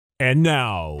And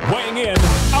now, weighing in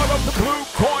out of the blue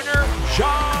corner,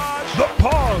 Josh the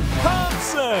Pug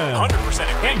Thompson.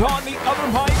 100% agree. And on the other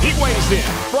mic, he weighs in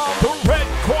from the red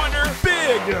corner,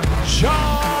 Big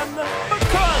John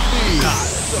McCarthy.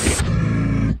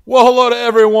 Well, hello to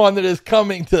everyone that is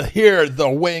coming to hear the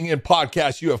Weighing In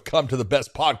podcast. You have come to the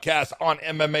best podcast on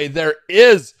MMA there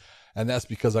is. And that's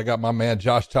because I got my man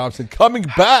Josh Thompson coming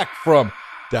back from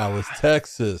Dallas,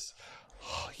 Texas,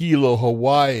 Hilo,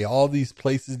 Hawaii, all these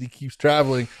places he keeps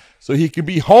traveling so he can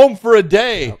be home for a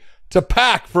day to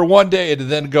pack for one day and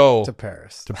then go to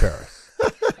Paris.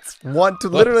 It's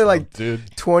literally like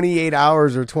 28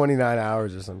 hours or 29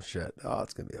 hours or some shit. Oh,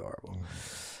 it's going to be horrible.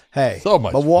 Hey, so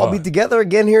much but we'll all be together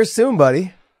again here soon,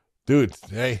 buddy. Dude,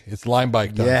 hey, it's line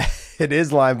bike time. Yeah, it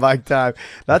is line bike time.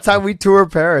 That's how we tour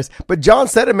Paris. But John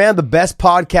said it, man, the best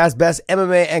podcast, best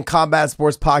MMA and combat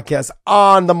sports podcast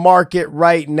on the market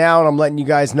right now. And I'm letting you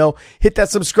guys know, hit that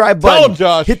subscribe button. Tell him,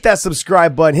 Josh. Hit that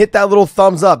subscribe button. Hit that little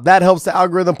thumbs up. That helps the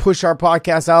algorithm push our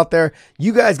podcast out there.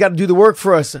 You guys got to do the work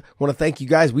for us. I want to thank you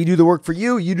guys. We do the work for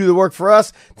you. You do the work for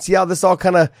us. See how this all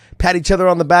kind of pat each other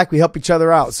on the back. We help each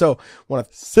other out. So want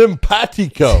to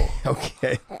simpatico.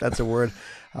 Okay, that's a word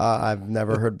I've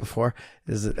never heard before.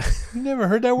 Is it? You never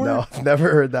heard that word? No, I've never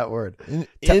heard that word.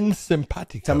 In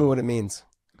simpatico. Tell me what it means.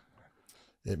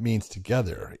 It means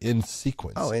together, in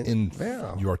sequence. Oh,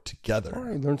 you're together.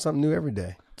 Oh, you learn something new every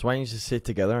day. So why don't you just sit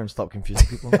together and stop confusing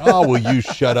people? Oh, will you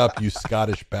shut up, you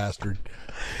Scottish bastard.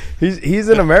 He's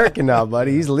an American now,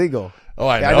 buddy. He's legal. Oh,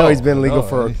 I know. I know he's been legal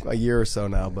for a year or so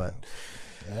now, but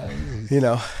you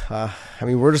know, I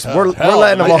mean, we're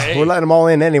letting them all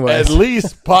in anyway. At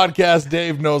least Podcast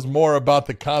Dave knows more about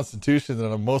the Constitution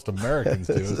than most Americans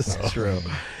do. This is true.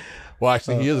 Well,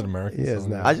 actually, he is an American. He is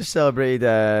now. I just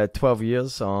celebrated 12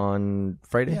 years on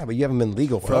Friday. Yeah, but you haven't been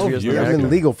legal for 12 years. You haven't been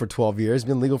legal for 12 years. You've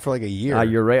been legal for like a year.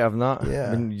 You're right. I've not Yeah.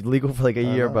 been legal for like a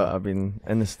year, but I've been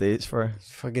in the States for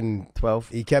fucking 12.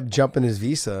 He kept jumping his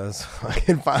visa. So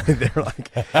finally,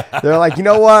 they're like, you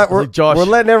know what? We're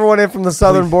letting everyone in from the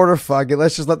southern border. Fuck it.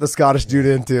 Let's just let the Scottish dude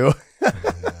in too.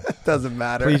 Doesn't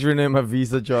matter. Please renew my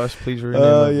visa, Josh. Please renew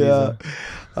my visa.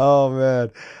 Oh,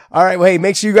 man. All right. Well, hey,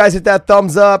 make sure you guys hit that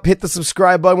thumbs up, hit the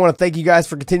subscribe button. I want to thank you guys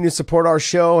for continuing to support our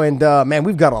show. And, man,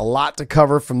 we've got a lot to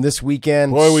cover from this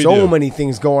weekend. So many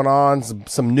things going on,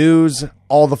 some news,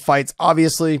 all the fights,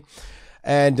 obviously.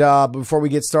 And before we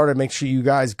get started, make sure you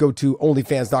guys go to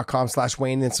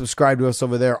onlyfans.com/Wayne and subscribe to us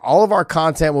over there. All of our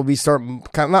content will be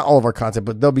not all of our content,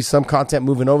 but there'll be some content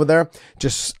moving over there.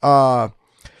 Just,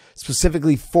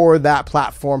 specifically for that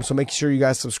platform. So make sure you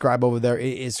guys subscribe over there.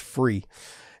 It is free.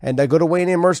 And go to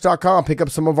WayneInMerch.com, pick up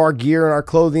some of our gear and our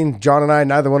clothing. John and I,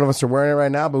 neither one of us are wearing it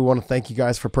right now, but we want to thank you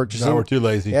guys for purchasing. No, we're too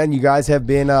lazy. And you guys have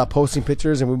been posting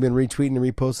pictures, and we've been retweeting and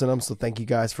reposting them. So thank you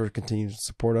guys for continuing to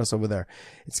support us over there.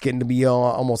 It's getting to be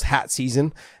almost hat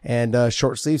season and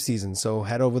short sleeve season. So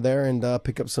head over there and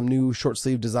pick up some new short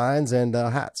sleeve designs and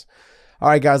hats. All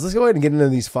right, guys, let's go ahead and get into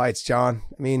these fights, John.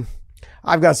 I mean,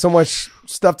 I've got so much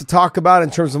stuff to talk about in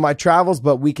terms of my travels,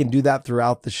 but we can do that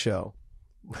throughout the show.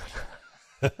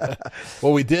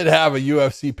 Well, we did have a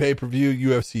UFC pay-per-view,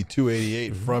 UFC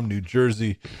 288 from New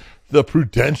Jersey, the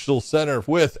Prudential Center,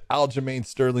 with Aljamain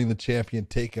Sterling, the champion,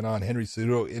 taking on Henry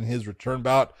Cejudo in his return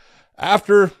bout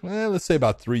after, let's say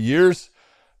about 3 years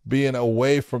being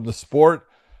away from the sport.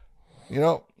 You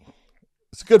know,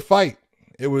 it's a good fight.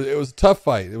 It was a tough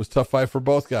fight. It was a tough fight for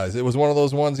both guys. It was one of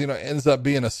those ones, ends up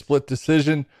being a split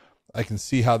decision. I can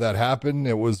see how that happened.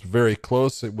 It was very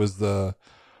close. It was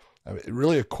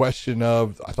really a question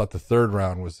of, I thought the third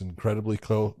round was incredibly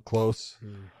close.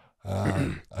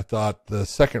 I thought the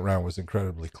second round was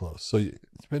incredibly close. So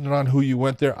depending on who you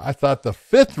went there, I thought the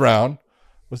fifth round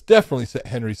was definitely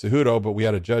Henry Cejudo, but we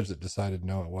had a judge that decided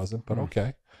no, it wasn't, but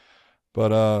okay.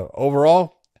 But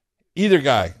overall, either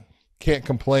guy can't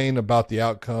complain about the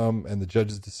outcome and the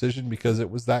judge's decision because it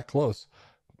was that close.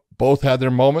 Both had their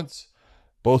moments.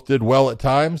 Both did well at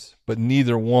times, but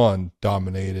neither one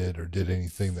dominated or did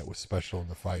anything that was special in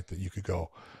the fight that you could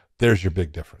go, there's your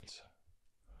big difference.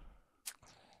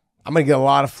 I'm going to get a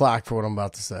lot of flack for what I'm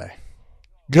about to say.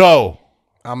 Go.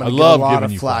 I'm going to get a lot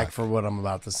of flack for what I'm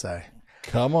about to say.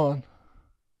 Come on.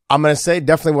 I'm going to say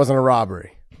definitely wasn't a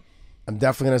robbery. I'm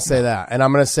definitely going to say that. And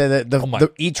I'm going to say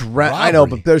that each round, I know,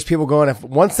 but there's people going,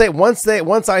 once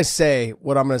I say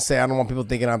what I'm going to say, I don't want people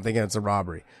thinking I'm thinking it's a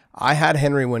robbery. I had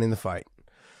Henry winning the fight.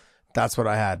 That's what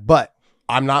I had. But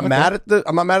I'm not mad at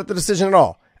the decision at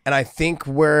all. And I think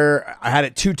where I had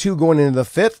it 2-2 going into the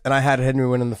fifth, and I had Henry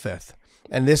winning the fifth.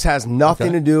 And this has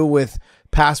nothing to do with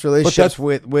past relationships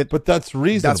but that's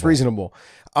reasonable. That's reasonable.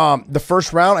 The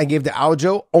first round I gave to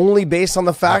Aljo only based on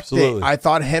the fact that I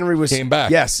thought Henry came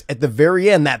back. Yes, at the very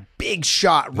end, that big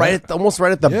shot almost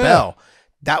right at the bell.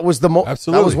 That was that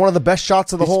was one of the best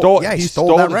shots of the whole. He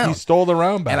stole that round. He stole the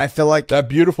round back. And I feel like that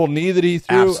beautiful knee that he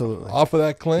threw off of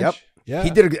that clinch. Yep. Yeah,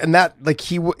 he did it, and that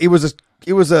it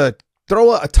was a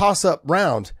toss up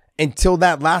round until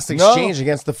that last exchange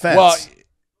against the fence. Well,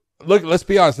 look, let's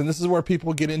be honest, and this is where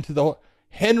people get into the whole.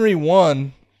 Henry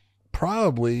won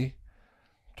probably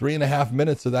 3.5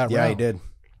 minutes of that round. Yeah, he did.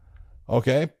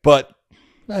 Okay, but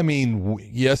I mean,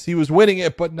 yes, he was winning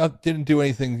it, but didn't do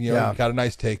anything. He got a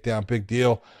nice takedown, big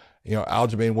deal.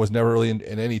 Aljamain was never really in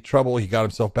any trouble. He got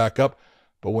himself back up.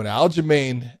 But when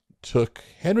Aljamain took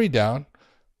Henry down,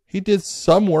 he did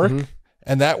some work,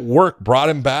 and that work brought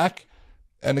him back.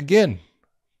 And again,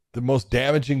 the most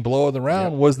damaging blow of the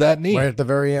round was that knee. Right at the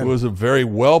very end. It was a very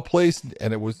well placed,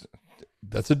 and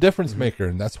that's a difference maker,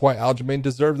 and that's why Aljamain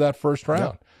deserved that first round.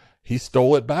 Yep. He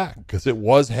stole it back because it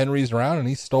was Henry's round, and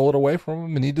he stole it away from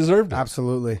him, and he deserved it.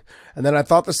 Absolutely. And then I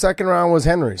thought the second round was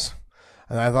Henry's,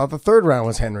 and I thought the third round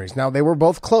was Henry's. Now, they were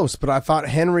both close, but I thought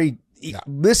Henry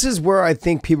this is where I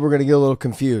think people are going to get a little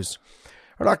confused.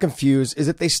 Or not confused, is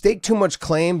that they stake too much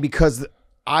claim because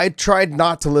I tried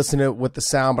not to listen to it with the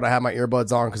sound, but I had my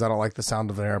earbuds on because I don't like the sound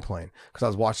of an airplane because I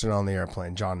was watching it on the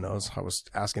airplane. John knows. I was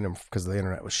asking him because the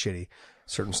internet was shitty,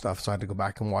 certain stuff, so I had to go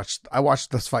back and watch. I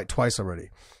watched this fight twice already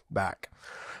back.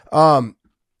 I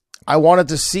wanted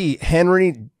to see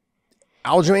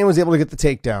Aljamain was able to get the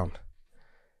takedown,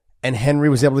 and Henry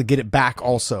was able to get it back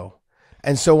also.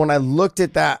 And so when I looked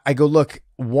at that, I go, look,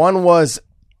 one was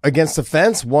against the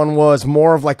fence, one was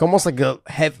more of like almost like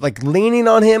like leaning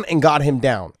on him and got him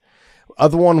down.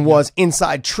 Other one was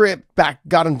inside trip, back,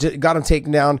 got him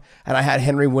taken down, and I had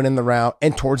Henry winning the round.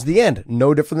 And towards the end,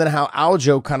 no different than how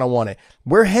Aljo kind of won it.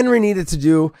 Where Henry needed to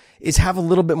do is have a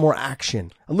little bit more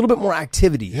action, a little bit more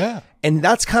activity. Yeah. And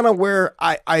that's kind of where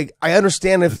I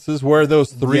understand if... This is where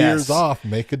those 3 years off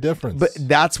make a difference. But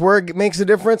that's where it makes a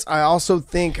difference. I also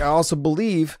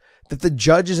believe that the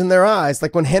judges in their eyes,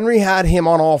 like when Henry had him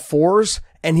on all fours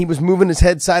and he was moving his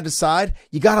head side to side,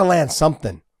 you got to land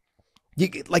something. You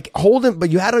like hold him, but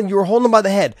you were holding him by the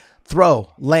head.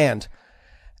 Throw, land,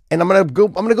 and I'm gonna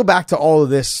go back to all of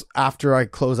this after I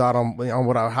close out on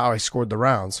how I scored the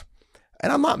rounds.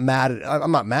 And I'm not mad.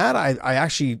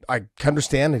 I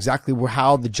understand exactly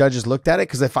how the judges looked at it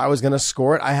because if I was gonna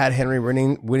score it, I had Henry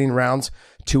winning rounds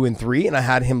 2 and 3, and I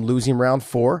had him losing round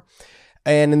 4.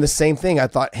 And in the same thing, I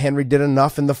thought Henry did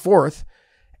enough in the 4th,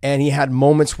 and he had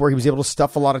moments where he was able to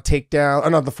stuff a lot of takedown. Oh,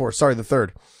 not the 4th. Sorry, the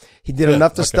 3rd. He did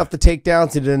enough to stuff the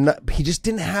takedowns. He just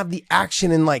didn't have the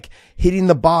action in like hitting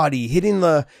the body, hitting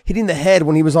the head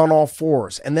when he was on all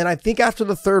fours. And then I think after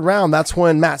the 3rd round, that's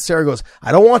when Matt Serra goes,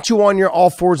 I don't want you on your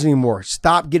all fours anymore.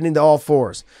 Stop getting into all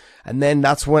fours. And then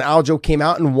that's when Aljo came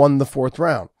out and won the 4th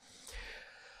round.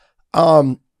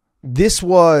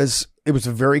 It was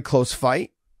a very close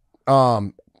fight.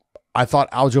 I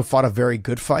thought Aljo fought a very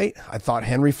good fight. I thought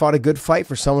Henry fought a good fight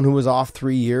for someone who was off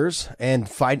 3 years and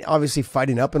obviously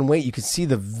fighting up in weight. You could see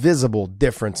the visible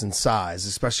difference in size,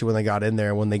 especially when they got in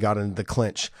there, when they got into the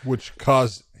clinch. Which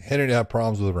caused Henry to have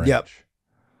problems with the range.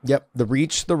 Yep. The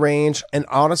reach, the range. And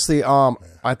honestly,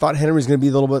 I thought Henry was going to be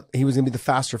he was going to be the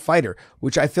faster fighter,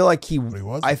 which I feel like he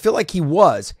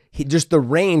was. Just the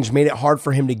range made it hard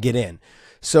for him to get in.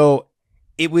 So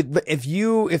if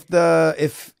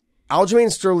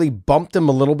Aljamain Sterling bumped him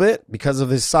a little bit because of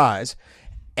his size,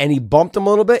 and he bumped him a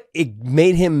little bit, it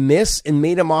made him miss and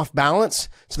made him off balance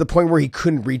to the point where he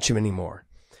couldn't reach him anymore.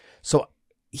 So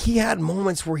he had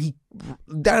moments where I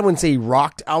wouldn't say he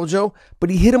rocked Aljo, but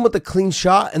he hit him with a clean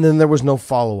shot, and then there was no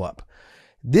follow-up.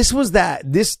 This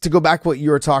to go back to what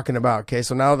you were talking about, okay?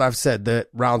 So now that I've said that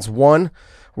rounds 1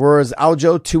 was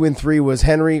Aljo, 2 and 3 was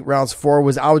Henry, rounds 4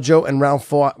 was Aljo, and round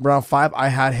 5 I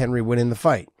had Henry winning the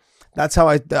fight. That's how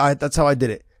I did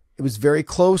it. It was very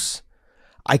close.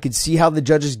 I could see how the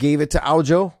judges gave it to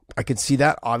Aljo. I could see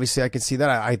that. Obviously, I could see that.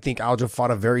 I think Aljo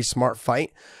fought a very smart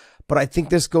fight. But I think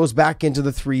this goes back into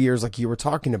the 3 years like you were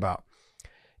talking about.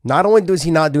 Not only was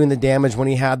he not doing the damage when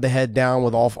he had the head down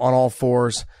on all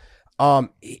fours.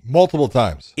 Multiple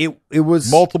times. It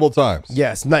was multiple times.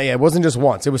 Yes. It wasn't just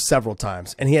once. It was several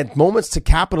times. And he had moments to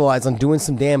capitalize on doing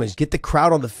some damage, get the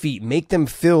crowd on the feet, make them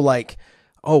feel like,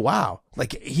 oh, wow.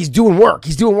 Like, he's doing work.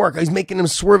 He's making him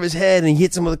swerve his head, and he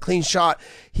hits him with a clean shot.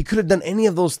 He could have done any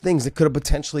of those things that could have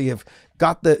potentially have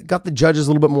got the judges a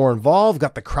little bit more involved,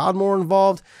 got the crowd more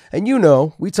involved. And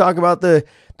we talk about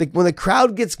when the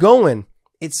crowd gets going,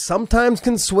 it sometimes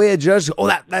can sway a judge. Oh,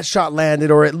 that shot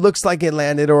landed, or it looks like it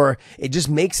landed, or it just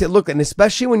makes it look. And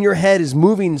especially when your head is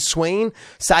moving, swaying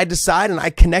side to side, and I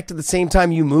connect at the same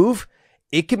time you move,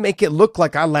 it can make it look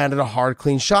like I landed a hard,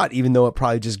 clean shot, even though it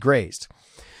probably just grazed.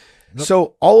 Yep.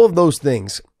 So all of those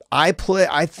things, I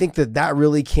think that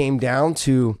really came down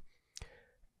to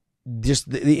just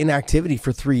the inactivity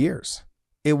for 3 years.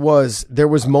 There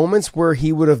was moments where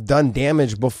he would have done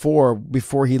damage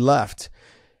before he left,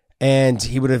 and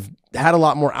he would have had a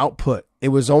lot more output. It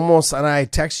was almost, and I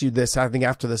text you this, I think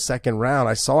after the second round,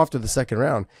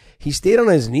 he stayed on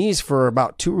his knees for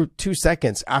about two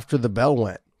seconds after the bell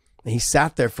went. And he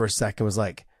sat there for a second, was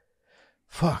like,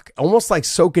 fuck, almost like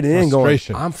soaking it in, going,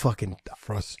 I'm fucking,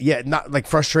 not like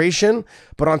frustration,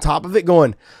 but on top of it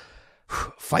going,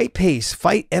 fight pace,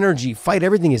 fight energy, fight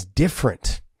everything is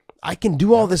different. I can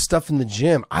do all this stuff in the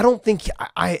gym. I don't think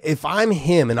if I'm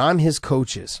him and I'm his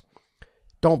coaches,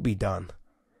 don't be done,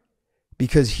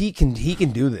 because he can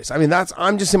do this. I mean,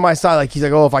 I'm just in my side. Like, he's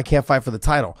like, oh, if I can't fight for the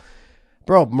title,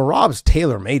 bro, Merab's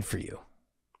tailor made for you.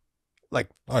 Like,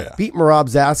 beat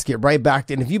Merab's ass, get right back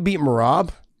to, and if you beat Merab,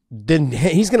 then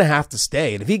he's going to have to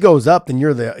stay. And if he goes up, then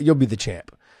you'll be the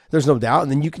champ. There's no doubt.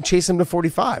 And then you can chase him to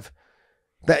 45.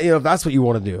 That, if that's what you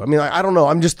want to do. I mean, I don't know.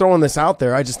 I'm just throwing this out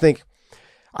there. I think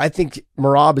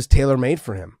Merab is tailor made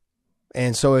for him.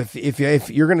 And so if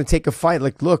you're going to take a fight,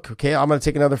 like, look, okay, I'm going to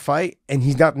take another fight, and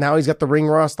he's got the ring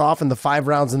rust off and the 5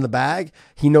 rounds in the bag.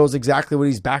 He knows exactly what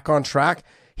he's back on track.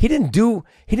 He didn't do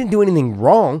anything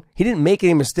wrong. He didn't make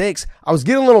any mistakes. I was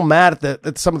getting a little mad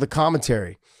at some of the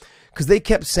commentary, because they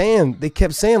kept saying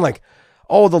like,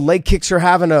 oh, the leg kicks are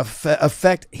having an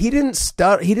effect. He didn't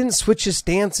switch his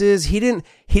stances. He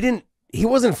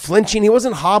wasn't flinching. He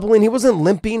wasn't hobbling. He wasn't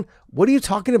limping. What are you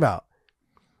talking about?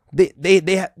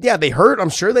 They hurt. I'm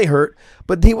sure they hurt,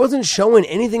 but he wasn't showing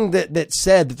anything that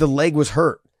said that the leg was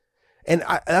hurt. And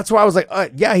that's why I was like,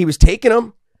 yeah, he was taking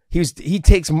them. He was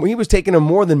taking them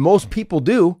more than most people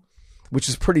do, which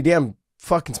is pretty damn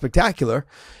fucking spectacular,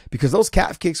 because those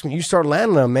calf kicks, when you start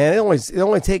landing them, man, it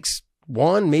only takes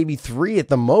 1, maybe 3 at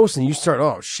the most, and you start,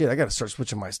 oh shit, I got to start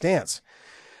switching my stance.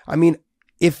 I mean,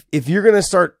 if you're going to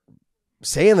start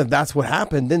saying that that's what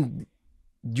happened, then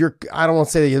I don't want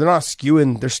to say that they're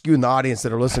skewing the audience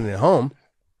that are listening at home.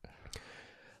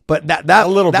 But that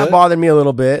bothered me a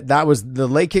little bit. That was the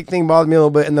leg kick thing bothered me a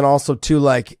little bit. And then also too,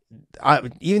 like,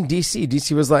 even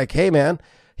DC was like, hey man,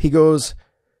 he was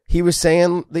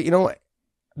saying that,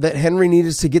 that Henry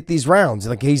needed to get these rounds.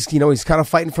 Like, he's kind of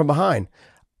fighting from behind.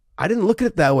 I didn't look at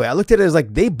it that way. I looked at it as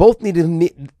like, they both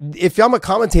needed, if I'm a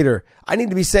commentator, I need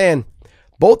to be saying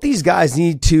both these guys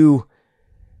need to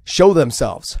show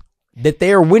themselves that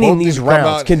they are winning these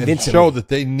rounds convincingly. Show that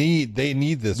they need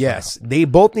this. Yes, round. They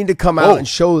both need to come out and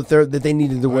show that they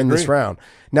needed to win this round.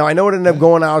 Now, I know it ended up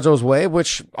going Aljo's way,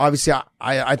 which obviously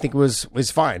I think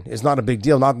was fine. It's not a big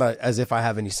deal. Not as if I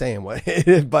have any say in what,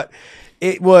 but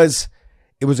it was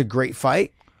a great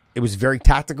fight. It was very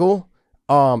tactical.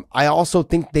 I also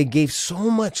think they gave so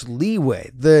much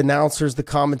leeway, the announcers, the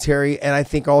commentary, and I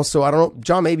think also, I don't know,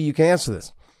 John, maybe you can answer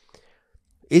this.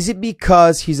 Is it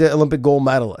because he's an Olympic gold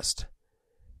medalist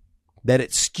that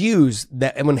it skews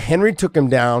that? And when Henry took him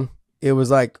down, it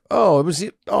was like,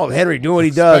 Henry doing what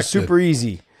he does, super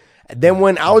easy. And then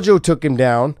when Aljo took him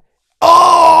down,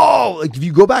 like, if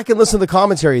you go back and listen to the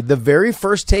commentary, the very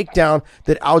first takedown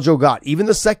that Aljo got, even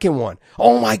the second one,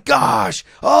 oh my gosh,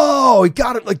 he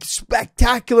got it like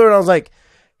spectacular. And I was like,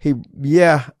 it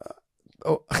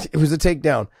was a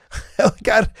takedown.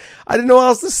 God, I didn't know how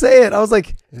else to say it. I was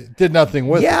like, it did nothing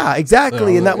with it. Yeah,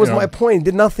 exactly. And that was my point. It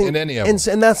did nothing in any of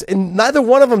them. And neither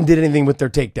one of them did anything with their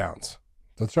takedowns.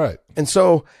 That's right. And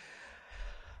so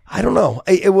I don't know.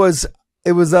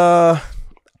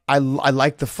 I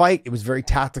liked the fight. It was very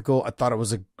tactical. I thought it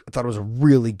was a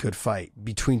really good fight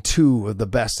between two of the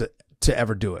best to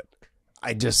ever do it.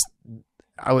 I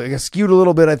got skewed a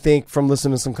little bit, I think, from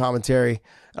listening to some commentary.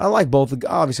 I like both.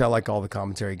 Obviously, I like all the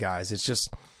commentary guys. It's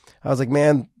just, I was like,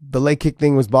 man, the leg kick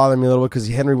thing was bothering me a little bit because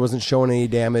Henry wasn't showing any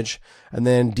damage. And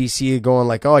then DC going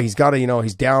like, he's got to,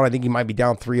 he's down. I think he might be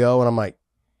down 3-0. And I'm like,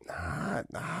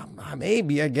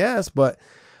 maybe, I guess. But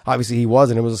obviously he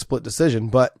wasn't. It was a split decision.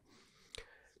 But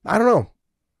I don't know.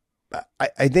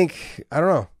 I think, I don't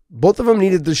know. Both of them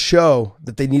needed to show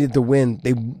that they needed to win.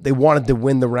 They wanted to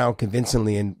win the round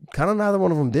convincingly, and kind of neither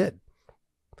one of them did.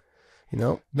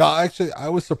 No, actually, I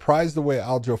was surprised the way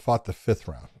Aljo fought the 5th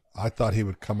round. I thought he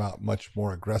would come out much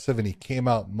more aggressive, and he came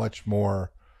out much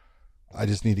more, I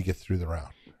just need to get through the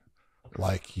round.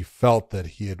 Like, he felt that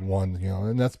he had won,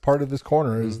 and that's part of his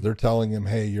corner is they're telling him,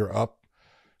 hey, you're up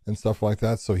and stuff like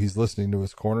that. So he's listening to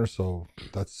his corner. So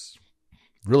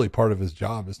really part of his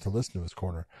job is to listen to his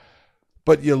corner.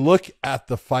 But you look at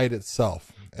the fight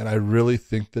itself, and I really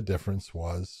think the difference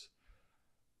was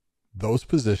those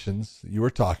positions you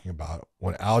were talking about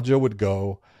when Aljo would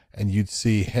go and you'd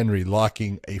see Henry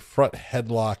locking a front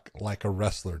headlock like a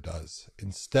wrestler does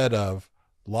instead of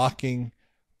locking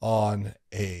on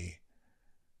a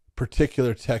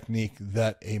particular technique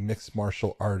that a mixed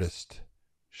martial artist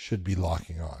should be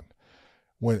locking on.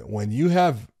 When you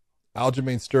have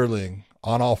Aljamain Sterling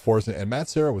on all fours, and Matt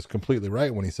Serra was completely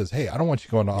right when he says, hey, I don't want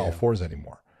you going to all fours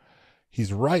anymore.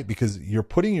 He's right, because you're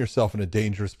putting yourself in a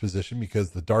dangerous position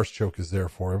because the Darce choke is there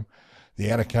for him. The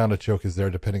Anaconda choke is there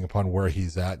depending upon where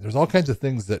he's at. There's all kinds of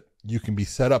things that you can be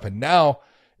set up. And now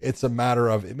it's a matter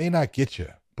of, it may not get you,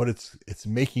 but it's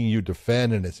making you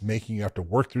defend, and it's making you have to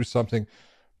work through something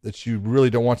that you really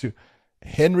don't want to.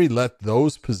 Henry let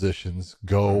those positions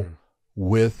go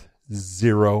with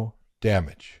 0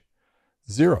 damage.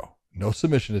 0. No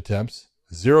submission attempts,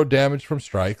 0 damage from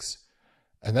strikes.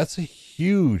 And that's a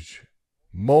huge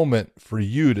moment for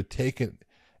you to take an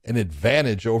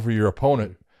advantage over your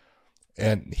opponent.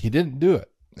 And he didn't do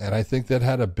it. And I think that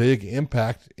had a big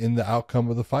impact in the outcome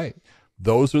of the fight.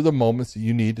 Those are the moments that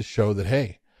you need to show that,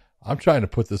 hey, I'm trying to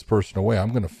put this person away.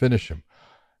 I'm going to finish him.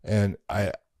 And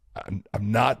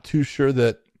I'm not too sure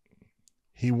that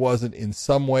he wasn't in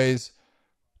some ways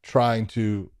trying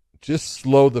to just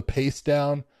slow the pace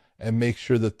down and make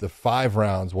sure that the 5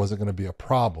 rounds wasn't going to be a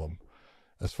problem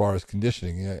as far as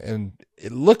conditioning. And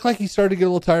it looked like he started to get a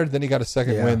little tired. Then he got a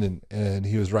second wind, and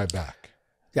he was right back.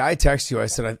 Yeah, I texted you. I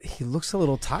said, he looks a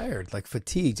little tired, like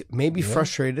fatigued, maybe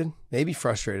frustrated, I think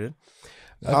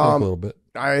a little bit.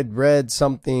 I had read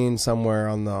something somewhere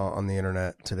on the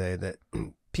internet today that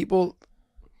people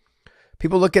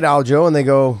look at Aljo and they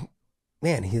go,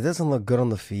 man, he doesn't look good on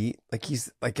the feet.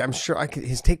 I'm sure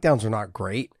his takedowns are not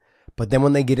great, but then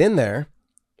when they get in there,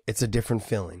 it's a different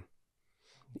feeling.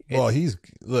 Well, he's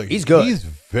good. He's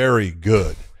very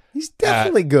good. He's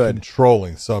definitely good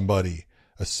controlling somebody,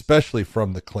 especially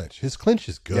from the clinch. His clinch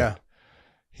is good. Yeah.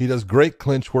 He does great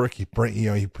clinch work. He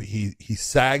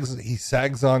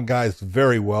sags on guys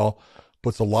very well,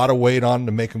 puts a lot of weight on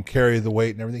to make them carry the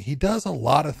weight and everything. He does a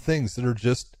lot of things that are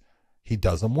just, he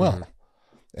does them well.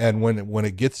 And when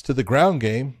it gets to the ground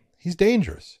game, he's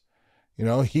dangerous.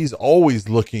 He's always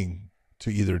looking to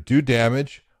either do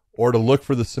damage or to look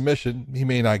for the submission. He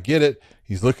may not get it.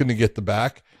 He's looking to get the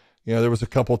back. There was a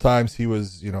couple times he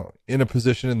was, in a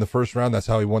position in the first round. That's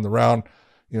how he won the round.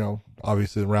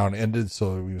 Obviously the round ended,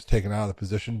 so he was taken out of the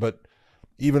position. But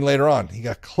even later on, he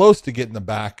got close to getting the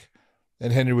back,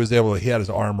 and Henry was he had his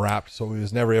arm wrapped, so he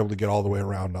was never able to get all the way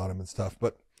around on him and stuff.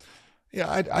 But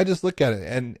yeah, I just look at it,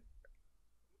 and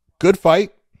good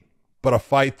fight, but a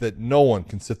fight that no one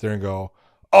can sit there and go,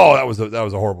 oh, that was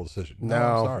a horrible decision.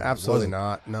 No, absolutely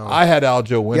not. No, I had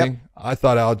Aljo winning. Yep. I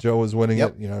thought Aljo was winning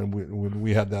it. And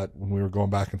we had that when we were going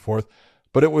back and forth.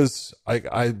 But it was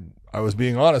I was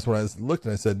being honest when I looked,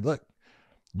 and I said, look,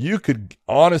 you could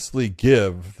honestly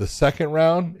give the second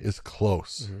round is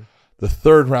close. The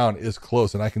third round is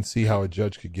close, and I can see how a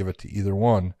judge could give it to either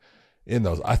one in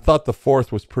those. I thought the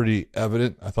fourth was pretty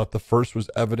evident. I thought the first was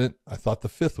evident. I thought the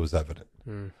fifth was evident.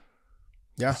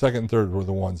 Yeah. The second and third were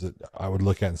the ones that I would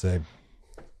look at and say,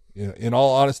 in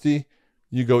all honesty,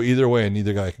 you go either way and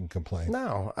neither guy can complain.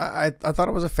 No, I thought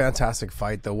it was a fantastic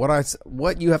fight, though.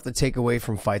 What you have to take away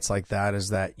from fights like that is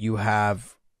that you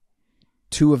have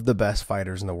 2 of the best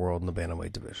fighters in the world in the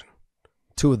bantamweight division.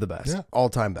 2 of the best,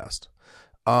 all-time best.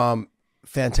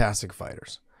 Fantastic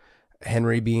fighters.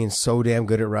 Henry being so damn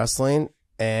good at wrestling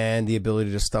and the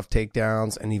ability to stuff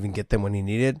takedowns and even get them when he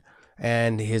needed,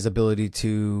 and his ability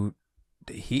to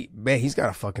he's got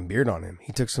a fucking beard on him.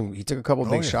 He took a couple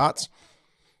big shots.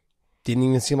 Didn't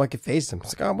even seem like it phased him.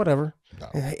 It's like, oh, whatever. No.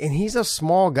 And he's a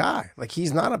small guy. Like,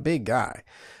 he's not a big guy.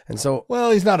 And so,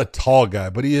 well, he's not a tall guy,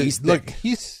 but he's thick.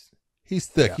 He's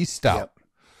thick. Yeah. He's stout. Yep.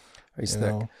 He's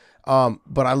thick.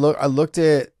 But I looked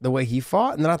at the way he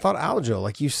fought, and then I thought Aljo,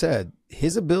 like you said,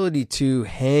 his ability to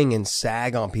hang and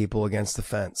sag on people against the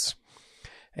fence.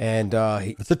 And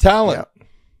it's a talent.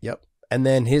 Yep. And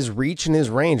then his reach and his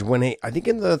range I think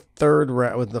in the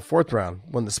fourth round,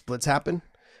 when the splits happened,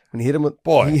 when he hit him with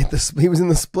he was in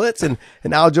the splits, and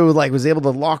Aljo was able to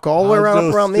lock all the way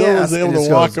around the ass. Was able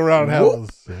to walk around.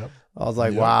 Yep. I was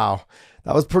like, wow,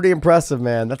 that was pretty impressive,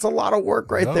 man. That's a lot of work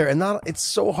right there, and it's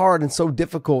so hard and so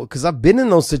difficult because I've been in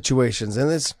those situations,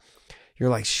 and you're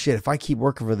like, shit, if I keep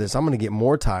working for this, I'm gonna get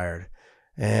more tired.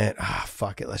 And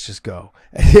fuck it, let's just go.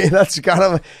 And that's kind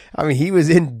of, he was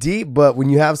in deep, but when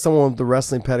you have someone with the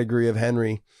wrestling pedigree of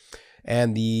Henry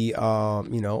and the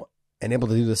and able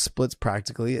to do the splits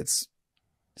practically, it's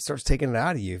starts taking it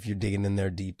out of you if you're digging in there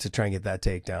deep to try and get that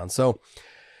takedown. So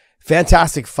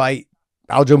fantastic fight.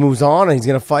 Aljo moves on, and he's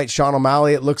going to fight Sean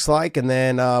O'Malley, it looks like, and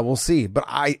then we'll see. But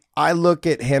I look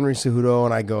at Henry Cejudo,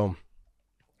 and I go,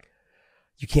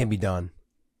 you can't be done.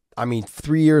 I mean,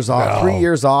 3 years off, No. 3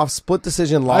 years off, split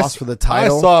decision loss for the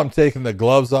title. I saw him taking the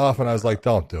gloves off, and I was like,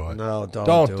 don't do it. No,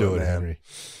 Don't do it, man. Henry.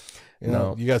 You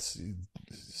know, you got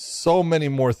so many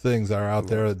more things that are out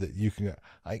there that you can.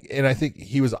 And I think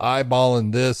he was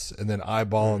eyeballing this and then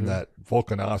eyeballing that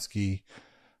Volkanovski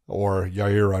or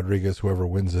Yair Rodriguez, whoever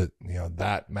wins it, you know,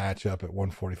 that matchup at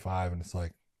 145. And it's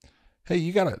like, hey,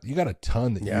 you got a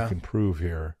ton that you can prove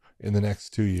here in the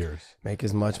next 2 years. Make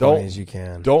as much money as you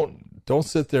can. Don't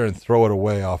sit there and throw it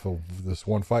away off of this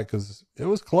one fight, because it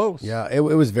was close. Yeah, it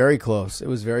was very close. It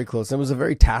was very close. It was a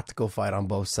very tactical fight on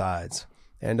both sides.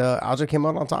 And Aljo came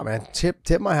out on top, man.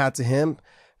 Tip my hat to him.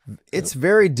 It's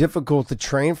very difficult to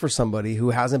train for somebody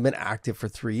who hasn't been active for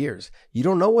 3 years. You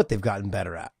don't know what they've gotten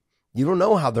better at. You don't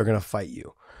know how they're going to fight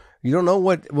you. You don't know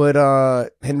what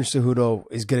Henry Cejudo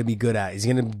is going to be good at. He's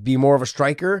going to be more of a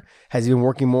striker. Has he been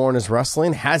working more on his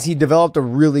wrestling? Has he developed a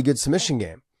really good submission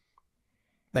game?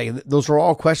 Like, those were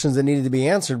all questions that needed to be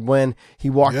answered when he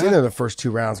walked in there the first 2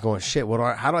 rounds going, shit,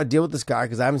 how do I deal with this guy?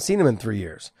 Because I haven't seen him in 3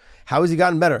 years. How has he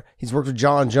gotten better? He's worked with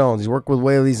John Jones. He's worked with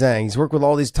Weili Zhang. He's worked with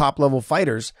all these top-level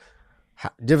fighters.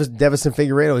 Devison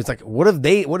Figueiredo. He's like,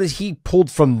 what has he pulled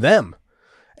from them?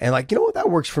 And like, you know what? That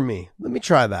works for me. Let me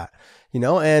try that. You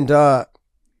know, and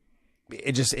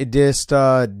it just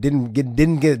didn't get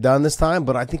it done this time.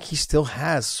 But I think he still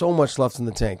has so much left in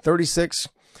the tank. 36.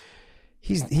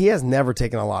 He has never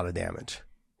taken a lot of damage.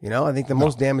 You know, I think the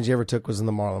most damage he ever took was in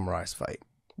the Marlon Moraes fight.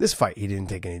 This fight, he didn't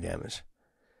take any damage.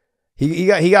 He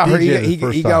got hurt.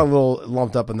 He got a little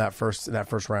lumped up in that first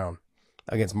round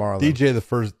against Marlon. DJ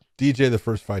the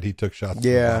first fight, he took shots.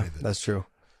 Yeah, that's true.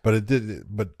 But it did.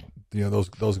 But you know,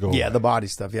 those go. Yeah, away. the body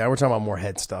stuff. Yeah, we're talking about more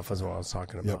head stuff is what I was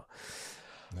talking about.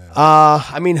 Yeah.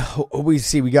 I mean,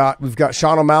 we've got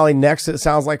Sean O'Malley next. It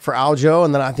sounds like for Aljo,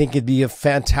 and then I think it'd be a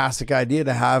fantastic idea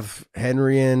to have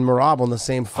Henry and Merab on the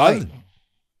same fight.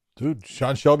 Dude,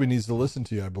 Sean Shelby needs to listen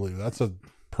to you. I believe that's a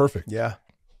perfect. Yeah,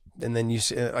 and then you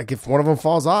see, like, if one of them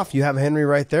falls off, you have Henry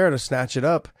right there to snatch it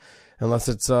up. Unless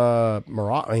it's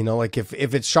Merab, you know, like if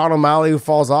it's Sean O'Malley who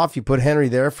falls off, you put Henry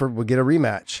there we'll get a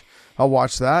rematch. I'll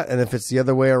watch that. And if it's the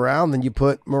other way around, then you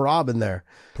put Merab in there.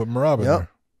 Put Merab in there.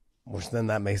 Which then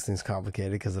that makes things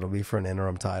complicated because it'll be for an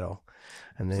interim title.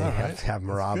 And then you have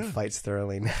Merab fight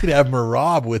Sterling. You could have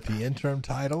Merab with the interim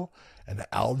title and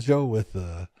Aljo with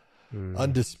the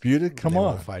undisputed. Come on.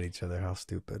 Won't fight each other. How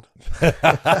stupid.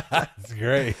 That's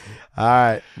great. All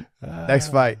right. Next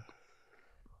fight.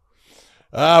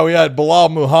 We had Bilal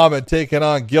Muhammad taking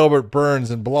on Gilbert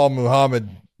Burns, and Bilal Muhammad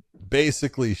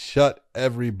basically shut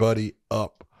everybody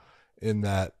up in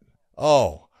that,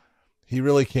 he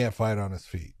really can't fight on his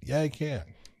feet. Yeah, he can.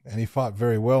 And he fought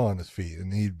very well on his feet,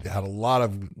 and he had a lot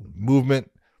of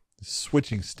movement,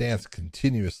 switching stance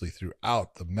continuously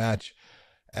throughout the match.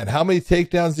 And how many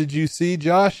takedowns did you see,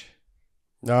 Josh?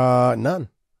 None.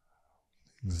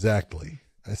 Exactly.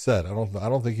 I said I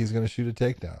don't think he's going to shoot a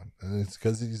takedown, and it's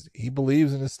because he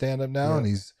believes in his stand up now, and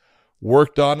he's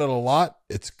worked on it a lot.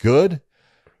 It's good,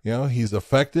 you know. He's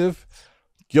effective.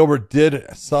 Gilbert did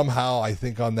somehow, I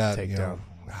think, on that takedown.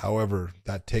 However,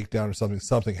 that takedown or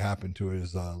something happened to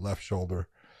his left shoulder,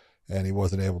 and he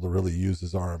wasn't able to really use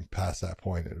his arm past that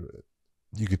point.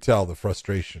 You could tell the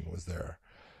frustration was there,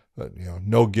 but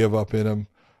no give up in him.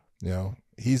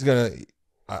 He's gonna.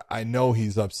 I know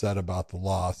he's upset about the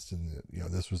loss, and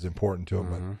this was important to him,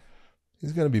 but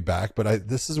he's going to be back. But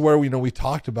this is where we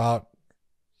talked about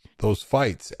those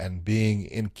fights and being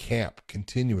in camp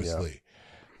continuously,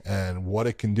 and what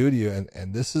it can do to you.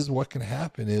 And this is what can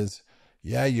happen is,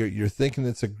 you're thinking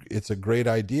it's a great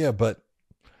idea, but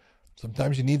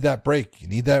sometimes you need that break, you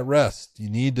need that rest, you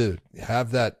need to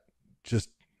have that just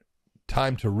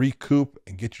time to recoup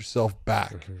and get yourself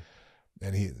back.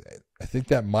 And I think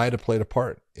that might have played a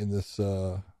part in this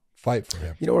fight for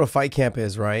him. You know what a fight camp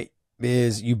is, right?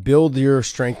 Is you build your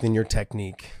strength and your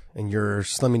technique, and you're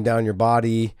slimming down your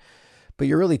body, but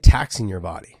you're really taxing your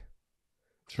body.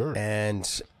 Sure.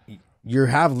 And you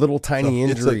have little tiny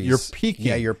injuries. You're peaking.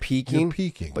 Yeah, you're peaking.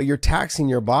 But you're taxing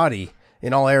your body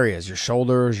in all areas. Your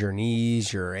shoulders, your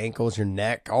knees, your ankles, your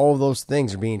neck, all of those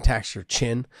things are being taxed. Your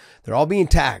chin, they're all being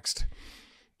taxed.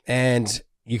 And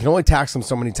you can only tax them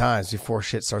so many times before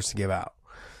shit starts to give out.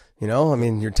 I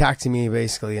mean, you're taxing me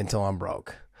basically until I'm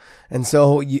broke. And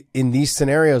so in these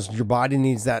scenarios, your body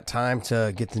needs that time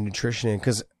to get the nutrition in.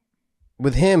 Because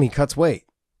with him, he cuts weight.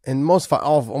 And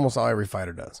almost every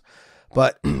fighter does.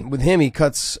 But with him, he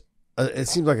cuts it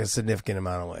seems like a significant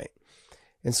amount of weight.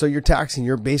 And so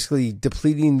you're basically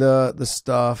depleting the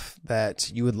stuff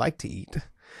that you would like to eat,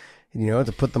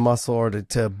 to put the muscle or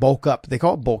to bulk up. They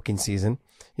call it bulking season,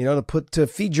 to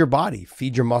feed your body,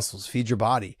 feed your muscles, feed your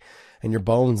body and your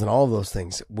bones and all of those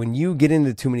things. When you get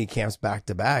into too many camps back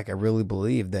to back, I really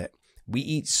believe that we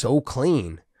eat so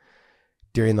clean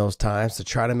during those times to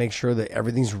try to make sure that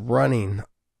everything's running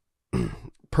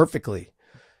perfectly,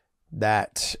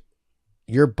 that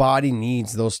your body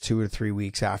needs those 2 or 3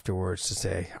 weeks afterwards to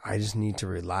say, I just need to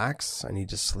relax. I need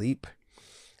to sleep.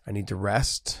 I need to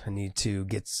rest. I need to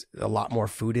get a lot more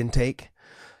food intake,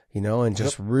 and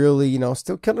just really,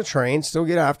 still kind of train, still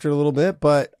get after it a little bit,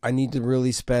 but I need to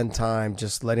really spend time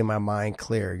just letting my mind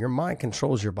clear. Your mind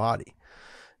controls your body,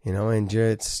 and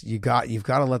you've got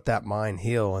to let that mind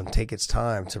heal and take its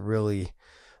time to really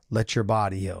let your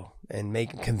body heal and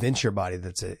convince your body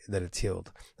that it's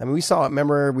healed. I mean, we saw it.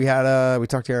 Remember, we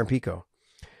talked to Aaron Pico,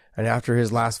 and after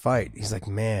his last fight, he's like,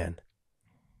 man,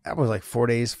 that was like 4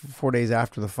 days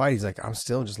after the fight. He's like, I'm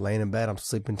still just laying in bed. I'm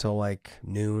sleeping till like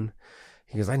noon.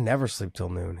 He goes, I never sleep till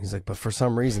noon. He's like, but for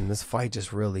some reason, this fight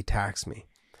just really taxed me.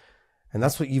 And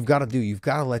that's what you've got to do. You've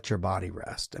got to let your body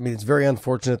rest. I mean, it's very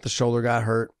unfortunate the shoulder got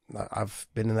hurt. I've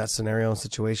been in that scenario and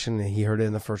situation, and he hurt it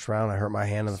in the first round. I hurt my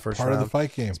hand in the first round. Part of the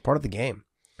fight game. It's part of the game.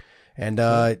 And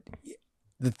the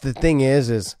thing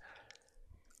is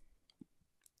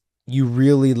you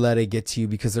really let it get to you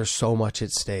because there's so much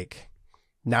at stake.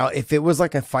 Now, if it was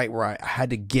like a fight where I had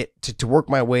to get to work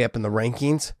my way up in the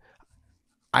rankings,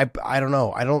 I don't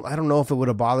know. I don't know if it would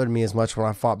have bothered me as much when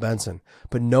I fought Benson.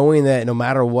 But knowing that no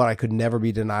matter what, I could never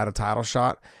be denied a title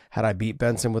shot had I beat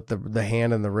Benson with the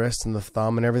hand and the wrist and the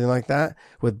thumb and everything like that.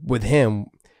 With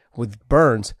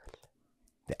Burns,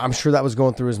 I'm sure that was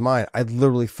going through his mind. I'd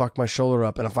literally fuck my shoulder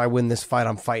up, and if I win this fight,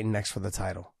 I'm fighting next for the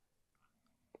title.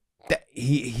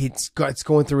 It's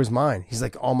going through his mind. He's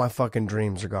like, all my fucking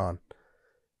dreams are gone.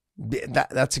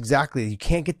 That's exactly, you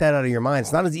can't get that out of your mind.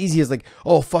 It's not as easy as like,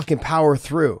 oh, fucking power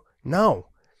through. No,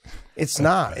 it's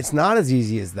not. It's not as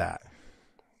easy as that.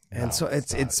 And no, so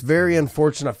it's very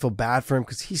unfortunate. I feel bad for him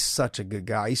because he's such a good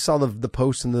guy. You saw the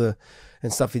post and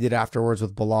stuff he did afterwards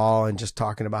with Bilal and just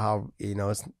talking about how,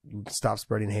 stop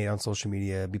spreading hate on social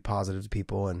media, be positive to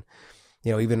people. And,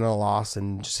 even in a loss,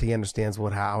 and just he understands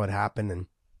how it happened. And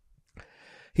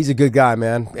he's a good guy,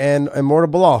 man. And more to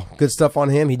Bilal. Good stuff on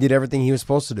him. He did everything he was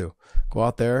supposed to do. Go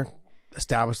out there,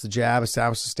 establish the jab,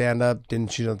 establish the stand-up,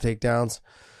 didn't shoot on the takedowns,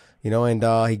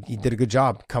 and he did a good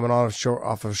job coming off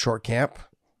of a short camp.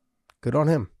 Good on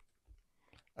him.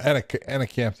 And a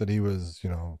camp that he was,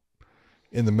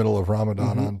 in the middle of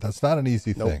Ramadan on. That's not an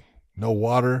easy thing. No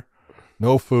water,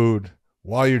 no food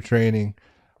while you're training.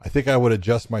 I think I would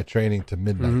adjust my training to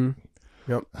midnight.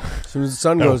 Yep. As soon as the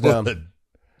sun goes down.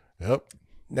 Yep.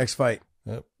 Next fight.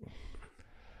 Yep.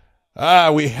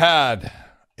 We had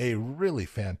a really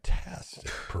fantastic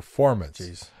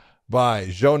performance by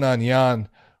Jonan Yan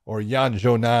or Yan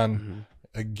Jonan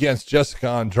against Jessica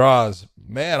Andrade.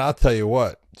 Man, I'll tell you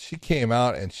what, she came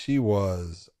out and she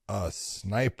was a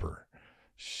sniper.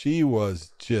 She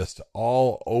was just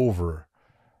all over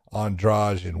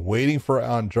Andrade and waiting for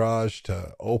Andrade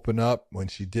to open up. When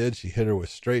she did, she hit her with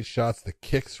straight shots. The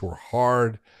kicks were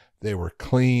hard. They were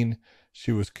clean.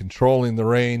 She was controlling the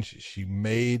range. She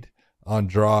made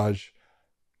Andrade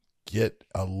get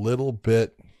a little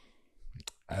bit,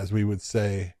 as we would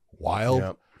say, wild,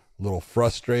 a little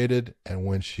frustrated. And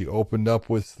when she opened up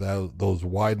with those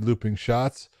wide looping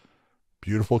shots,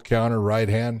 beautiful counter, right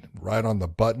hand, right on the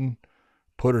button,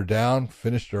 put her down,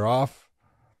 finished her off.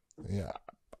 Yeah,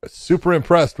 super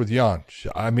impressed with Yan.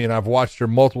 I mean, I've watched her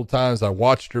multiple times. I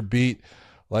watched her beat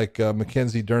like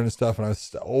Mackenzie Dern and stuff, and I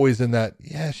was always in that,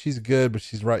 yeah, she's good, but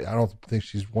she's right. I don't think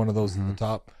she's one of those in the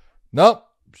top. Nope,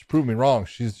 she proved me wrong.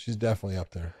 She's definitely up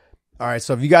there. All right,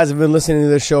 so if you guys have been listening to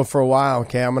this show for a while,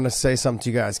 okay, I'm going to say something to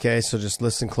you guys, okay? So just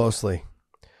listen closely,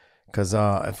 because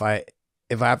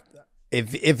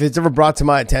if it's ever brought to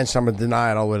my attention, I'm going to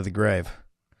deny it all the way to the grave.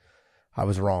 I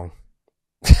was wrong.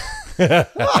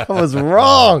 I was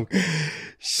wrong.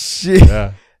 Shit.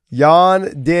 Yeah.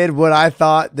 Yan did what I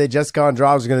thought that Jessica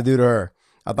Andrade was going to do to her.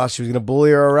 I thought she was going to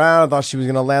bully her around. I thought she was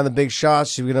going to land the big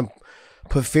shots. She was going to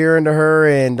put fear into her,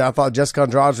 and I thought Jessica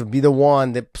Andrade would be the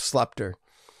one that slept her.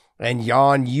 And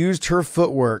Yan used her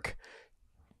footwork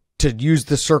to use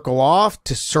the circle off,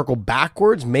 to circle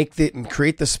backwards,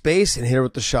 create the space, and hit her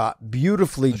with the shot.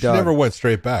 Beautifully done. She never went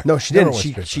straight back. No, she didn't.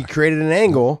 She created an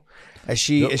angle as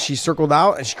she circled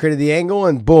out, and she created the angle,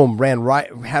 and boom,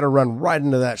 had her run right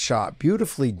into that shot.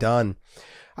 Beautifully done.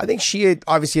 I think she had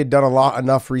done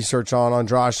enough research on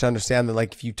Andrade to understand that,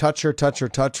 like, if you touch her,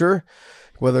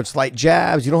 Whether it's light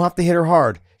jabs, you don't have to hit her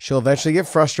hard. She'll eventually get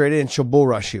frustrated and she'll bull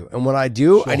rush you. And when I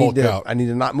do, I need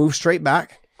to not move straight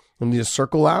back. I need to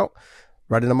circle out,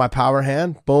 right into my power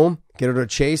hand, boom, get her to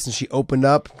chase, and she opened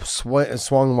up,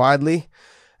 swung widely,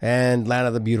 and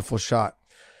landed a beautiful shot.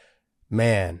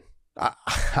 Man,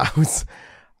 I was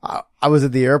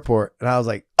at the airport and I was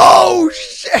like, oh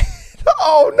shit,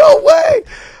 oh no way.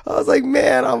 I was like,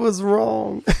 man, I was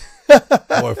wrong.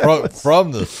 Boy,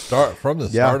 from the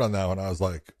start on that one, I was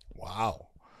like, wow,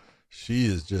 she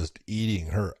is just eating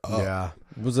her up. Yeah.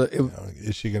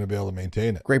 Is she going to be able to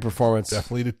maintain it? Great performance.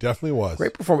 Definitely was.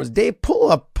 Great performance. Dave,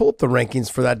 pull up the rankings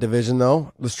for that division,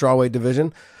 though, the strawweight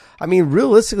division. I mean,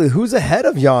 realistically, who's ahead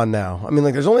of Jan now? I mean,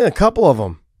 like, there's only a couple of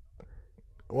them.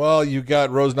 Well, you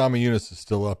got Rose Namajunas is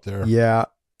still up there. Yeah.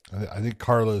 I think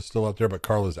Carla is still up there, but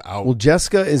Carla's out. Well,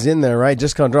 Jessica is in there, right?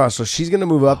 Jessica Andrade. So she's going to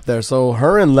move up there. So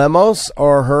her and Lemos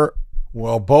or her.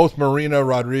 Well, both Marina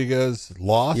Rodriguez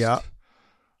lost. Yeah.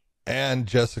 And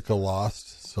Jessica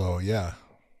lost. So, yeah.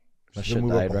 She's going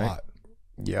to move up a lot.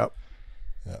 Yep.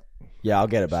 Yeah, I'll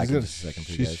get it back in just a second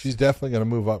for you guys. She's definitely going to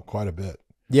move up quite a bit.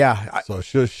 Yeah. So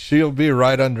she'll be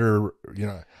right under,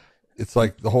 it's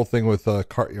like the whole thing with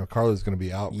Carla's going to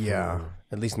be out. Yeah.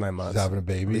 At least 9 months. She's having a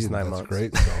baby. At least 9 months.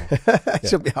 That's great. So,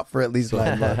 she'll be out for at least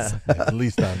 9 months. At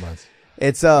least 9 months.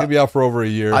 It's She'll be out for over a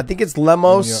year. I think it's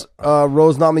Lemos,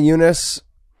 Rose Namajunas.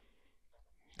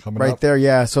 Coming right up. there,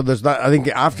 yeah. So there's not. I think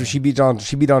after she beat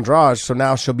Andrade, so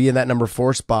now she'll be in that number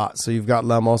 4 spot. So you've got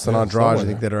Lemos and Andrade, I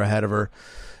think, that are ahead of her,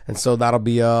 and so that'll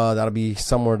be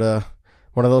somewhere to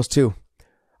one of those two.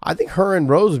 I think her and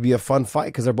Rose would be a fun fight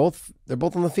because they're both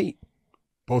on the feet.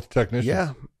 Both technicians.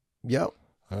 Yeah, yep.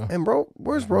 And bro,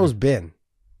 where's Rose been?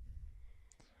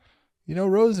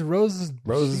 Rose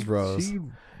is Rose.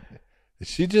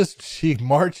 She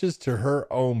marches to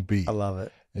her own beat. I love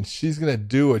it. And she's gonna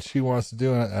do what she wants to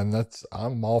do, and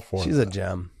I'm all for it. She's a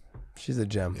gem. She's a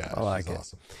gem. Yeah, I like it.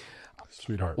 Awesome.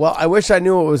 Sweetheart. Well, I wish I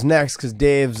knew what was next because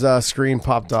Dave's screen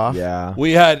popped off. Yeah.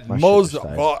 We had We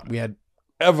had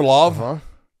Evlov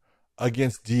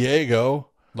against Diego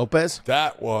Lopez.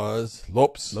 That was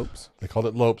Lopes. They called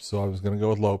it Lopes, so I was gonna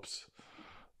go with Lopes.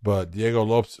 But Diego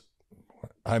Lopes,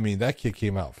 I mean, that kid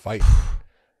came out fighting.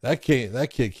 that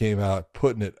kid came out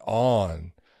putting it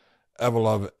on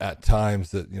Evlov at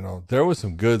times. That there was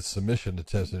some good submission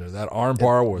attempts in there. That arm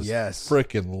bar was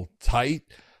freaking tight.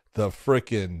 The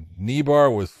freaking knee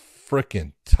bar was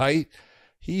freaking tight.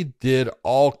 He did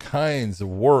all kinds of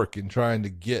work in trying to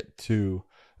get to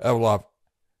Evlov.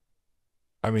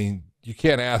 I mean, you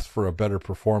can't ask for a better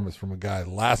performance from a guy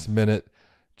last minute,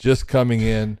 just coming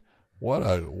in. What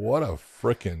a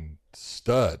freaking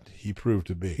stud he proved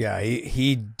to be. Yeah,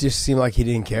 he just seemed like he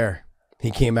didn't care.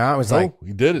 He came out and was like,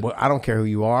 he did it. Well, I don't care who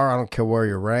you are. I don't care where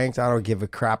you're ranked. I don't give a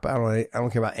crap. I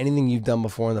don't care about anything you've done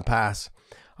before in the past.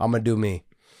 I'm going to do me.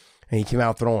 And he came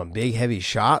out throwing big, heavy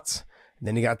shots. And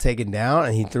then he got taken down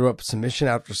and he threw up submission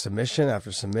after submission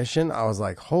after submission. I was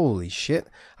like, holy shit.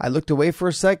 I looked away for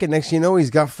a second. Next thing you know, he's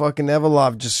got fucking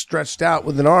Evlov just stretched out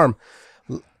with an arm.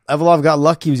 Evlov got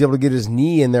lucky. He was able to get his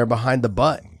knee in there behind the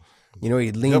butt. He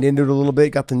leaned into it a little bit,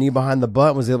 got the knee behind the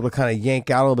butt, was able to kind of yank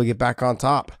out a little bit, get back on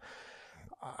top.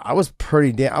 I was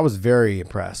very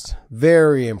impressed.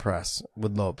 Very impressed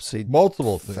with Lopes.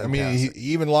 Multiple things. I mean, he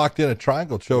even locked in a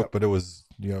triangle choke, but it was,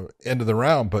 end of the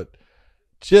round, but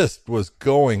just was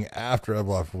going after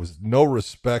Evlov. Was no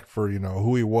respect for,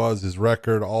 who he was, his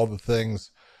record, all the things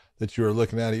that you were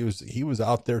looking at. He was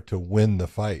out there to win the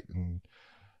fight. And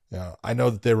I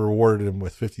know that they rewarded him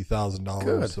with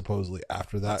 $50,000 supposedly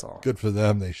after that. Good for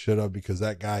them. They should have, because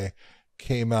that guy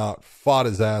came out, fought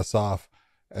his ass off,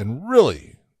 and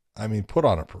really, put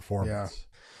on a performance. Yeah.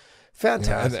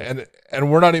 Fantastic.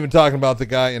 And we're not even talking about the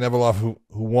guy in Evlov who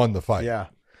won the fight. Yeah.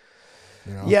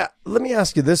 Yeah. Let me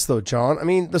ask you this though, John. I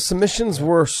mean, the submissions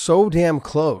were so damn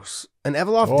close, and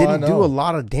Evlov didn't do a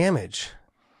lot of damage.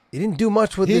 He didn't do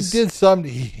much with his.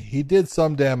 He did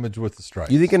some damage with the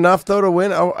strikes. You think enough though to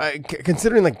win?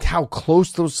 Considering like how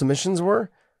close those submissions were.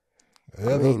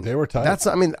 Yeah, they were tight.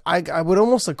 I would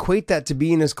almost equate that to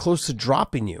being as close to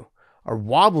dropping you or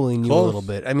wobbling you a little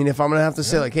bit. I mean, if I'm gonna have to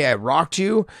say like, hey, I rocked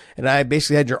you and I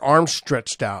basically had your arm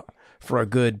stretched out for a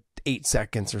good 8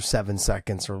 seconds or 7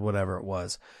 seconds or whatever it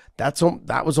was. That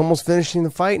was almost finishing the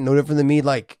fight. No different than me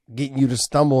like getting you to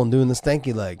stumble and doing the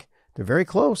stanky leg. They're very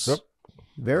close. Yep.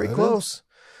 Very close.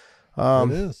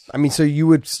 It is. I mean, so you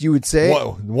would say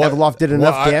Evlov did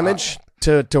enough damage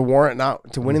to warrant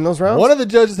not to winning those rounds? One of the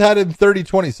judges had him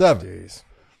 30-27. Jeez.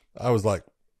 I was like,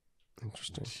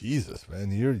 interesting. Jesus,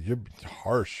 man, you're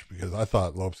harsh, because I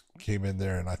thought Lopes came in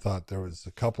there and I thought there was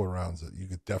a couple of rounds that you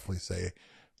could definitely say,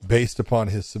 based upon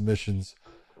his submissions,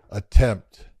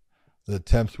 attempts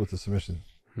with the submission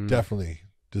definitely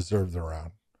deserved the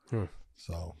round.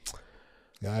 So,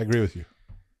 yeah, I agree with you.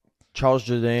 Charles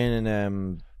Jourdain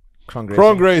and Kron Gracie.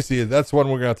 Kron Gracie, that's one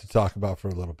we're going to have to talk about for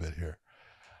a little bit here.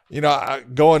 You know,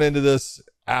 going into this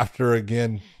after,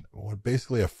 again,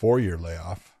 basically a 4-year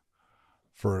layoff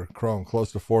for Kron,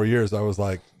 close to 4 years, I was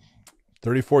like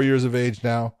 34 years of age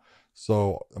now.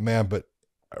 So, man, but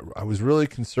I was really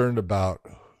concerned about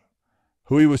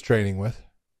who he was training with,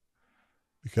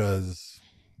 because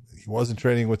he wasn't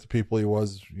training with the people he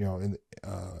was, you know, in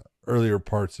earlier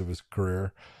parts of his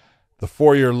career. The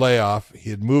 4-year layoff, he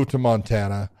had moved to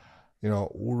Montana. You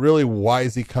know, really, why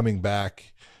is he coming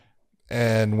back?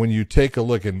 And when you take a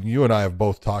look, and you and I have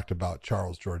both talked about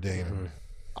Charles Jourdain,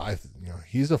 and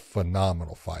he's a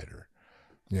phenomenal fighter.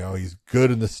 You know, he's good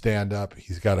in the stand-up.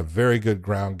 He's got a very good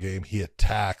ground game. He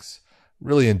attacks.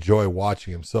 Really enjoy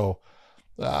watching him. So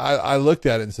I looked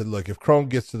at it and said, look, if Kron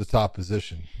gets to the top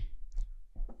position,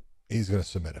 he's going to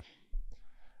submit him.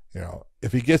 You know,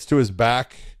 if he gets to his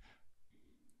back,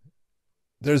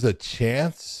 there's a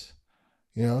chance.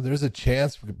 You know, there's a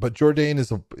chance. But Jourdain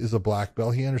is a black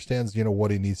belt. He understands, you know,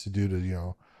 what he needs to do to, you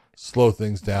know, slow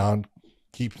things down,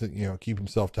 keep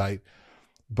himself tight.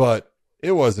 But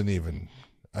it wasn't even.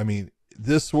 I mean,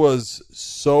 this was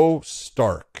so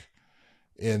stark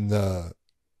in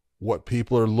what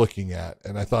people are looking at,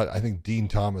 and I think Dean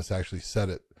Thomas actually said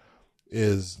it,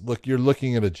 is, look, you're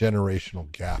looking at a generational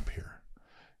gap here.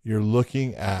 You're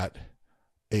looking at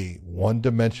a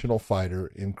one-dimensional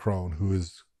fighter in Kron who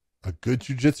is a good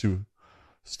jiu-jitsu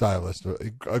stylist,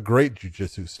 a great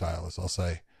jiu-jitsu stylist, I'll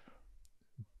say,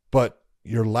 but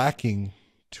you're lacking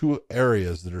two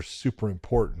areas that are super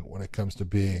important when it comes to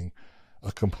being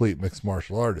a complete mixed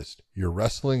martial artist. Your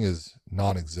wrestling is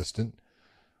non-existent.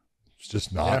 It's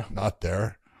just not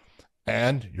there.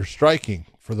 And your striking,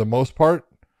 for the most part,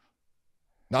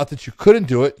 not that you couldn't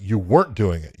do it, you weren't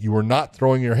doing it. You were not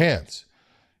throwing your hands.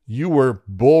 You were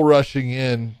bull rushing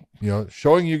in, you know,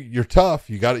 showing you're tough.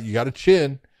 You got a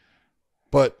chin,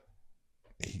 but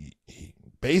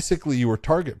basically you were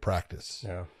target practice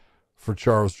for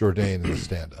Charles Jourdain in the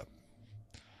stand-up.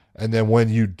 And then when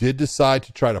you did decide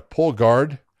to try to pull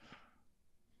guard,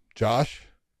 Josh,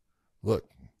 look,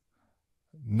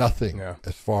 nothing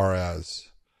as far as,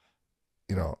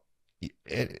 you know,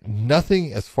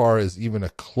 nothing as far as even a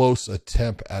close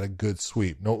attempt at a good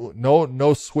sweep.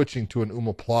 No switching to an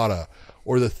omoplata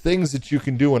or the things that you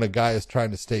can do when a guy is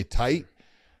trying to stay tight.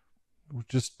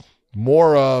 Just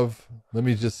more of, let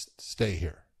me just stay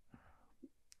here.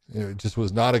 You know, it just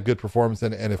was not a good performance.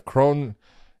 And if Kron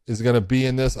is going to be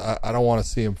in this, I don't want to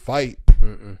see him fight,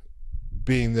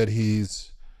 being that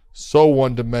he's so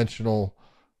one-dimensional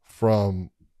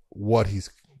from what he's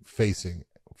facing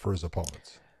for his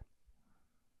opponents.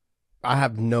 I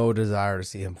have no desire to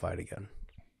see him fight again.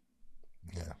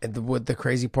 Yeah. And what the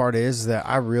crazy part is that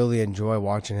I really enjoy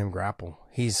watching him grapple.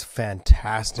 He's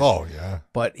fantastic. Oh, yeah.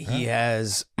 But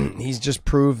he's just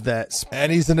proved that.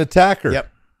 And he's an attacker.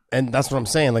 Yep. And that's what I'm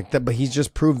saying. Like that, but he's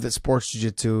just proved that sports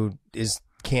jiu-jitsu is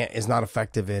not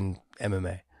effective in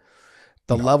MMA.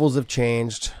 The levels have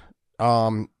changed.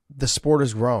 The sport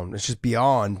has grown. It's just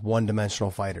beyond one-dimensional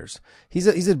fighters. He's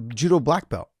a judo black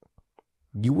belt.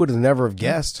 You would have never have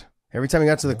guessed. Every time he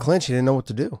got to the clinch, he didn't know what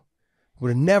to do. Would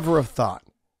have never have thought.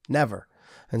 Never.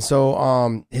 And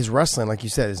so his wrestling, like you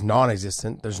said, is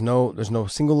non-existent. There's no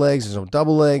single legs. There's no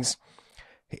double legs.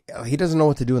 He doesn't know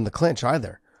what to do in the clinch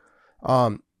either.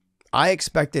 I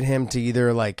expected him to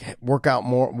either like work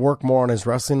more on his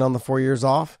wrestling on the 4 years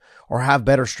off, or have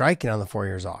better striking on the 4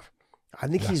 years off. I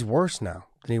think he's worse now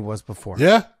than he was before.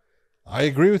 Yeah, I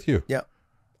agree with you. Yeah.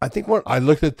 I think I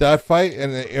looked at that fight,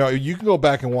 and you know, you can go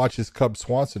back and watch his Cub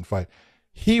Swanson fight.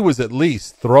 He was at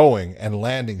least throwing and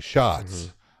landing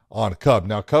shots on Cub.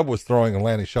 Now Cub was throwing and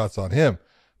landing shots on him,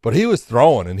 but he was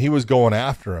throwing and he was going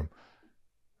after him.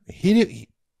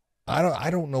 I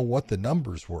don't know what the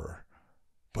numbers were,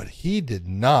 but he did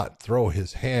not throw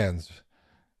his hands.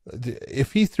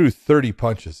 If he threw 30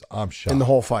 punches, I'm shocked. In the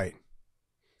whole fight.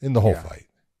 In the whole fight.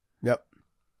 Yep.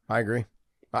 I agree.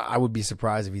 I would be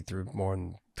surprised if he threw more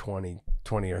than 20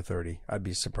 or 30. I'd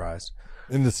be surprised.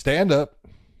 In the stand-up?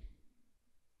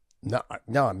 No,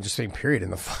 I'm just saying period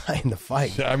in the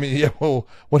fight. I mean, yeah, well,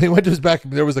 when he went to his back,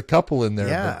 there was a couple in there.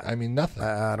 Yeah. But, I mean, nothing.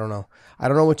 I don't know. I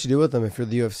don't know what you do with them. If you're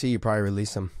the UFC, you probably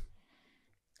release them.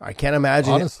 I can't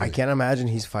imagine. Honestly. I can't imagine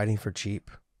he's fighting for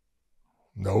cheap.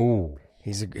 No.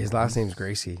 His last name's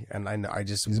Gracie, and I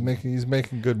just he's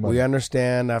making good money. We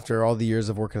understand after all the years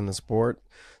of working in the sport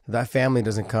that family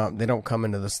doesn't come. They don't come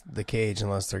into the cage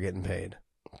unless they're getting paid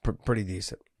pretty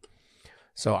decent.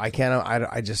 So I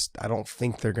don't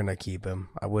think they're going to keep him.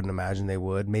 I wouldn't imagine they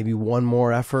would. Maybe one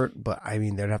more effort, but I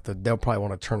mean, they'll probably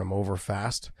want to turn him over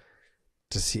fast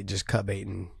to see, just cut bait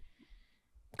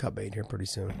here pretty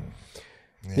soon.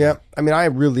 Yeah. I mean, I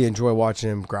really enjoy watching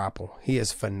him grapple. He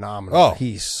is phenomenal. Oh,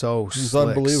 he's slick,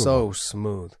 unbelievable. so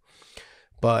smooth.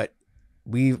 But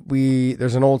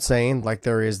there's an old saying, like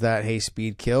there is that, hey,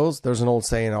 speed kills. There's an old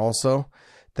saying also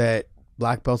that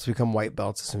black belts become white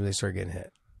belts as soon as they start getting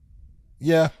hit.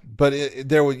 Yeah, but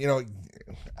there was,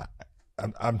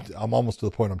 I'm almost to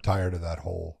the point I'm tired of that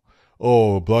whole,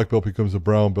 a black belt becomes a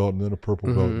brown belt and then a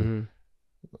purple belt. Mm-hmm.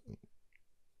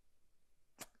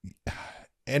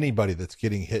 Anybody that's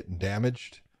getting hit and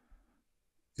damaged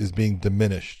is being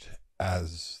diminished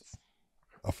as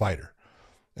a fighter.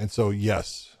 And so,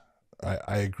 yes,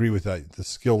 I agree with that. The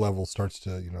skill level starts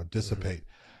to, dissipate.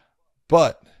 Mm-hmm.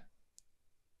 But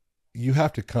you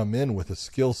have to come in with a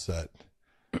skill set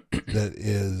that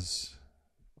is,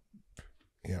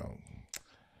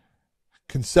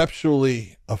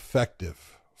 conceptually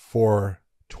effective for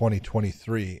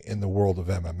 2023 in the world of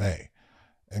MMA.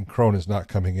 And Kron is not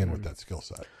coming in with that skill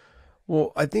set.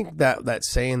 Well, I think that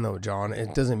saying, though, John,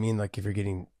 it doesn't mean like if you're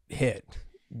getting hit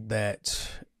that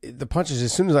the punches,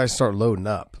 as soon as I start loading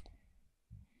up,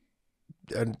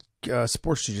 a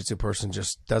sports jiu-jitsu person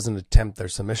just doesn't attempt their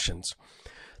submissions.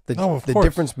 The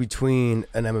difference between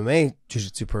an MMA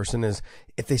jiu-jitsu person is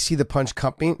if they see the punch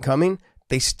coming,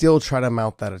 they still try to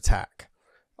mount that attack.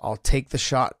 I'll take the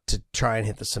shot to try and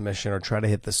hit the submission or try to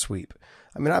hit the sweep.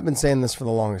 I mean, I've been saying this for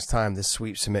the longest time, this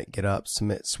sweep, submit, get up,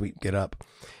 submit, sweep, get up.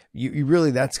 You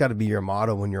really, that's got to be your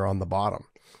motto when you're on the bottom.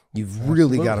 You've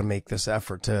really got to make this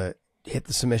effort to hit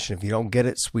the submission. If you don't get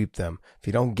it, sweep them. If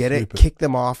you don't get it, kick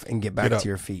them off and get back to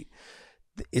your feet.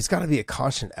 It's got to be a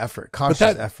conscious effort.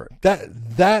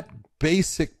 That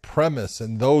basic premise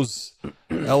and those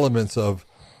elements of,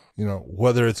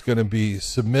 whether it's going to be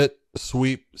submit,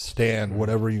 sweep, stand,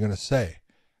 whatever you're going to say,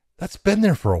 that's been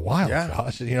there for a while,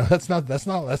 Josh. That's not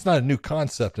a new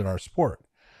concept in our sport.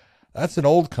 That's an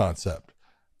old concept.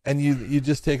 And you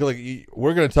just take a look.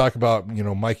 We're going to talk about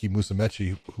Mikey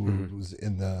Musumeci, who was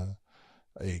in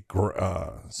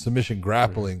submission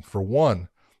grappling for one.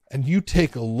 And you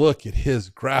take a look at his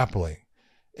grappling,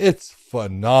 it's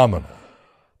phenomenal.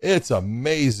 It's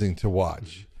amazing to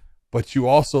watch. But you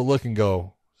also look and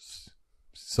go,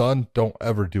 son, don't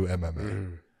ever do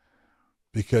MMA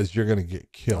because you're going to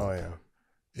get killed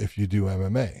if you do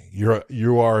MMA.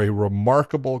 You are a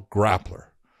remarkable grappler.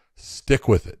 Stick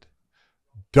with it.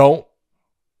 Don't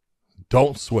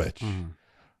switch.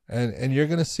 And you're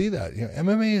going to see that.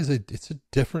 MMA it's a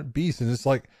different beast. And it's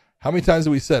like, how many times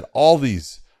have we said all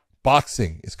these?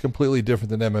 Boxing is completely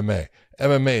different than MMA.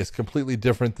 MMA is completely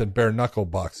different than bare knuckle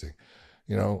boxing.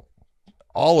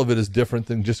 All of it is different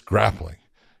than just grappling.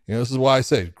 This is why I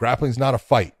say grappling is not a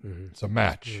fight. It's a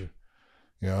match.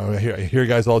 I hear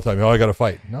guys all the time, I got to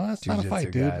fight. No, that's not a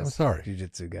fight, dude. I'm sorry.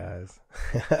 Jiu-jitsu guys.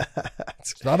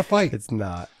 It's not a fight. It's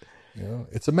not.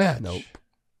 It's a match. Nope.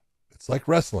 It's like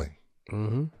wrestling.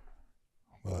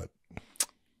 But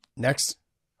next.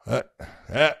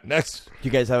 Next. Do you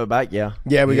guys have it back? Yeah.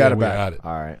 Yeah, we got it back. Got it.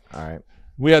 All right.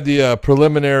 We had the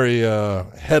preliminary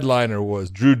headliner was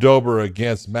Drew Dober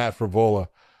against Matt Frivola.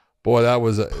 Boy, that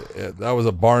was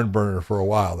a barn burner for a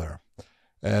while there.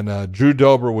 And Drew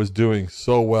Dober was doing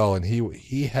so well, and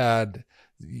he had.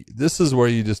 This is where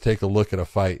you just take a look at a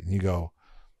fight and you go,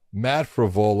 Matt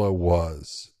Frivola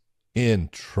was in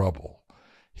trouble.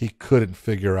 He couldn't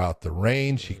figure out the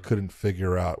range. He couldn't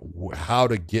figure out how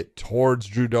to get towards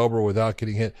Drew Dober without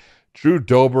getting hit. Drew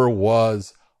Dober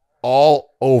was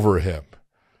all over him.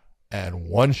 And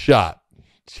one shot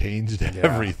changed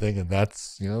everything. And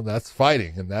that's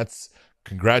fighting. And that's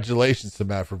congratulations to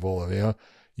Matt Frivola.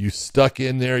 You stuck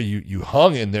in there. You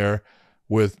hung in there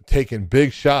with taking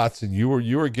big shots, and you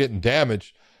were getting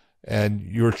damaged, and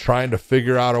you were trying to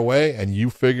figure out a way, and you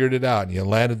figured it out, and you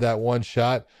landed that one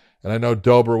shot. And I know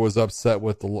Dober was upset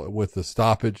with the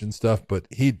stoppage and stuff, but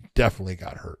he definitely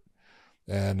got hurt.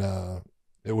 And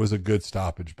it was a good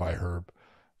stoppage by Herb,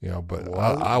 But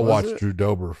I watched Drew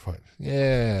Dober fight.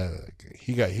 Yeah,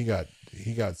 he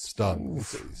got stung.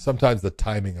 Sometimes the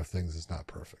timing of things is not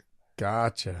perfect.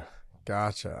 Gotcha.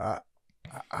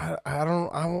 I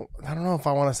don't know if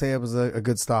I want to say it was a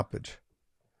good stoppage.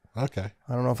 Okay.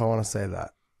 I don't know if I want to say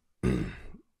that.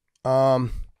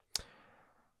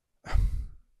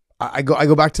 I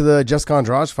go back to the Jessica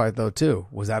Andrade fight though too.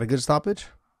 Was that a good stoppage?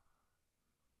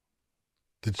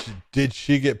 Did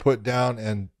she get put down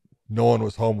and no one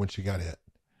was home when she got hit?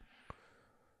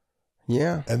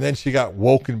 Yeah. And then she got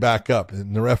woken back up,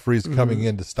 and the referee's coming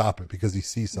in to stop it because he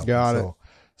sees something.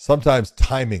 sometimes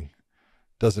timing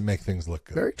doesn't make things look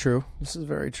good. Very true. This is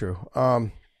very true.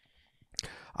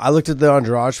 I looked at the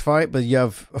Andrade fight, but you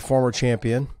have a former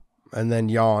champion and then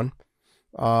Jan.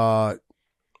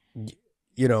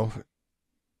 You know,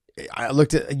 I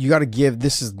looked at, you got to give,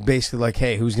 this is basically like,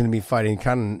 hey, who's going to be fighting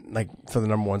kind of like for the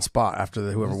number one spot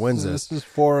after whoever wins this. This is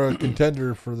for a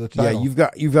contender for the title. Yeah,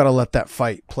 you've got to let that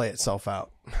fight play itself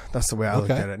out. That's the way I looked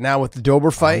at it. Now with the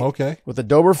Dober fight, with the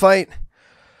Dober fight,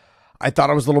 I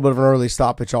thought it was a little bit of an early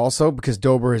stoppage also because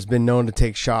Dober has been known to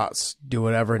take shots, do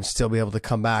whatever, and still be able to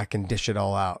come back and dish it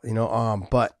all out. You know,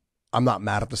 but I'm not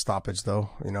mad at the stoppage though.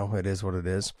 You know, it is what it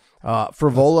is.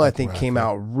 Frivola, I think, came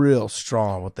out real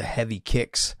strong with the heavy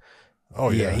kicks. Oh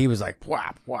yeah, he was like,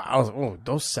 wow. I was like, oh,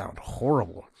 those sound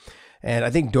horrible. And I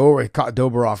think Dober caught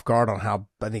Dober off guard on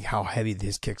how heavy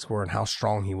his kicks were and how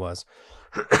strong he was.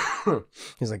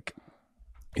 He's like,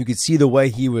 you could see the way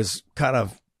he was kind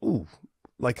of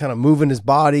moving his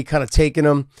body, kind of taking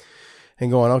them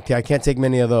and going, okay, I can't take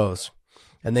many of those.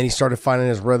 And then he started finding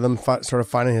his rhythm, started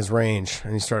finding his range,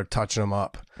 and he started touching them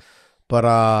up.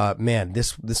 But man,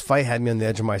 this fight had me on the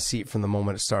edge of my seat from the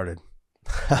moment it started.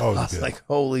 I was like,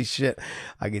 holy shit!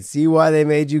 I could see why they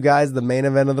made you guys the main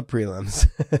event of the prelims.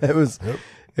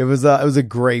 It was a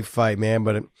great fight, man.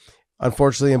 But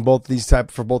unfortunately,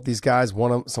 for both these guys,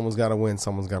 someone's got to win,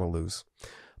 someone's got to lose.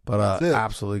 But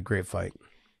absolutely great fight.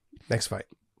 Next fight,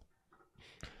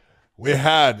 we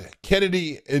had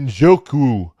Kennedy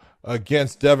Njoku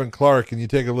against Devin Clark, and you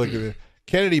take a look at it.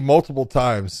 Kennedy multiple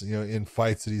times, you know, in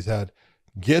fights that he's had,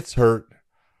 gets hurt,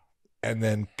 and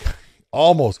then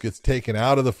almost gets taken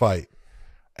out of the fight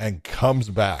and comes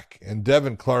back. And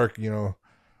Devin Clark, you know,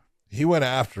 he went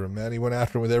after him, man. He went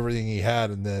after him with everything he had.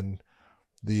 And then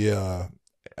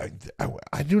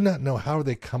I do not know how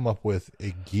they come up with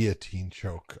a guillotine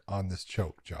choke on this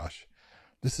choke, Josh.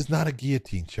 This is not a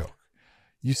guillotine choke.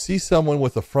 You see someone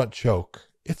with a front choke,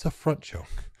 it's a front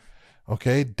choke.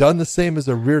 Okay? Done the same as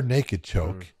a rear naked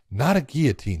choke, not a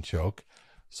guillotine choke.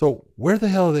 So where the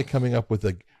hell are they coming up with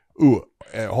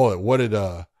hold it. What did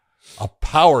a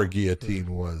power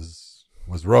guillotine was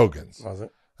Rogan's? Was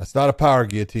it? That's not a power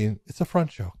guillotine. It's a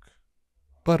front choke.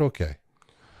 But okay.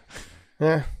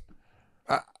 Yeah.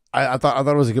 I thought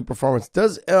it was a good performance.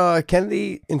 Does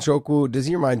Kennedy Njoku, does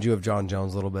he remind you of John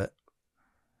Jones a little bit?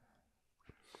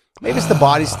 Maybe it's the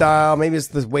body style. Maybe it's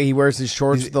the way he wears his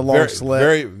shorts with the long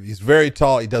slit. He's very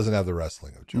tall. He doesn't have the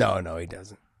wrestling of Jones. No, he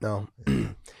doesn't. No.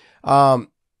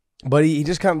 But he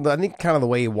just kind of, I think kind of the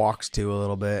way he walks too a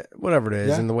little bit, whatever it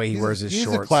is, and the way he wears his shorts.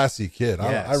 He's a classy kid.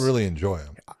 Yes. I really enjoy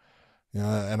him. You know,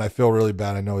 and I feel really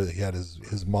bad. I know that he had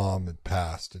his mom had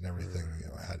passed and everything, you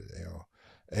know, had, you know,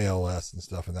 ALS and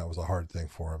stuff, and that was a hard thing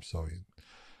for him. So he,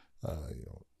 you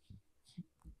know,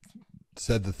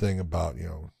 said the thing about, you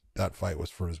know, that fight was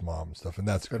for his mom and stuff, and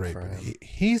that's great. But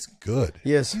he's good.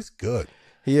 Yes, he's good.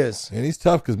 He is, and he's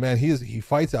tough because, man, he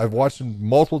fights. I've watched him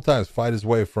multiple times fight his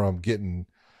way from getting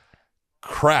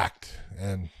cracked,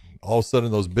 and all of a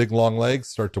sudden those big long legs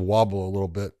start to wobble a little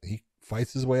bit. He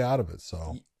fights his way out of it.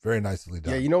 So very nicely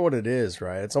done. Yeah, you know what it is,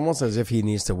 right? It's almost as if he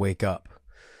needs to wake up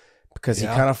because he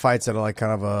kind of fights at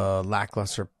kind of a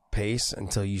lackluster pace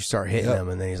until you start hitting him,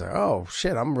 and then he's like, "Oh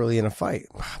shit, I'm really in a fight.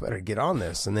 I better get on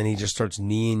this." And then he just starts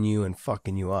kneeing you and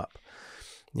fucking you up.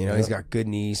 You know, he's got good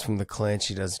knees from the clinch.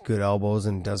 He does good elbows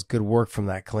and does good work from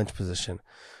that clinch position.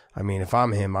 I mean, if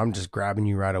I'm him, I'm just grabbing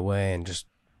you right away and just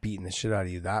beating the shit out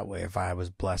of you that way if I was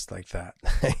blessed like that.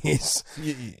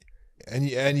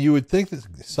 And you would think that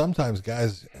sometimes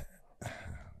guys,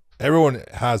 everyone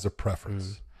has a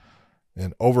preference.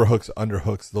 And overhooks,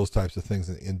 underhooks, those types of things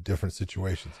in different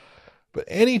situations. But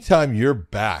anytime your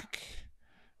back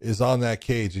is on that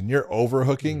cage and you're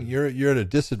overhooking, you're at a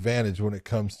disadvantage when it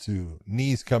comes to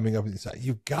knees coming up inside.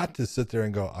 You've got to sit there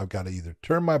and go, I've got to either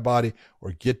turn my body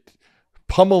or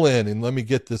pummel in and let me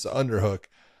get this underhook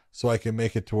so I can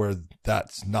make it to where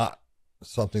that's not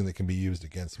something that can be used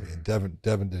against me. And Devin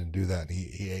didn't do that, and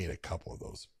he ate a couple of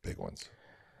those big ones.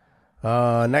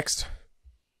 Next.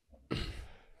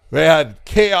 We had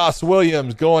Chaos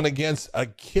Williams going against a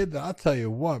kid that I'll tell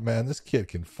you what, man, this kid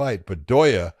can fight.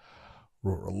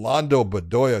 Rolando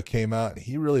Bedoya came out.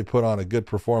 He really put on a good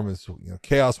performance. You know,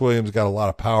 Chaos Williams got a lot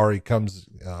of power. He comes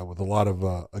with a lot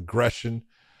of aggression,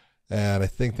 and I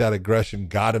think that aggression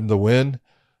got him the win.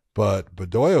 But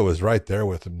Bedoya was right there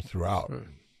with him throughout.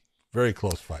 Very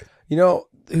close fight. You know,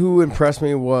 who impressed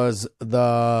me was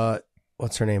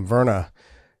what's her name, Verna.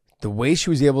 The way she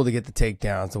was able to get the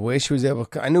takedowns, the way she was able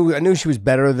to, I knew she was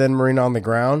better than Marina on the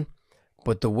ground,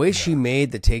 but the way she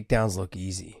made the takedowns look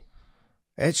easy,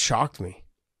 it shocked me.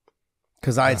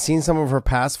 Because I had seen some of her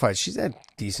past fights. She's had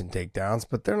decent takedowns,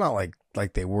 but they're not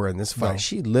like they were in this fight. No.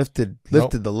 She lifted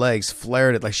the legs,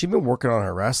 flared it. Like, she'd been working on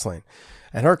her wrestling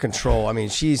and her control. I mean,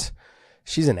 she's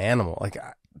an animal. Like,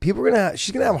 people are gonna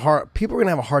have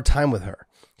a hard time with her.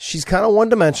 She's kind of one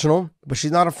dimensional, but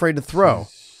she's not afraid to throw.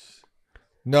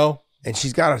 No, and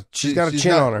she's got a chin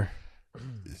on her.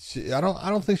 I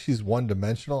don't think she's one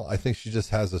dimensional. I think she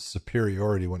just has a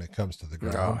superiority when it comes to the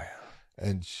ground,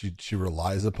 and she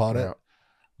relies upon it.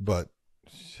 But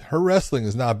her wrestling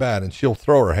is not bad, and she'll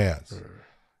throw her hands.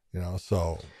 You know,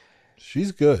 so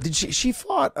she's good. Did she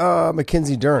fought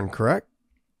Mackenzie Dern, correct?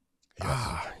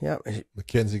 Yes. Yeah.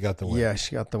 Mackenzie got the win. Yeah,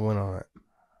 she got the win on it.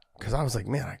 Because I was like,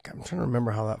 man, I'm trying to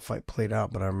remember how that fight played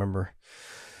out, but I remember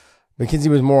Mackenzie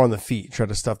was more on the feet, tried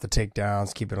to stuff the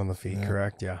takedowns, keep it on the feet,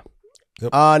 correct? Yeah.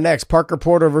 Yep. Next, Parker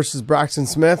Porter versus Braxton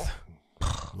Smith.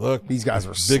 Look, these guys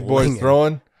were big boys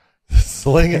throwing,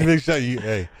 slinging big shot.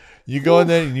 You go in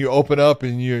there and you open up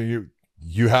and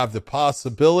you have the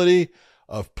possibility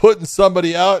of putting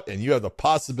somebody out, and you have the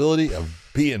possibility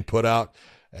of being put out.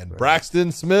 And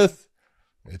Braxton Smith,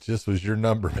 it just was your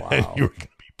number, man. You were going to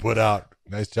be put out.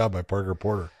 Nice job by Parker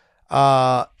Porter.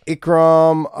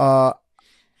 Ikram, I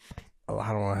don't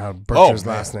know how to butcher his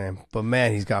last name, but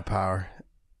man, he's got power.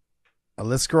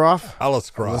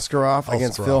 Aliskarov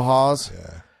against Phil Hawes.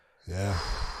 Yeah.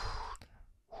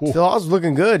 Phil Hawes was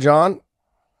looking good, John.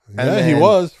 And he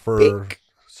was for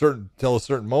till a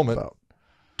certain moment. About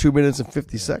 2 minutes and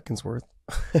 50 seconds worth.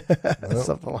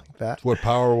 Something like that. That's what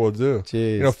power will do.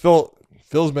 Jeez. You know,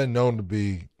 Phil's been known to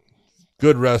be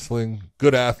good wrestling,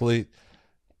 good athlete.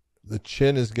 The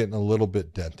chin is getting a little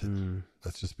bit dented.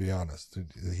 Let's just be honest.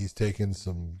 He's taken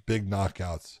some big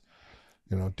knockouts.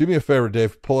 You know, do me a favor,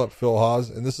 Dave. Pull up Phil Hawes,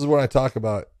 and this is what I talk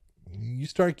about. You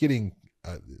start getting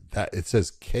that it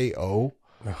says KO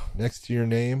next to your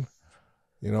name.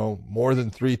 You know, more than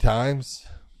 3 times.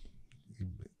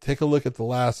 Take a look at the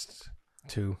last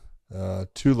 2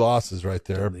 losses right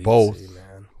there, both.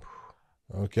 Man.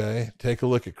 Okay, take a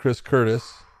look at Chris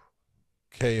Curtis,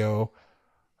 KO.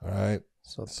 All right,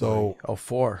 so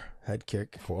 4 head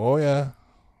kick. Oh yeah,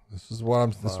 this is what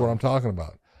I'm talking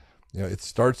about. You know, it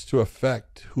starts to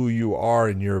affect who you are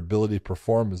and your ability to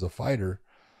perform as a fighter,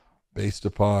 based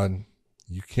upon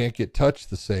you can't get touched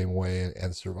the same way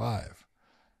and survive.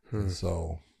 And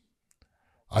so,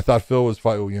 I thought Phil was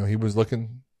fighting. You know, he was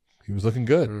looking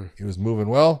good. He was moving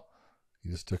well. He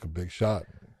just took a big shot.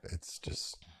 It's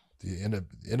just the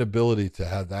inability to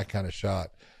have that kind of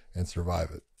shot and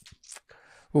survive it.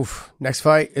 Oof. Next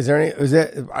fight. I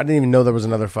didn't even know there was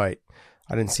another fight.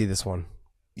 I didn't see this one.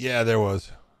 Yeah, there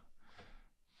was.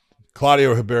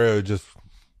 Claudio Ribeiro just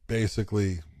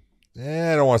basically,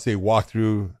 I don't want to say walked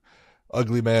through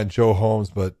ugly man Joe Holmes,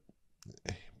 but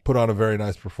put on a very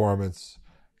nice performance.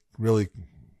 Really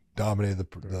dominated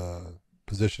the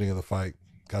positioning of the fight.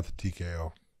 Got the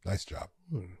TKO. Nice job.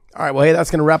 All right. Well, hey,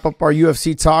 that's going to wrap up our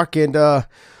UFC talk. And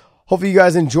hopefully you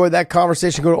guys enjoyed that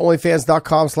conversation. Go to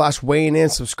onlyfans.com/weighing in.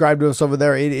 Subscribe to us over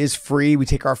there. It is free. We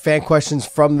take our fan questions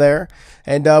from there.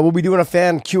 And we'll be doing a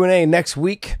fan Q&A next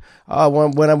week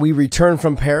when we return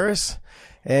from Paris.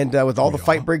 And with all the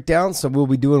fight breakdowns. So we'll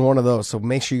be doing one of those. So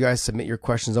make sure you guys submit your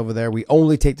questions over there. We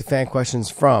only take the fan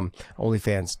questions from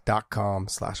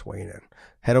onlyfans.com/weighing in.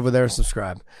 Head over there and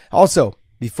subscribe. Also,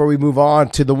 before we move on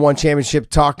to the One Championship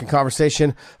talk and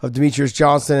conversation of Demetrius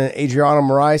Johnson and Adriano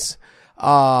Moraes,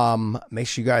 make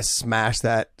sure you guys smash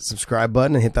that subscribe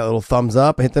button and hit that little thumbs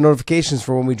up and hit the notifications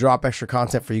for when we drop extra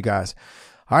content for you guys.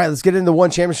 All right, let's get into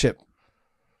One Championship.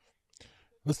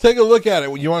 Let's take a look at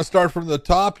it. You want to start from the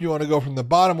top? You want to go from the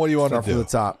bottom? What do you want to do? Start from the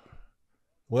top.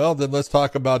 Well, then let's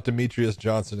talk about Demetrius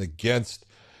Johnson against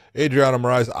Adriano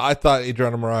Moraes. I thought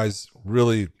Adriano Moraes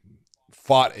really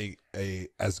fought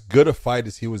as good a fight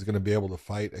as he was going to be able to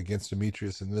fight against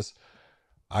Demetrius in this.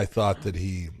 I thought that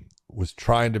he was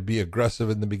trying to be aggressive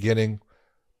in the beginning,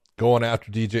 going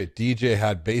after DJ. DJ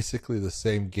had basically the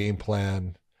same game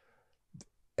plan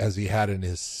as he had in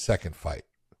his second fight.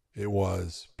 It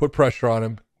was put pressure on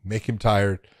him, make him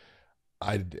tired.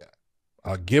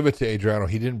 I'll give it to Adriano.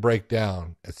 He didn't break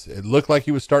down. It looked like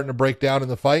he was starting to break down in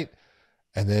the fight,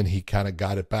 and then he kind of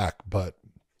got it back. But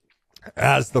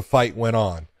as the fight went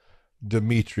on,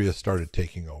 Demetrius started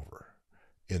taking over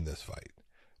in this fight,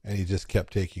 and he just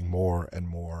kept taking more and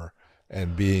more,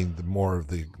 and being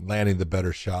landing the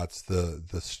better shots,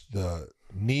 the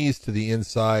knees to the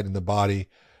inside and the body,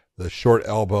 the short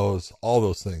elbows, all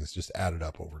those things just added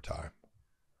up over time.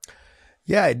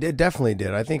 Yeah, it definitely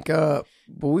did. I think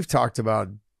we've talked about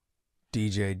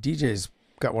DJ. DJ's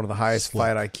got one of the highest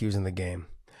fight IQs in the game,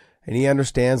 and he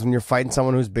understands when you're fighting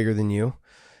someone who's bigger than you,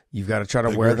 You've got to try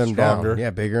to wear them down. Yeah,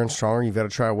 bigger and stronger. You've got to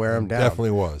try to wear them down.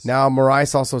 Definitely was. Now,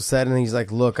 Moraes also said, and he's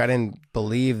like, look, I didn't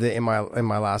believe that in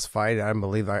my last fight. I didn't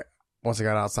believe once I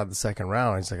got outside the second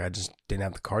round, he's like, I just didn't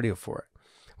have the cardio for it.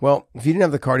 Well, if you didn't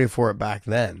have the cardio for it back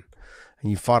then,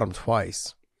 and you fought him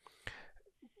twice,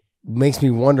 makes me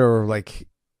wonder, like,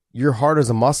 your heart is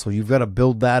a muscle. You've got to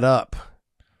build that up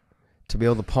to be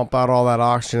able to pump out all that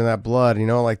oxygen and that blood,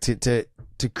 like to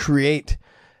create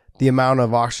the amount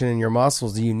of oxygen in your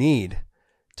muscles that you need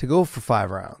to go for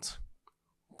 5 rounds.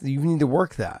 You need to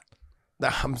work that.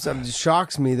 It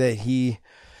shocks me that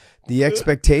the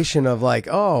expectation of like,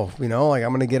 like I'm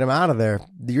going to get him out of there.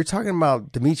 You're talking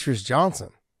about Demetrius Johnson.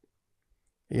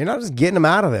 You're not just getting him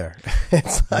out of there.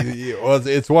 It's like,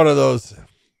 it's one of those.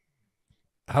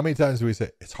 How many times do we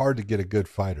say it's hard to get a good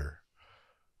fighter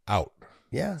out?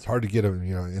 Yeah. It's hard to get him,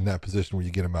 in that position where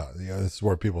you get him out. This is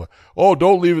where people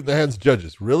don't leave it in the hands of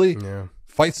judges. Really? Yeah.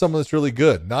 Fight someone that's really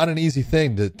good. Not an easy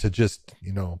thing to just,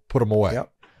 put them away.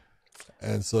 Yep.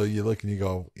 And so you look and you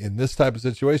go, in this type of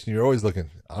situation, you're always looking,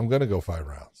 I'm going to go 5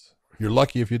 rounds. You're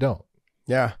lucky if you don't.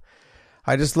 Yeah.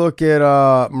 I just look at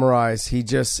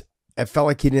Moraes. It felt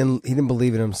like he didn't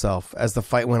believe in himself. As the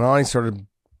fight went on,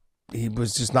 he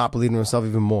was just not believing in himself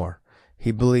even more.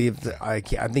 He believed, I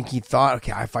think he thought,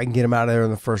 okay, if I can get him out of there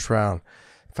in the first round,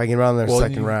 if I can get him out of there in the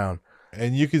second round.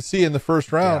 And you could see in the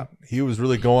first round, he was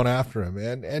really going after him.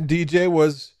 And DJ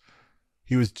was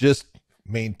just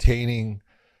maintaining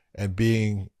and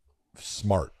being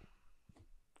smart.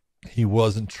 He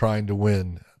wasn't trying to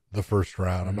win the first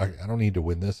round. I don't need to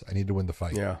win this. I need to win the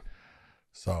fight. Yeah.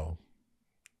 So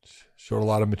showed a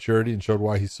lot of maturity and showed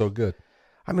why he's so good.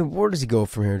 I mean, where does he go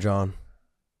from here, John?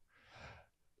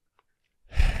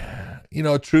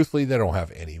 Truthfully, they don't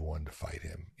have anyone to fight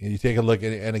him. You take a look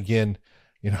at it, and again,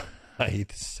 I hate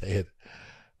to say it.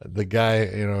 The guy,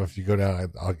 if you go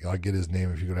down, I'll get his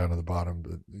name if you go down to the bottom,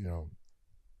 but,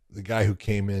 the guy who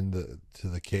came in to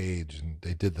the cage and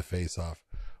they did the face off.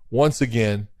 Once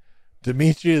again,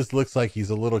 Demetrius looks like he's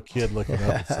a little kid looking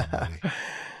up at somebody,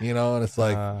 and it's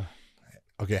like,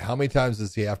 okay, how many times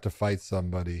does he have to fight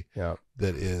somebody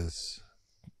that is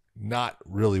not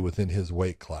really within his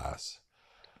weight class?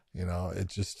 It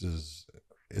just is.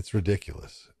 It's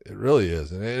ridiculous. It really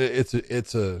is, and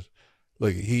it's a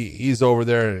like he's over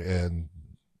there, and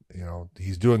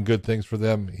he's doing good things for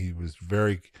them. He was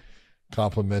very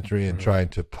complimentary and trying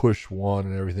to push one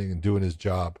and everything and doing his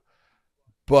job,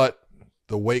 but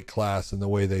the weight class and the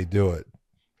way they do it,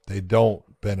 they don't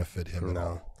benefit him at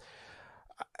all.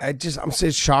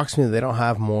 It shocks me that they don't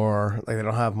have more. Like they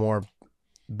don't have more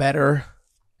better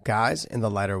guys in the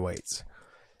lighter weights.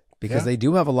 Because they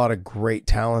do have a lot of great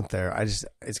talent there.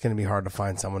 It's going to be hard to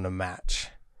find someone to match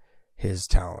his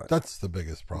talent. That's the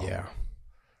biggest problem.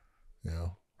 Yeah.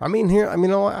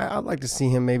 I'd like to see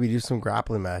him maybe do some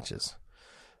grappling matches.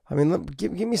 I mean,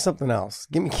 give me something else.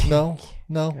 No.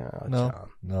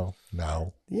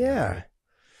 Yeah.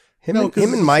 Him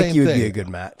and Mikey would be a good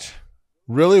match.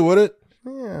 Really, would it?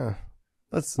 Yeah.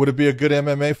 Would it be a good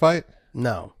MMA fight?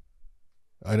 No.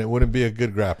 And it wouldn't be a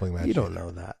good grappling match. You don't know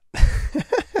that.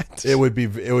 It would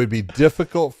be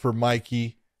difficult for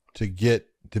Mikey to get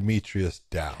Demetrius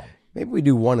down. Maybe we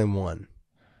do 1-1.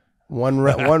 One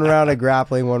round of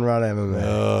grappling, 1 round of MMA.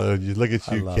 Oh, you look at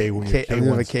you, K1. I'm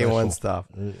doing the K1 stuff.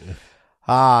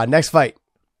 Next fight.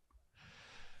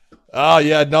 Oh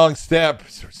yeah, Nong Stamp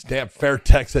Fair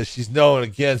Texas. She's known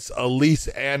against Elise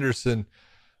Anderson.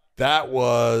 That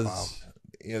was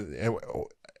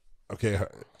okay.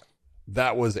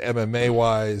 That was MMA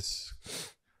wise.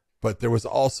 But there was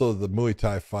also the Muay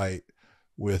Thai fight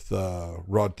with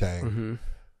Rotang,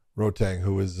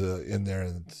 who was in there,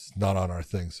 and it's not on our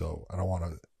thing, so I don't want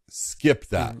to skip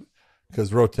that because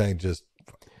Rotang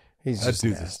he's nasty.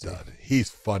 A stud.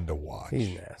 He's fun to watch.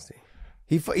 He's nasty.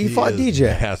 He fought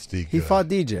DJ. Nasty. He fought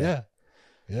DJ.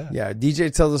 Yeah.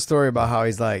 DJ tells a story about how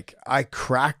he's like, I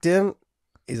cracked him.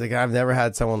 He's like, I've never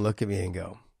had someone look at me and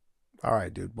go, all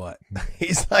right, dude, what?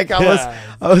 He's like, I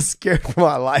was scared for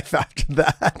my life after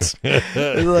that.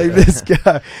 It's like this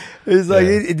guy. He's like,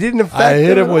 it didn't affect I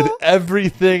hit him with all.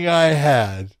 everything I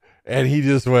had, and he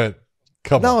just went,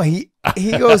 come on. No, he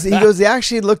goes, he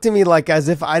actually looked at me like as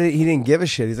if he didn't give a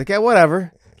shit. He's like, yeah,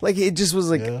 whatever. Like it just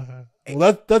was like,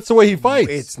 well, that's the way he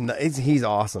fights. He's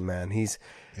awesome, man. He is.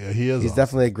 He's awesome.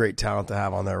 Definitely a great talent to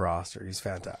have on their roster. He's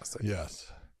fantastic. Yes.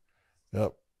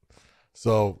 Yep.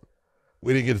 So.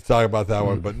 We didn't get to talk about that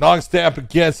one, but Nong Stamp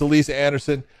against Elise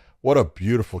Anderson. What a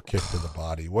beautiful kick to the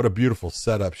body. What a beautiful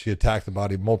setup. She attacked the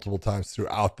body multiple times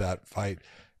throughout that fight.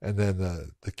 And then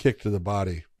the kick to the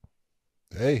body.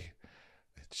 Hey,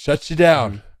 it shuts you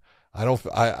down. I don't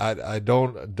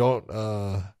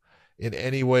in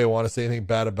any way want to say anything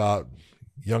bad about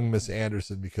young Miss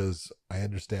Anderson, because I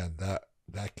understand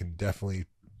that can definitely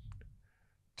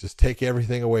just take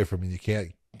everything away from you. You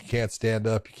can't stand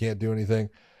up, you can't do anything.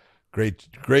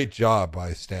 Great job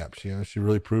by Stamp. She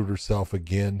really proved herself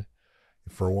again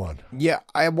for one. Yeah,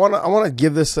 I want to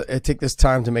give this take this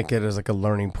time to make it as like a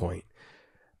learning point.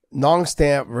 Nong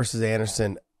Stamp versus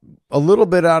Anderson, a little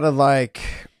bit out of like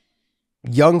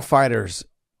young fighters.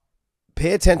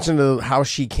 Pay attention to how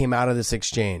she came out of this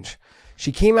exchange.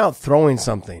 She came out throwing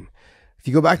something. If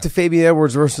you go back to Fabian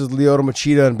Edwards versus Lyoto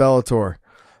Machida and Bellator,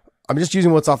 I'm just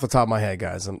using what's off the top of my head,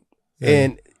 guys.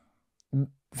 And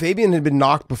Fabian had been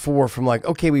knocked before from like,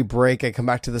 okay, we break, I come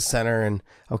back to the center, and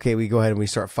okay, we go ahead and we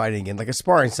start fighting again, like a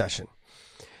sparring session.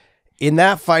 In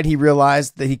that fight, he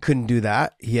realized that he couldn't do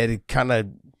that. He had to kind of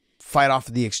fight off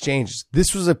of the exchanges.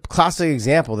 This was a classic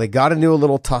example. They got into a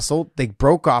little tussle, they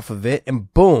broke off of it,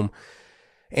 and boom,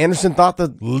 Anderson thought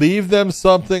that... Leave them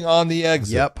something on the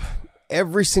exit. Yep.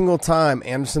 Every single time,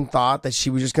 Anderson thought that she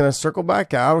was just going to circle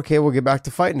back out. Okay, we'll get back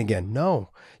to fighting again. No.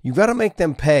 You've got to make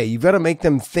them pay. You've got to make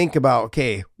them think about,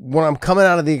 okay, when I'm coming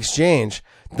out of the exchange,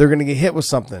 they're going to get hit with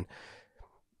something.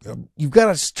 Yep. You've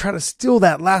got to try to steal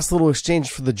that last little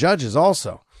exchange for the judges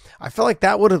also. I feel like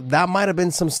that might have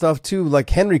been some stuff too, like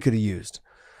Henry could have used.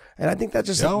 And I think that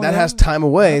has time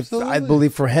away. Absolutely. I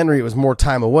believe for Henry, it was more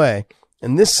time away.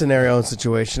 In this scenario and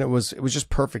situation, it was just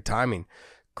perfect timing.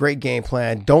 Great game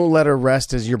plan. Don't let her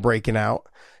rest as you're breaking out.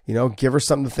 Give her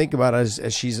something to think about as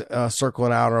she's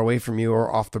circling out or away from you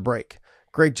or off the break.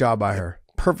 Great job by her.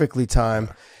 Perfectly timed.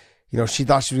 She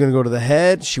thought she was going to go to the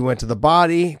head. She went to the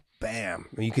body. Bam.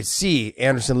 You could see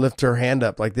Anderson lift her hand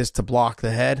up like this to block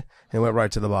the head and went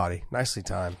right to the body. Nicely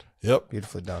timed. Yep.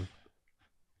 Beautifully done.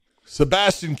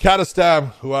 Sebastian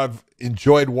Kadastam, who I've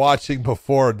enjoyed watching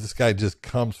before. This guy just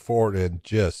comes forward and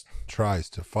just tries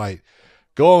to fight.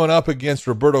 Going up against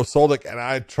Roberto Soldic, and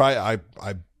I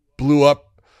blew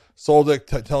up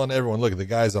Soldic, telling everyone, look, the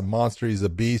guy's a monster. He's a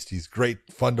beast. He's great,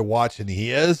 fun to watch, and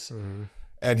he is. Mm-hmm.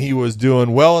 And he was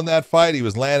doing well in that fight. He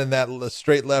was landing that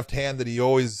straight left hand that he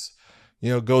always,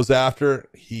 goes after.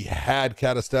 He had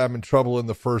Kadastam in trouble in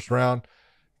the first round.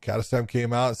 Kadastam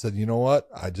came out and said, you know what?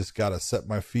 I just got to set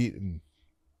my feet, and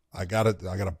I got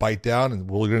to bite down, and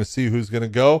we're going to see who's going to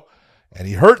go. And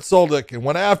he hurt Soldic and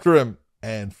went after him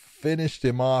and finished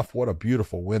him off. What a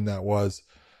beautiful win that was,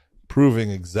 proving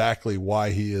exactly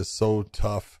why he is so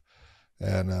tough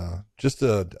and just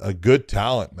a good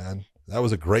talent, man. That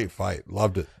was a great fight.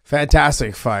 Loved it.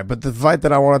 Fantastic fight. But the fight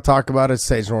that I want to talk about is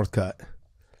Sage Northcutt.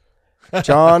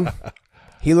 John,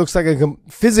 he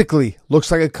physically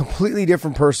looks like a completely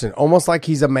different person, almost like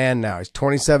he's a man now. He's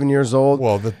 27 years old.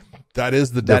 Well, that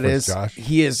is the difference, Josh.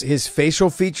 His facial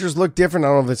features look different. I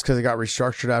don't know if it's because he got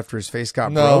restructured after his face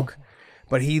got broke.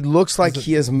 But he looks like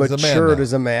he has matured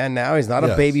as a man now. He's not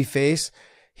a baby face.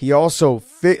 He also,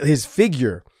 his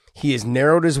figure, he has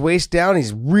narrowed his waist down.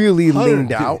 He's really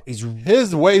leaned out.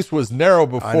 His waist was narrow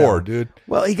before, dude.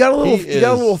 Well, he got a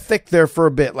little thick there for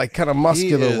a bit, like kind of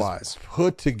muscular wise.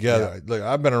 Put together. Yeah. Look,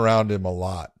 I've been around him a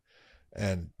lot,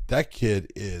 and that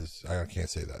kid is, I can't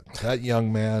say that. That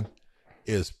young man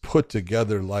is put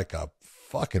together like a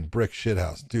fucking brick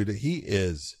shithouse. Dude, he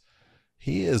is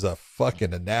a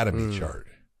fucking anatomy chart.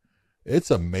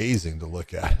 It's amazing to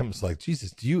look at him. It's like,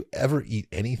 Jesus, do you ever eat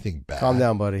anything bad? Calm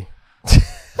down, buddy.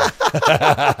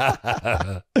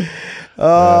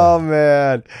 Oh,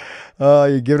 man. Oh,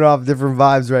 you're giving off different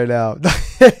vibes right now.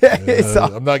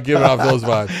 I'm not giving off those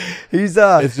vibes.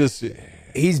 It's just...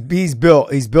 He's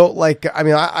built like,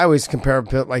 I always compare him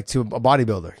like to a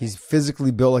bodybuilder. He's physically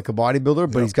built like a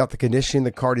bodybuilder, but he's got the conditioning,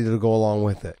 the cardio to go along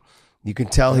with it. You can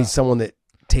tell he's someone that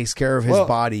takes care of his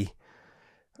body.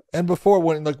 And before,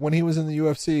 when he was in the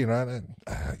UFC,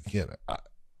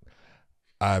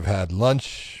 I've had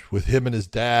lunch with him and his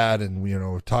dad, and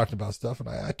we've talked about stuff. And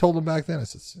I told him back then, I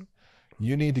said,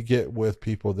 you need to get with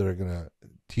people that are going to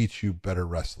teach you better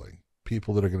wrestling,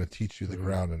 people that are going to teach you the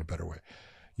ground in a better way.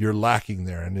 You're lacking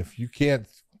there, and if you can't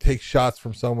take shots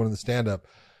from someone in the stand-up,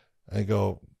 I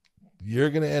go, you're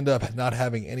going to end up not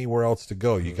having anywhere else to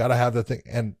go. You got to have that thing,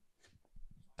 and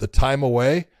the time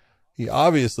away. He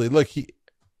obviously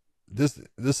this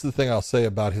is the thing I'll say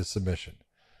about his submission.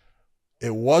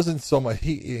 It wasn't so much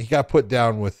he got put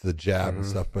down with the jab and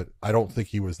stuff, but I don't think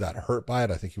he was that hurt by it.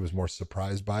 I think he was more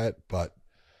surprised by it. But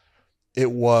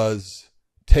it was,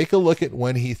 take a look at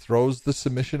when he throws the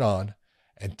submission on,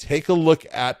 and take a look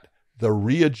at the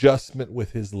readjustment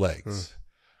with his legs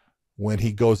when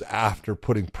he goes after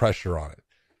putting pressure on it.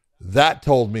 That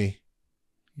told me,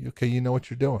 okay, you know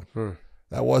what you're doing.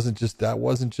 That wasn't just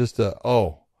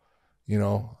a,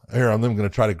 here I'm going to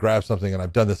try to grab something, and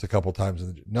I've done this a couple times.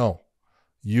 No,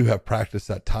 you have practiced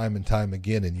that time and time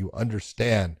again, and you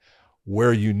understand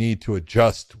where you need to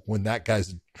adjust when that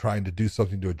guy's trying to do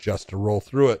something to adjust to roll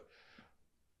through it.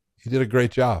 He did a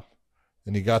great job,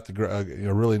 and he got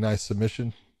the really nice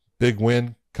submission. Big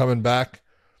win coming back.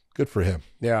 Good for him.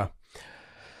 Yeah.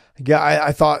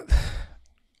 I thought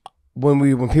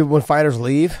when fighters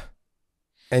leave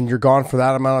and you're gone for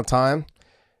that amount of time,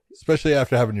 especially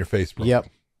after having your face broken. Yep.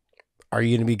 Are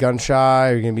you going to be gun shy?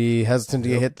 Are you going to be hesitant to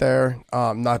get hit there?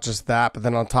 Not just that, but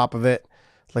then on top of it,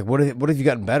 like what have you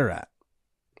gotten better at?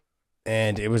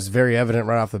 And it was very evident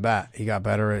right off the bat. He got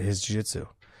better at his jiu-jitsu.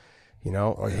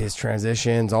 His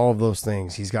transitions, all of those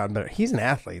things. He's gotten better. He's an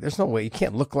athlete. There's no way. You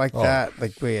can't look like that.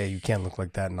 You can't look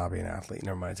like that and not be an athlete.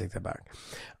 Never mind. I take that back.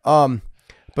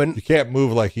 But you can't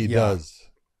move like he does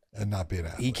and not be an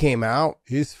athlete. He came out.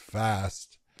 He's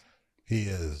fast. He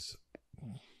is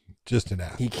just an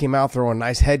athlete. He came out throwing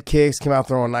nice head kicks, came out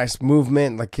throwing nice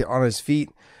movement, like on his feet.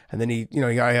 And then he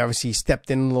obviously stepped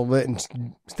in a little bit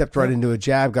and stepped right into a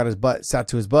jab, sat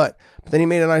to his butt. But then he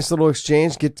made a nice little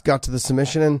exchange, got to the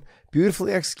submission, and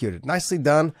beautifully executed. Nicely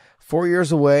done. 4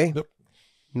 years away. Yep.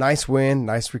 Nice win,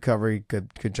 nice recovery.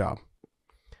 Good job.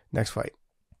 Next fight.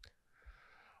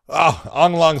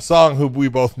 Ong Lang Song, who we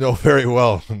both know very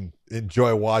well and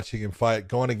enjoy watching him fight,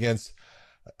 going against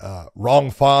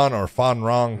Rong Fan or Fan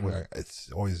Rong.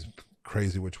 It's always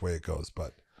crazy which way it goes,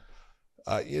 but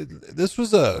this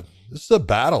was a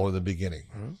battle in the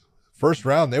beginning. First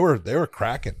round, they were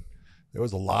cracking. There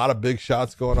was a lot of big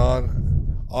shots going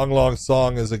on. Ong Lang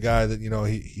Song is a guy that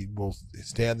he will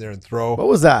stand there and throw. What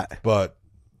was that? But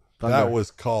Thunder. That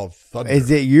was called Thunder. Is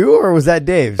it you or was that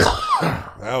Dave's?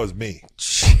 That was me.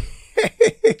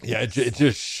 Yeah, it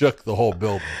just shook the whole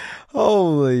building.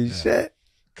 Holy shit!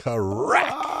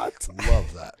 Correct.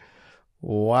 Love that.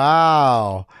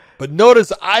 Wow. But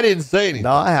notice I didn't say anything.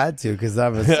 No, I had to because I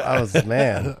was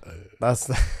man. That's.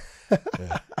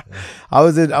 I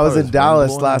was in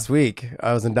Dallas last week.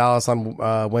 I was in Dallas on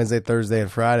Wednesday, Thursday,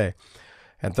 and Friday.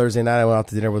 And Thursday night, I went out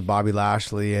to dinner with Bobby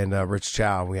Lashley and Rich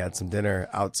Chow. We had some dinner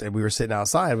outside. We were sitting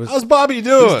outside. How's Bobby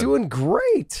doing? He's doing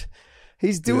great.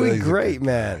 He's doing great,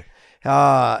 man.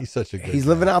 He's such a good He's guy.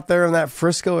 living out there in that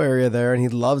Frisco area there, and he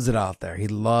loves it out there. He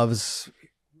loves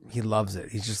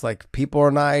it. He's just like, people are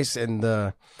nice, and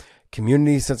the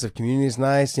sense of community is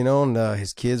nice, and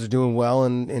his kids are doing well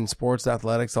in sports,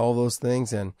 athletics, all those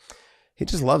things, and he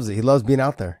just loves it. He loves being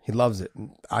out there. He loves it.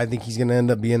 I think he's going to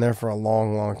end up being there for a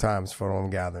long, long time, as far as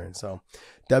I'm gathering. So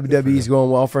WWE's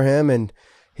going well for him, and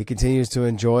he continues to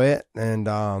enjoy it. And,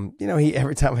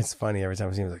 every time it's funny, every time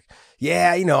I see him, he's like,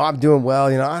 yeah, I'm doing well. I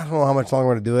don't know how much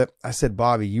longer I'm going to do it. I said,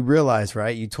 Bobby, you realize,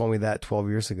 right? You told me that 12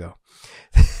 years ago.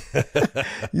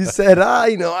 You said,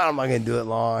 I'm not going to do it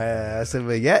long. I said,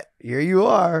 but yet, here you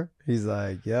are. He's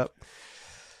like, yep.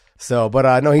 So,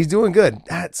 but no, he's doing good.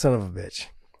 That son of a bitch.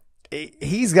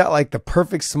 He's got like the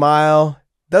perfect smile.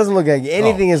 Doesn't look like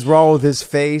anything is wrong with his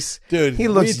face. Dude,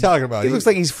 what are you talking about? He looks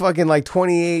like he's fucking like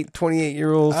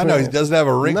 28-year-old. I know, he doesn't have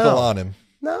a wrinkle on him.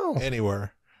 No.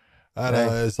 Anywhere. I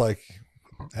know, it's like,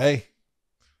 hey,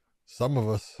 some of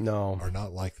us are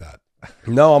not like that.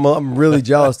 No, I'm really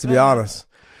jealous, to be honest.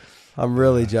 I'm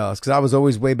really jealous because I was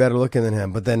always way better looking than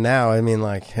him. But then now, I mean,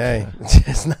 like, hey,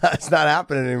 it's not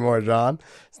happening anymore, John.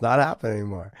 It's not happening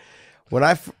anymore. When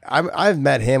I've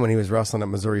met him when he was wrestling at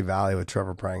Missouri Valley with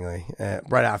Trevor Prangley,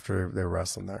 right after they were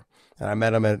wrestling there. And I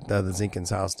met him at the Zinkins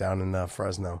house down in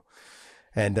Fresno.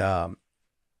 And,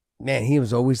 man, he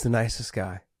was always the nicest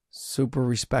guy. Super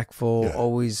respectful,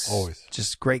 always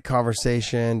just great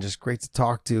conversation, just great to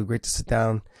talk to, great to sit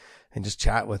down and just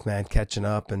chat with, man, catching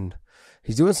up. And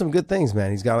he's doing some good things,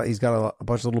 man. He's got a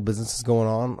bunch of little businesses going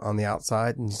on the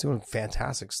outside, and he's doing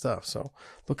fantastic stuff. So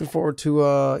looking forward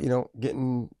to,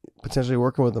 potentially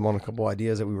working with him on a couple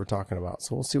ideas that we were talking about.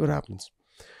 So we'll see what happens.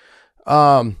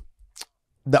 The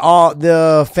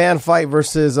fan fight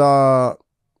versus Song.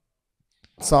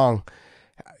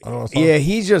 Yeah,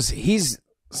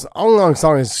 Ong Lang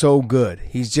Song is so good.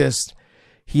 He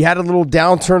had a little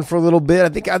downturn for a little bit. I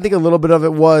think a little bit of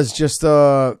it was just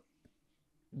a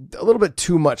little bit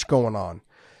too much going on.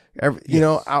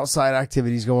 Outside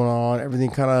activities going on,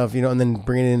 everything kind of, and then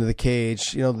bringing it into the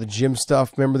cage, the gym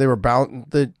stuff. Remember they were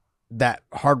that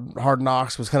hard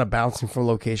knocks was kind of bouncing from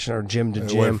location or gym to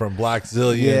gym. Went from Black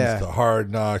Zillions to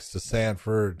Hard Knocks to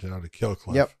Sanford, to Kill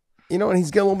Cliff. Yep. And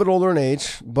he's getting a little bit older in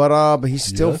age, but he's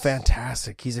still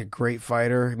fantastic. He's a great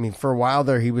fighter. I mean, for a while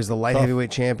there, he was the light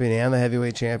heavyweight champion and the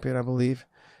heavyweight champion, I believe.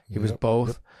 He was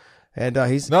both. And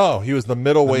he was the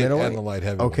middleweight and the light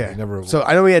heavyweight. Okay. So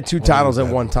I know he had 2 titles at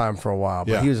one time for a while,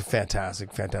 but Yeah. he was fantastic.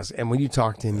 And when you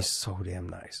talk to him, he's so damn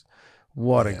nice.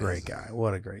 What a great guy.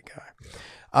 What a great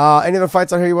guy. Any other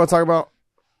fights out here you want to talk about?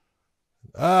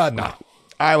 No.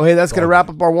 All right, well, hey, that's going to wrap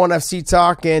up our ONE FC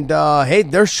talk. And, hey,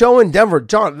 they're showing Denver.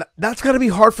 John, that's got to be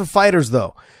hard for fighters,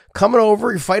 though. Coming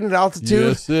over, you're fighting at altitude.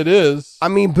 Yes, it is. I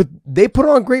mean, but they put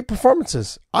on great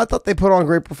performances. I thought they put on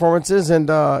great performances, and,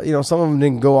 some of them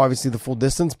didn't go, obviously, the full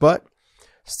distance, but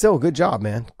still, good job,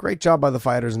 man. Great job by the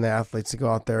fighters and the athletes to go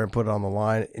out there and put it on the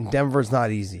line. In Denver, it's not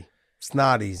easy. It's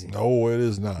not easy. No, it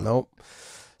is not. Nope.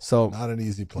 So not an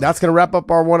easy place. That's going to wrap up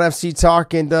our ONE FC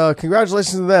talk, and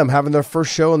congratulations to them having their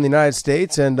first show in the United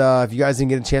States. And if you guys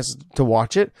didn't get a chance to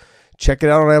watch it, check it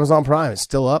out on Amazon Prime. It's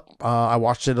still up. I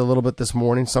watched it a little bit this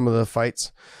morning, some of the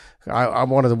fights. I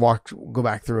wanted to go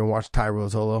back through and watch Ty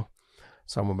Ruotolo.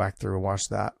 So I went back through and watched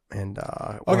that. And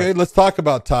okay, let's talk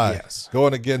about Ty. Yes.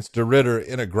 Going against De Ridder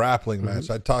in a grappling match.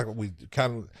 Let's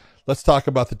talk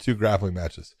about the 2 grappling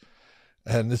matches.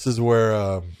 And this is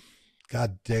where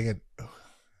God dang it.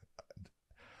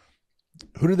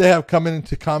 Who did they have come in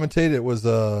to commentate? It was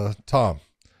Tom.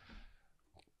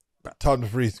 Tom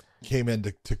DeVries came in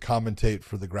to commentate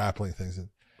for the grappling things.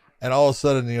 And all of a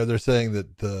sudden, they're saying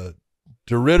that the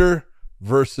De Ridder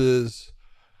versus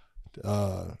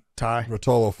Ty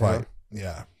Ruotolo fight.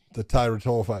 Yeah, the Ty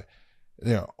Ruotolo fight.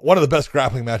 One of the best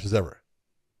grappling matches ever.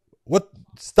 What?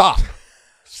 Stop.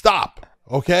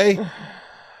 Okay?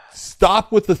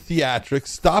 Stop with the theatrics.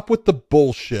 Stop with the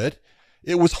bullshit.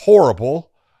 It was horrible.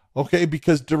 Okay,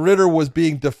 because De Ridder was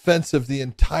being defensive the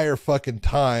entire fucking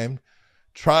time,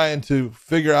 trying to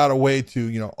figure out a way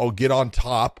to, get on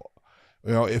top,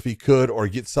 if he could, or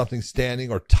get something standing,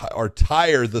 or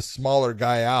tire the smaller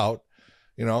guy out,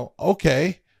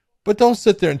 okay. But don't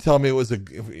sit there and tell me it was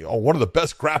one of the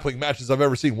best grappling matches I've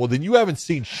ever seen. Well, then you haven't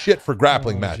seen shit for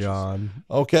grappling matches. John.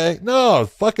 Okay? No,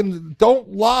 fucking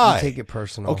don't lie. You take it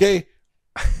personal. Okay?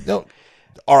 No.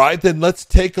 All right, then let's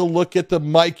take a look at the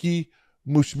Mikey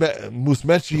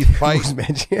Musumeci fight.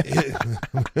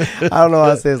 I don't know how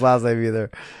to say his last name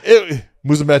either.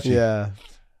 Musumeci. Yeah.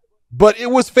 But it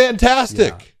was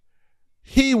fantastic. Yeah.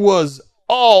 He was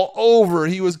all over.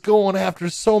 He was going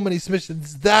after so many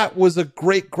submissions. That was a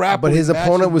great grappling match. But his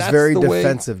opponent was very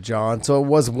defensive, John. So it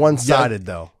was one-sided,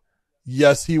 though.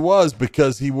 Yes, he was,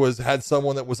 because he had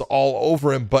someone that was all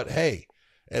over him. But hey,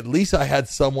 at least I had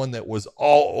someone that was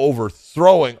all over,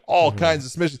 throwing all kinds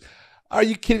of submissions. Are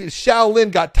you kidding?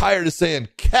 Shaolin got tired of saying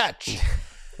catch.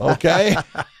 Okay?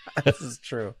 This is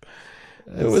true.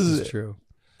 This is true.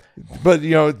 But,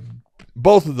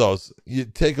 both of those, you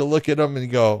take a look at them and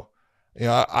you go,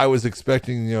 I was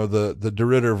expecting, the De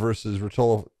Ridder versus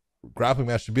Ruotolo grappling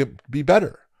match to be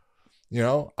better.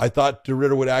 I thought De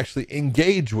Ridder would actually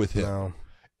engage with him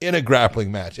in a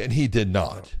grappling match, and he did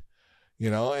not.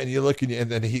 And you look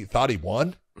and then he thought he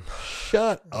won.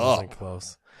 Shut up. Wasn't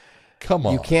close. Come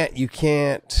on. You can't.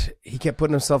 He kept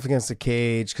putting himself against the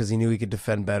cage because he knew he could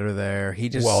defend better there. He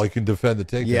can defend the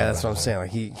takedown. Yeah, that's what I'm saying. Like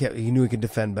he knew he could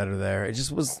defend better there. It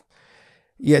just was.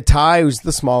 Yeah, Ty was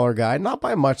the smaller guy, not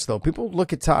by much though. People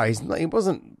look at Ty. He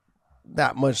wasn't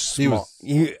that much small.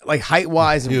 Like height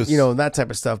wise, and that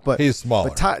type of stuff. But he's smaller.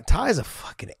 But Ty's a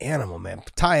fucking animal, man.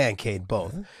 Ty and Cade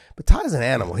both. But Ty's an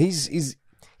animal. He's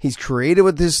creative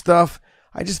with his stuff.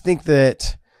 I just think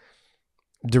that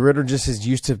De Ridder just is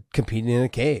used to competing in a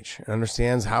cage and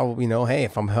understands how, hey,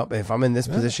 if I'm in this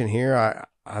position here,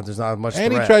 there's not much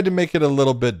and threat. He tried to make it a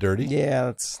little bit dirty. Yeah,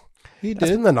 that's did.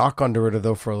 Been the knock on De Ridder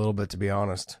though for a little bit, to be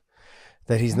honest.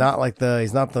 That he's not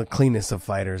the cleanest of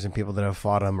fighters, and people that have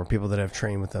fought him or people that have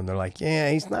trained with him, they're like,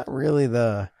 yeah, he's not really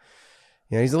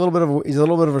he's a little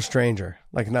bit of a stranger.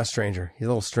 Like, not stranger. He's a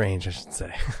little strange, I should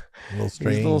say. A little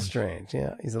strange. He's a little strange.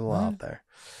 Yeah, he's a little out there.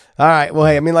 All right. Well,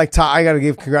 hey, Ty, I got to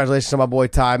give congratulations to my boy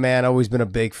Ty, man. Always been a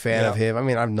big fan of him.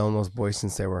 I've known those boys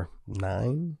since they were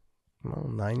 9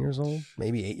 years old,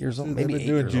 maybe 8 years old, maybe 8 years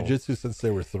old. They've been doing jiu-jitsu since they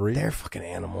were 3. They're fucking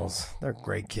animals. They're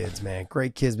great kids, man.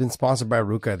 Great kids. Been sponsored by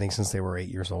Ruka, I think, since they were 8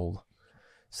 years old,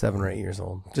 7 or 8 years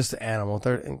old. Just an animal.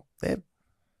 They're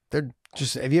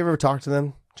just. Have you ever talked to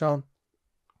them, John?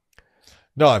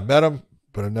 No, I've met them,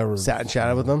 but I've never sat and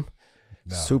chatted with them.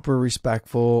 No. Super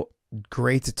respectful,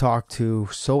 great to talk to,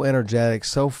 so energetic,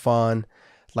 so fun.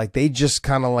 Like, they just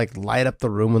kind of like light up the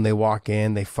room when they walk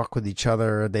in. They fuck with each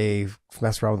other. They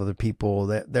mess around with other people.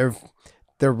 They're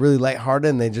really lighthearted,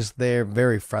 and they're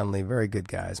very friendly, very good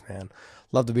guys, man.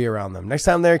 Love to be around them. Next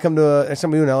time we do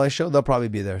an LA show, they'll probably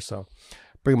be there. So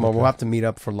bring them over. We'll have to meet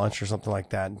up for lunch or something like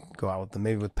that and go out with them.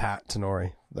 Maybe with Pat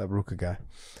Tenori, the Ruka guy,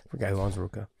 the guy who owns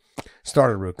Ruka.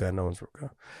 Started Ruka. No one's Ruka. All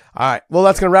right. Well,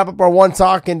 that's going to wrap up our one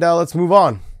talk, and let's move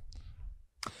on.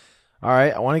 All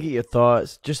right. I want to get your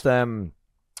thoughts. Just you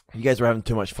guys were having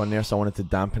too much fun there, so I wanted to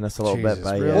dampen us a little bit.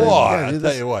 By really? I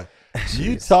tell you what.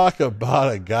 You talk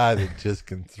about a guy that just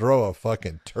can throw a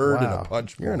fucking turd in a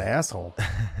punch bowl. You're an asshole.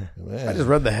 I just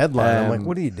read the headline. I'm like,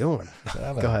 what are you doing?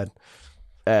 Go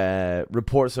ahead.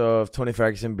 Reports of Tony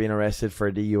Ferguson being arrested for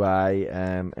a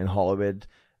DUI in Hollywood.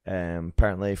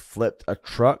 Apparently flipped a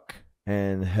truck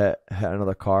and hit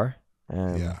another car.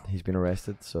 He's been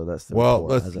arrested. So that's the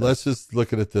report. Let's just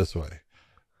look at it this way.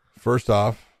 First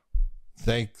off,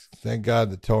 thank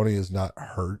God that Tony is not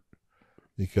hurt,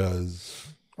 because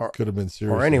could have been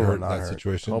seriously hurt in that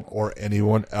situation, or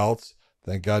anyone else.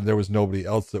 Thank God there was nobody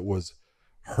else that was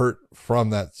hurt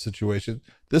from that situation.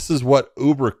 This is what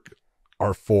Uber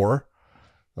are for.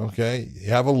 Okay, you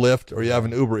have a Lyft or you have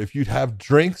an Uber. If you have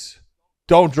drinks,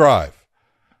 don't drive.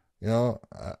 You know,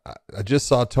 I just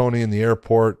saw Tony in the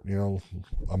airport, you know,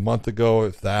 a month ago,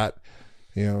 if that,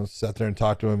 you know, sat there and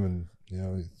talked to him, and, you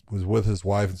know, he was with his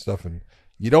wife and stuff. And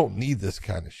you don't need this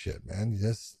kind of shit, man.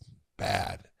 It's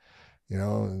bad. You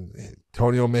know,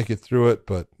 Tony will make it through it,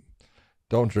 but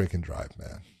don't drink and drive,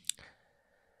 man.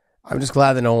 I'm just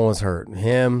glad that no one was hurt.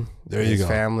 Him, his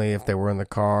family, if they were in the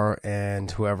car, and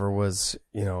whoever was,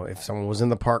 you know, if someone was in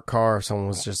the parked car, if someone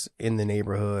was just in the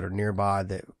neighborhood or nearby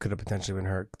that could have potentially been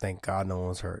hurt, thank God no one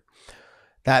was hurt.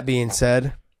 That being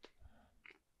said,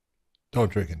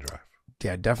 don't drink and drive.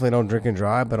 Yeah, definitely don't drink and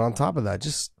drive. But on top of that,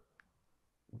 just,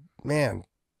 man,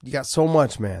 you got so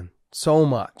much, man. So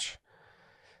much.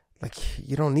 Like,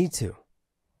 you don't need to.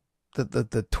 The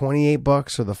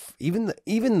 $28 or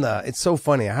even the it's so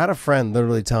funny. I had a friend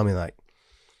literally tell me, like,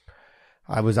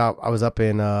 I was up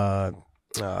in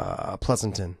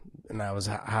Pleasanton, and I was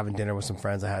having dinner with some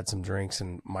friends. I had some drinks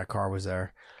and my car was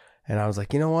there, and I was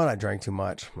like, you know what? I drank too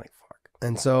much. I'm like, fuck.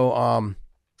 And so I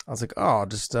was like, oh, I'll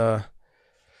just I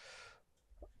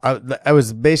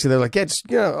was basically, they're like, yeah, just,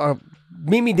 you know,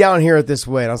 meet me down here at this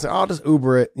way. And I was like, I'll just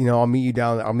Uber it. You know, I'll meet you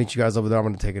down. I'll meet you guys over there. I'm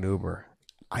going to take an Uber.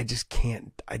 I just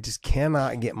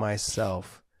cannot get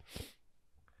myself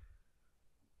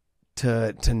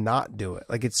to not do it.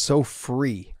 Like, it's so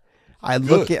free. I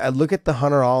look at the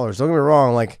 $100. Don't get me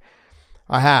wrong. Like,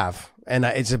 I have, and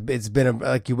it's been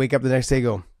like, you wake up the next day, and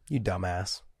go, you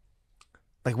dumbass.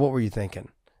 Like, what were you thinking?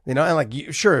 You know, and like,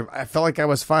 sure, I felt like I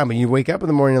was fine, but you wake up in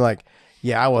the morning, you're like,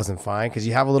 yeah, I wasn't fine, because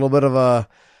you have a little bit of a,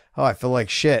 oh, I feel like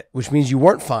shit, which means you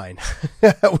weren't fine,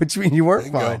 which means you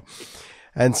weren't fine.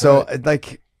 And so,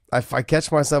 like, if I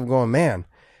catch myself going, man,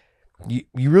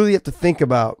 you really have to think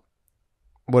about,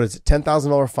 what is it,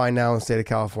 $10,000 fine now in the state of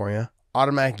California,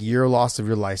 automatic year loss of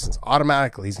your license.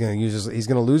 Automatically, he's going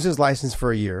to lose his license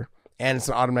for a year, and it's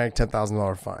an automatic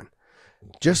 $10,000 fine.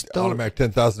 Just automatic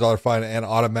 $10,000 fine, and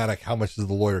automatic. How much is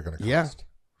the lawyer going to cost?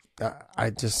 Yeah,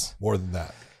 more than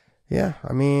that. Yeah,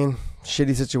 I mean,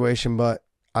 shitty situation, but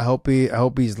I hope he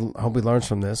learns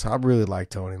from this. I really like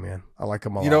Tony, man. I like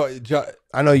him a lot. You know,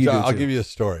 I know you do. I'll give you a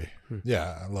story.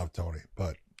 Yeah, I love Tony,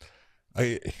 but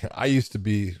I used to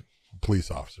be a police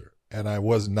officer, and I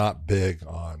was not big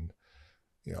on,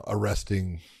 you know,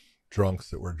 arresting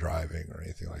drunks that were driving or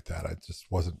anything like that. I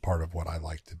just wasn't part of what I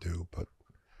liked to do, but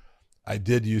I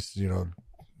did used to, you know,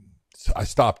 I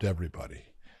stopped everybody.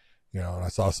 You know, and I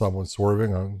saw someone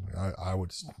swerving, I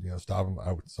would, you know, stop them.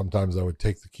 Sometimes I would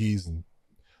take the keys and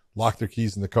lock their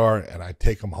keys in the car, and I'd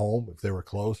take them home if they were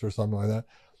close or something like that.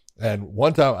 And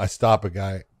one time I stopped a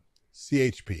guy,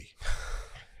 CHP,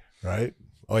 right?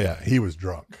 Oh yeah, he was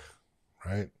drunk,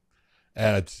 right?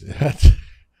 And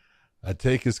I'd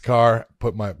take his car,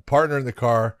 put my partner in the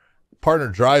car. Partner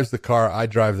drives the car. I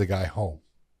drive the guy home,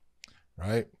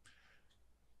 right?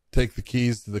 Take the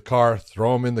keys to the car,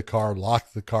 throw them in the car,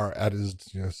 lock the car at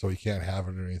his, you know, so he can't have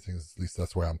it or anything. At least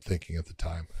that's where I'm thinking at the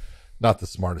time. Not the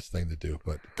smartest thing to do,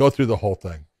 but go through the whole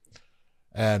thing.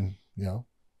 And, you know,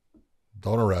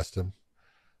 don't arrest him.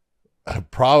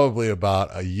 Probably about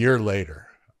a year later,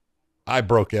 I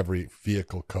broke every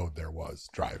vehicle code there was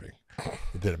driving.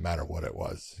 It didn't matter what it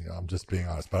was. You know, I'm just being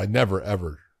honest, but I never,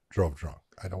 ever drove drunk.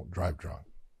 I don't drive drunk.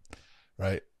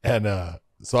 Right. And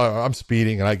so I'm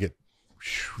speeding, and I get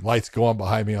lights go on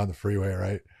behind me on the freeway,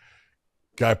 right?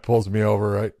 Guy pulls me over,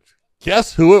 right?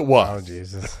 Guess who it was? Oh,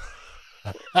 Jesus.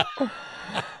 That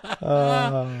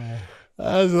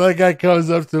guy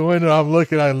comes up to the window. I'm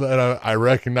looking, and I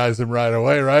recognize him right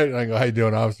away, right? And I go, how you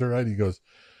doing, officer? Right? He goes,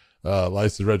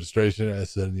 license registration. I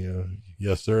said, you know,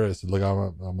 yes, sir. I said, look,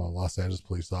 I'm a Los Angeles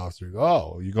police officer. He goes,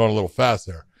 oh, you're going a little fast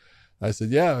there. I said,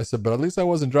 yeah. I said, but at least I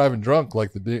wasn't driving drunk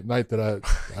like the night that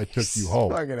I took you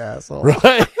home. Fucking asshole.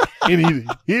 Right? And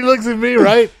he looks at me,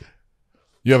 right?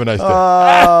 You have a nice day.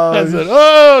 I said,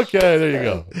 oh, okay, there you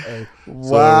go.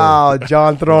 Wow,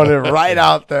 John throwing it right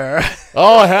out there.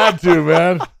 Oh, I had to,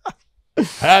 man.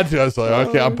 Had to. I was like,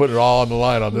 okay, I'm putting it all on the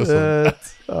line on this one.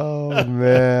 Oh,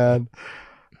 man.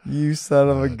 You son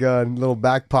of a gun. Little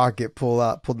back pocket pulled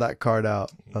that card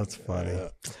out. That's funny. All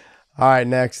right,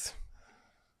 next.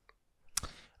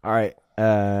 All right.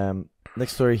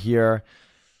 Next story here.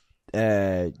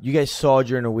 You guys saw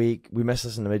during the week, we missed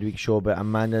this in the midweek show, but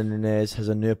Amanda Nunes has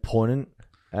a new opponent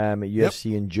at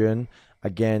UFC in June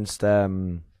against,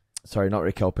 sorry, not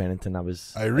Raquel Pennington. That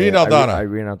was Irena Aldana.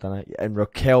 Irena Aldana. And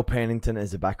Raquel Pennington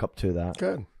is the backup to that.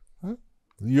 Good.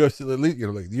 The UFC,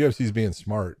 like the UFC is being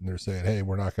smart, and they're saying, "Hey,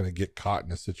 we're not going to get caught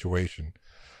in a situation,"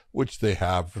 which they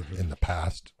have in the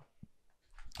past.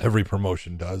 Every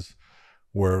promotion does,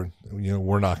 where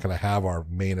we're not going to have our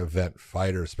main event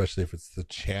fighter, especially if it's the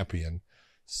champion,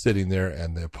 sitting there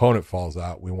and the opponent falls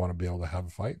out. We want to be able to have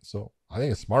a fight. So I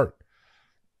think it's smart.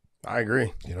 I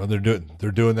agree.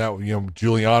 They're doing that.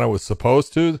 Juliana was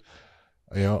supposed to.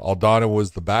 Aldana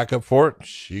was the backup for it.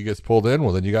 She gets pulled in.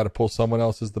 Well, then you got to pull someone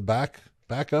else as the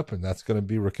backup, and that's going to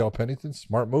be Raquel Pennington.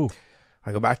 Smart move.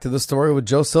 I go back to the story with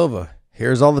Joe Silva.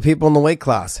 Here's all the people in the weight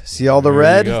class. See all the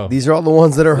red? These are all the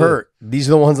ones that are hurt. These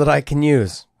are the ones that I can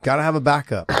use. Got to have a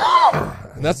backup.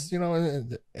 And that's,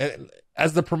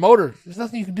 as the promoter, there's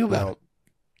nothing you can do about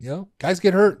it. Guys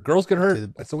get hurt. Girls get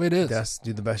hurt. That's the way it is. Yes,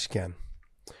 do the best you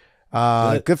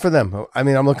can. Good for them. I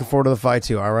mean, I'm looking forward to the fight,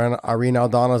 too. Irena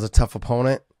Aldana is a tough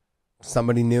opponent.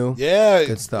 Somebody new. Yeah.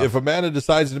 Good stuff. If Amanda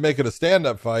decides to make it a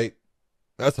stand-up fight,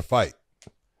 that's a fight.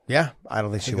 Yeah, I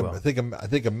don't think she will. I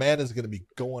think Amanda's going to be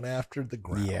going after the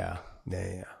ground. Yeah.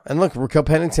 And look, Raquel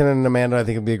Pennington and Amanda, I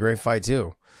think it'll be a great fight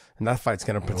too. And that fight's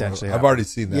going to potentially happen. I've already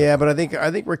seen that. Yeah, but I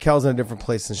think Raquel's in a different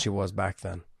place than she was back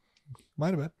then.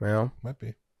 Might have been. Might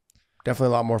be. Definitely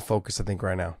a lot more focused, I think,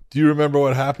 right now. Do you remember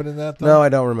what happened in that, though? No, I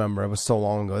don't remember. It was so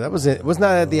long ago. That was it. Wasn't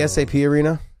that at the SAP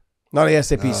arena? Not the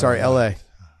SAP, sorry, LA. It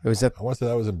was at. I want to say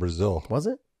that was in Brazil. Was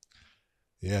it?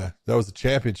 Yeah, that was the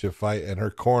championship fight, and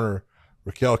her corner,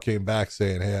 Raquel, came back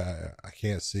saying, "Hey, I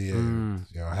can't see it.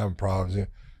 Having problems."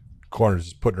 Corner's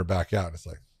just putting her back out. It's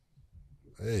like,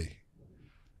 hey,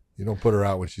 you don't put her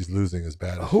out when she's losing as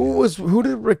bad as who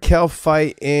did Raquel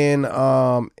fight in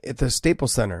at the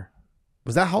Staples Center?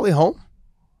 Was that Holly Holm?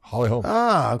 Holly Holm.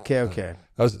 Ah, okay.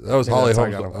 That was Holly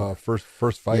Holm's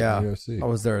first fight in the UFC. I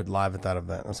was there live at that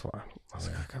event. That's why I was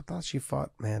like, I thought she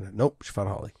fought Amanda. Nope, she fought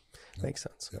Holly. Makes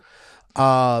sense. Yep.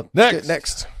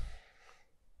 Next.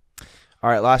 All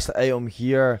right, last item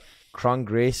here. Kron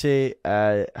Gracie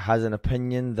has an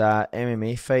opinion that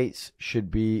MMA fights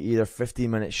should be either 15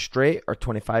 minutes straight or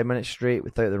 25 minutes straight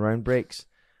without the round breaks.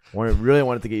 Really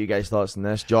wanted to get you guys' thoughts on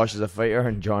this. Josh is a fighter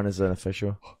and John is an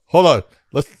official. Hold on.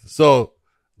 Let's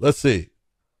see.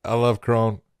 I love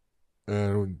Kron.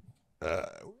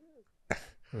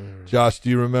 Josh, do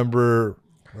you remember,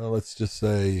 let's just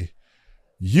say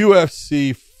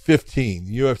UFC 15,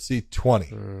 UFC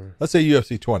 20. Let's say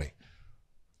UFC 20.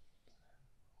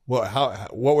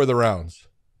 What were the rounds?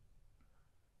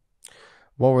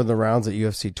 What were the rounds at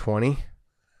UFC 20?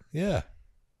 Yeah.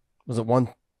 Was it one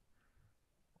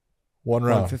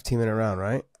round? 15-minute round,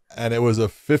 right? And it was a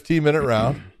 15-minute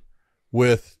round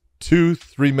with 2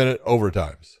 3-minute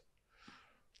overtimes.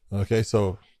 Okay,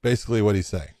 so basically what he's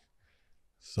saying.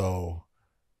 So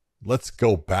let's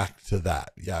go back to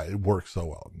that. Yeah, it works so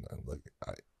well.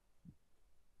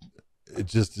 It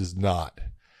just is not.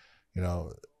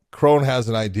 Kron has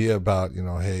an idea about,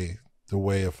 hey, the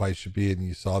way a fight should be, and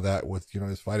you saw that with,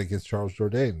 his fight against Charles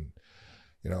Jourdain.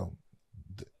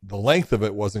 The length of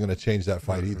it wasn't going to change that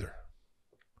fight either.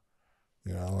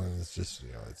 And it's just,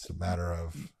 it's a matter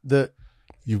of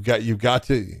you've got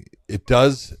to. It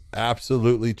does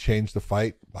absolutely change the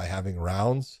fight by having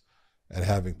rounds and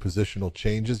having positional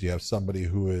changes. You have somebody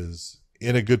who is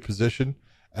in a good position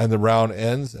and the round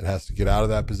ends and has to get out of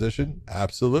that position.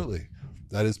 Absolutely.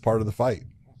 That is part of the fight,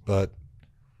 but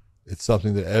it's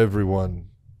something that everyone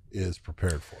is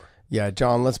prepared for. Yeah,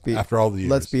 John, after all the years.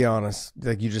 Let's be honest.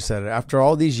 Like you just said it. After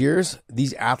all these years,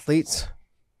 these athletes,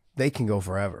 they can go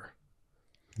forever.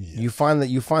 Yeah. You find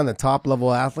the top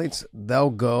level athletes, they'll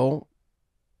go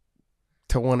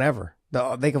to whenever.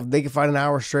 They can fight an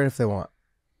hour straight if they want.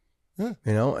 Yeah.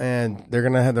 And they're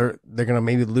gonna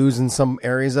maybe lose in some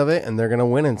areas of it, and they're gonna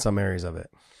win in some areas of it.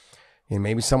 And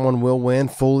maybe someone will win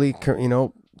fully,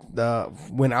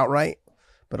 win outright.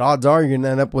 But odds are you're gonna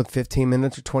end up with 15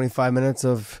 minutes or 25 minutes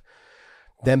of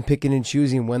them picking and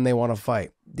choosing when they want to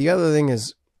fight. The other thing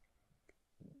is,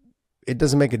 it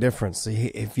doesn't make a difference.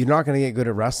 If you're not going to get good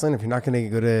at wrestling, if you're not going to get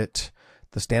good at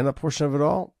the stand-up portion of it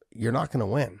all, you're not going to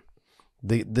win.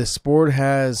 The sport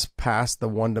has passed the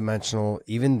one-dimensional,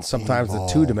 even sometimes the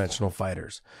two-dimensional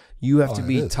fighters. You have to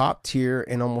be top tier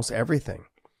in almost everything.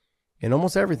 In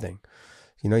almost everything.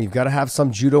 You know, you've got to have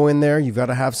some judo in there. You've got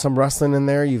to have some wrestling in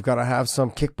there. You've got to have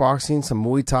some kickboxing, some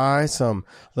Muay Thai, a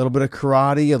little bit of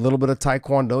karate, a little bit of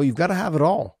taekwondo. You've got to have it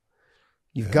all.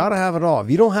 You've got to have it all. If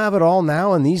you don't have it all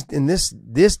now in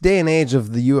this day and age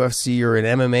of the UFC or in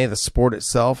MMA, the sport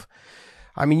itself,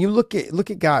 I mean, you look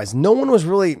at guys. No one was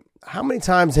really. How many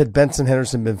times had Benson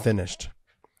Henderson been finished?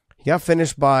 He got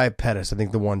finished by Pettis, I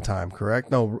think, the one time, correct?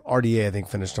 No, RDA, I think,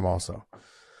 finished him also.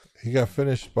 He got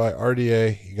finished by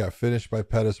RDA. He got finished by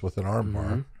Pettis with an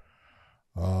armbar.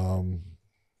 And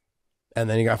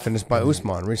then he got finished by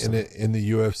Usman recently. In the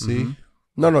UFC?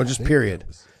 No, just period.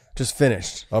 Just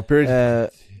finished. Oh, period.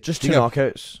 Just two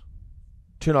knockouts.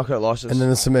 2 knockout losses. And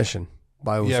then the submission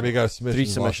by Usman. Yeah, but he got a submission. 3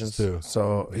 submissions too.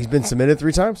 So he's been submitted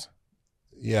 3 times?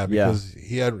 Yeah, because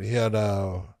he had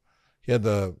the.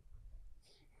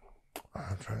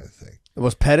 I'm trying to think. It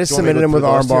was Pettis submitted him with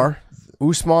armbar.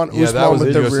 Usman that was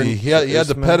with the rear. He had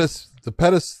the Pettis. The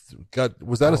Pettis got,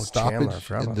 was that a stoppage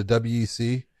in the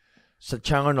WEC? So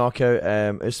Chandler knockout,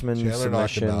 Usman Chandler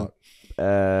submission,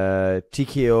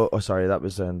 TKO. Oh, sorry, that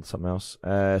was something else.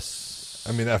 I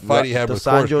mean, that fight he had with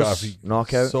Koreshkov,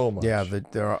 knockout. So much. Yeah,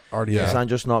 they're already. Dos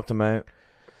Anjos knocked him out.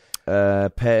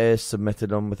 Pettis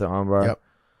submitted him with the armbar. Yep.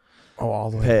 Oh,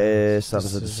 all the way. Pettis, that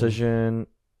was a decision.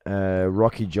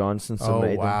 Rocky Johnson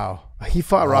submitted him. Oh, wow. He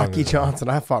fought Rocky Johnson.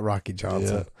 I fought Rocky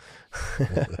Johnson.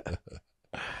 Yeah.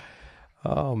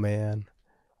 Oh, man.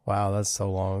 Wow, that's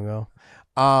so long ago.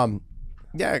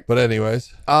 Yeah. But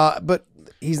anyways. But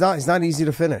he's not easy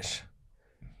to finish.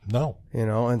 No. You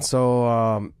know, and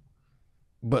so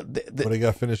but he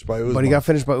got finished by Usman. But he got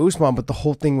finished by Usman, but the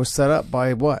whole thing was set up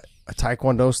by what? A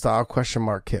Taekwondo style question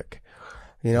mark kick.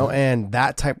 You know, and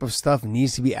that type of stuff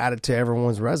needs to be added to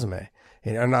everyone's resume.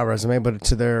 Or not resume, but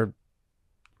to their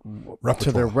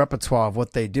repertoire of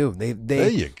what they do. There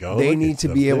you go. They need to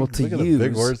be able to use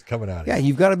big words coming out. Yeah,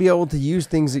 you've got to be able to use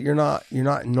things that you're not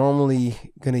normally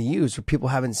going to use or people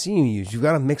haven't seen you use. You've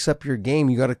got to mix up your game.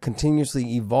 You got to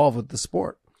continuously evolve with the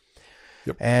sport.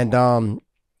 Yep. And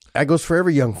that goes for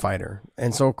every young fighter.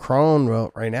 And so Kron,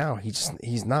 well, right now, he's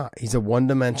not. He's a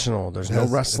one-dimensional. There's no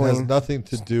wrestling. It has nothing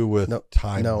to do with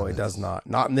time. No, limits. It does not.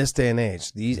 Not in this day and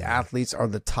age. These athletes are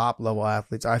the top-level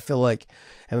athletes. I feel like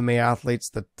MMA athletes,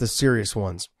 the serious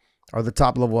ones, are the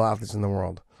top-level athletes in the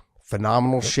world.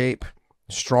 Phenomenal shape,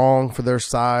 strong for their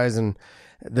size and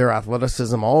their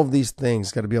athleticism. All of these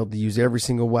things got to be able to use every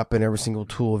single weapon, every single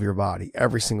tool of your body,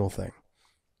 every single thing.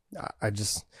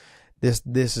 This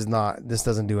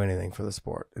doesn't do anything for the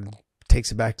sport. It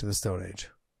takes it back to the Stone Age.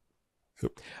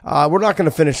 Yep. We're not going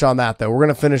to finish on that, though. We're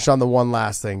going to finish on the one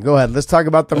last thing. Go ahead. Let's talk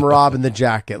about the Merab and the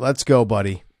jacket. Let's go,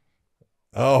 buddy.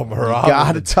 Oh, Merab.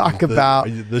 Got to talk about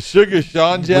the Sugar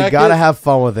Sean jacket. We got to have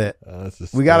fun with it.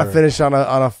 We got to finish on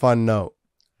a fun note.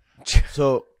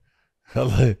 So,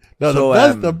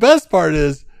 the best part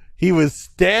is he was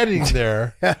standing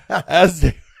there as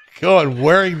they going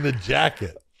wearing the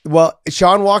jacket. Well,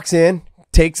 Sean walks in,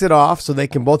 takes it off so they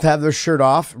can both have their shirt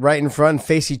off right in front and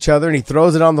face each other, and he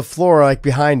throws it on the floor like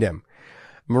behind him.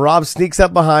 Merab sneaks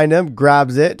up behind him,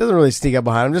 grabs it. Doesn't really sneak up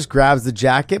behind him, just grabs the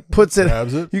jacket, puts it.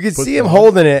 You can see him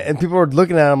holding it, and people are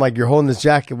looking at him like, you're holding this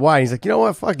jacket. Why? And he's like, you know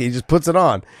what? Fuck it. He just puts it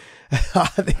on. I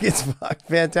think it's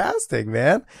fantastic,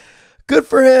 man. Good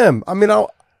for him. I mean,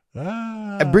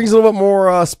 it brings a little bit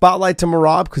more spotlight to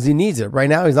Merab because he needs it. Right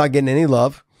now, he's not getting any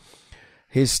love.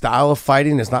 His style of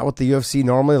fighting is not what the UFC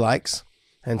normally likes.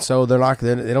 And so they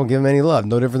don't give him any love.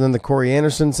 No different than the Corey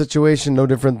Anderson situation. No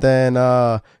different than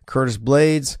Curtis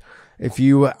Blades. If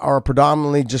you are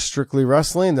predominantly just strictly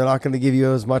wrestling, they're not going to give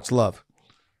you as much love.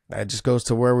 That just goes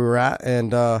to where we were at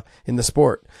and in the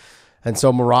sport. And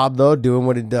so Merab, though, doing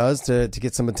what he does to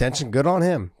get some attention. Good on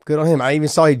him. Good on him. I even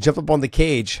saw he jump up on the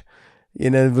cage.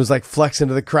 It was like flexing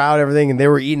to the crowd, everything. And they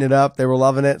were eating it up. They were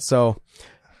loving it. So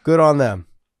good on them.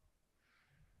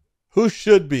 Who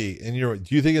should be do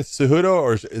you think it's Cejudo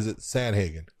or is it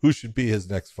Sandhagen? Who should be his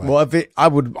next fight? Well, I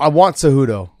want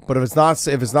Cejudo, but if it's not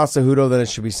Cejudo, then it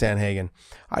should be Sandhagen.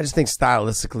 I just think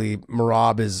stylistically,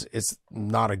 Merab it's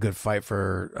not a good fight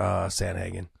for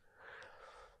Sandhagen.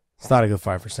 It's not a good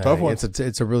fight for Sandhagen.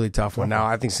 It's a really tough one. Now,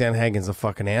 I think Sandhagen's a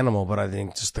fucking animal, but I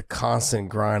think just the constant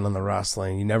grind on the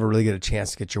wrestling, you never really get a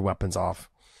chance to get your weapons off,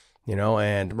 and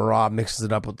Merab mixes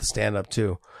it up with the stand-up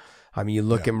too. I mean, you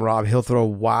look at Merab, he'll throw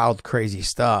wild, crazy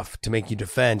stuff to make you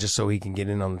defend just so he can get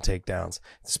in on the takedowns.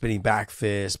 Spinning back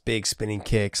fist, big spinning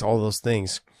kicks, all those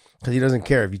things. Because he doesn't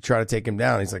care. If you try to take him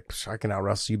down, he's like, I can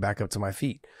out-wrestle you back up to my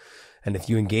feet. And if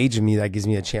you engage me, that gives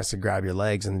me a chance to grab your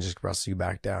legs and just wrestle you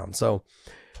back down. So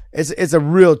it's a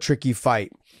real tricky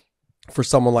fight for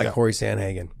someone like Corey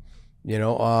Sandhagen. You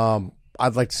know,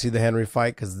 I'd like to see the Henry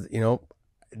fight because, you know,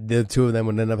 the two of them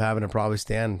would end up having to probably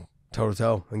stand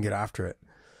toe-to-toe and get after it.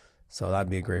 So that'd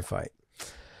be a great fight.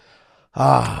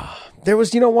 There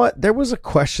was, you know what? There was a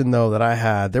question though that I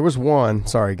had. There was one.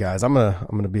 Sorry guys, I'm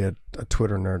gonna be a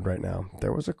Twitter nerd right now.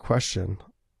 There was a question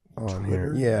on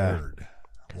Twitter here. Yeah, nerd.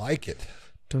 I like it.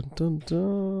 Dun, dun,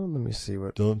 dun. Let me see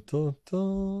what. Dun, dun,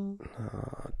 dun.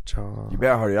 John. You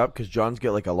better hurry up because John's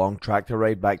got like a long tractor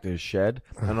ride back to his shed.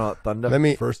 I know that thunder. Let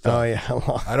me. First time. Oh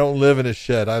yeah. I don't live in a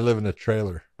shed. I live in a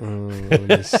trailer. Let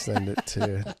me send it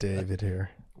to David here.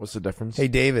 What's the difference? Hey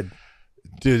David.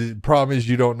 Dude, the problem is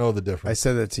you don't know the difference. I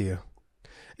said that to you.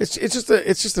 It's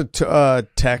just a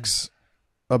text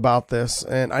about this,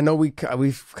 and I know we've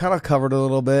kind of covered a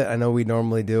little bit. I know we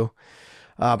normally do,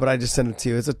 but I just sent it to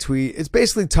you. It's a tweet. It's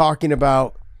basically talking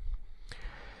about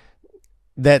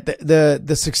that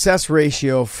the success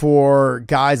ratio for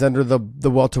guys under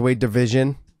the welterweight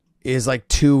division is like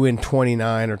 2 in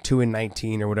 29 or 2 in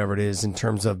 19 or whatever it is in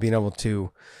terms of being able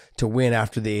to win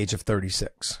after the age of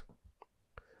 36.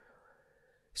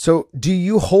 So do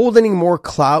you hold any more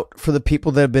clout for the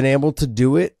people that have been able to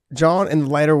do it, John, in the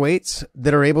lighter weights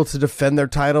that are able to defend their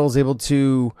titles, able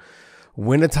to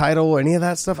win a title, any of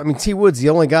that stuff? I mean, T. Wood's the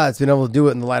only guy that's been able to do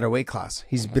it in the lighter weight class.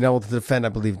 He's been able to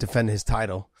defend his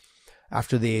title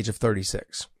after the age of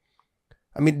 36.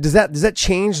 I mean, does that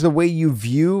change the way you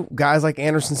view guys like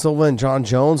Anderson Silva and John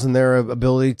Jones and their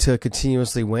ability to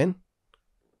continuously win?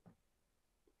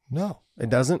 No. It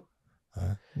doesn't?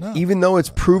 No. Even though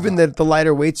it's proven that the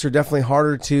lighter weights are definitely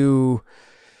harder to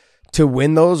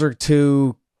win those or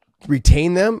to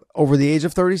retain them over the age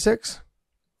of 36?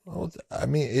 Well, I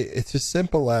mean, it's as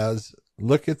simple as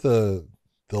look at the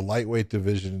lightweight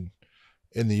division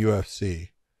in the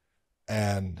UFC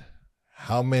and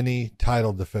how many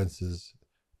title defenses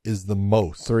is the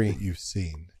most 3 that you've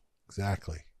seen.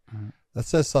 Exactly. Mm-hmm. That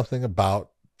says something about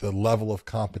the level of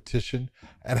competition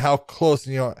and how close,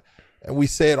 you know, and we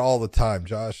say it all the time,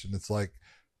 Josh, and it's like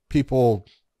people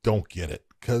don't get it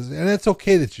and it's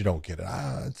okay that you don't get it.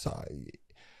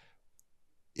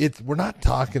 We're not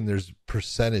talking there's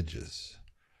percentages,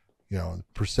 you know,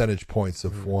 percentage points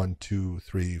of 1, 2,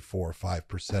 3, 4, 5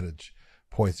 percentage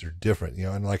points are different, you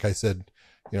know, and like I said,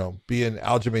 you know, being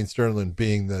Aljamain Sterling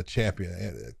being the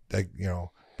champion, you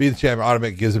know, being the champion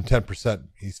automatically gives him 10%.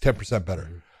 He's 10%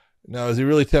 better. Now, is he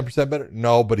really 10% better?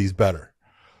 No, but he's better.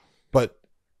 But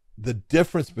the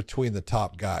difference between the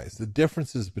top guys, the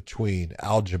differences between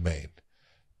Aljamain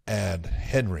and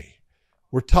Henry,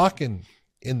 we're talking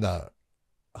in the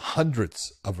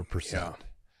hundredths of a percent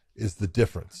is the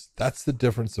difference. That's the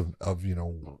difference of you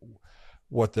know,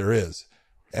 what there is.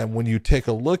 And when you take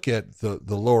a look at the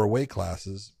lower weight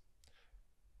classes,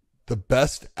 the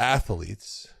best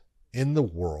athletes in the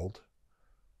world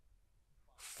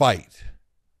fight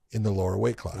in the lower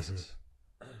weight classes.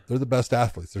 Mm-hmm. They're the best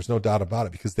athletes. There's no doubt about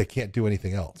it because they can't do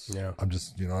anything else. Yeah. I'm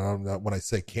just, you know, when I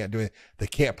say can't do it, they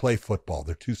can't play football.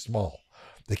 They're too small.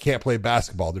 They can't play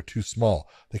basketball. They're too small.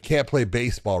 They can't play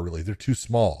baseball really. They're too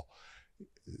small.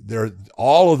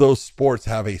 All of those sports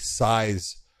have a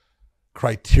size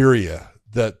criteria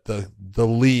that the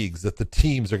leagues, that the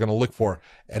teams are going to look for.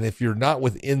 And if you're not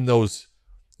within those,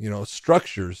 you know,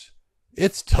 structures,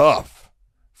 it's tough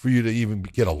for you to even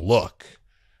get a look,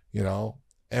 you know.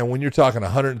 And when you're talking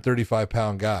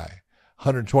 135-pound guy,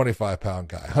 125-pound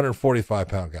guy,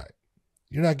 145-pound guy,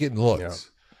 you're not getting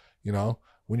looks. Yeah. You know,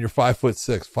 when you're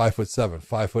 5'6", 5'7",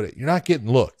 5'8", you're not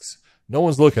getting looks. No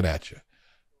one's looking at you.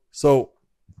 So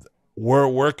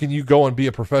where can you go and be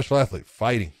a professional athlete?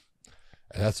 Fighting.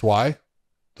 And that's why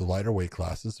the lighter weight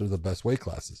classes are the best weight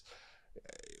classes.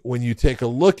 When you take a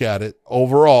look at it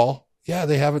overall, yeah,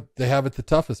 they have it the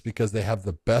toughest because they have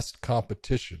the best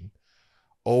competition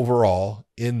overall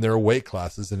in their weight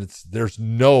classes, and there's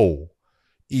no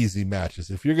easy matches.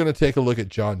 If you're going to take a look at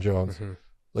John Jones,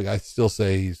 like I still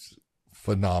say he's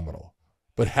phenomenal,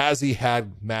 but has he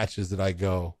had matches that I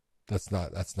go, that's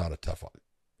not a tough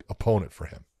opponent for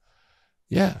him?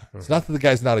 Yeah, it's not that the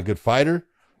guy's not a good fighter,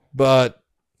 but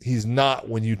he's not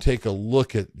when you take a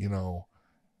look at, you know,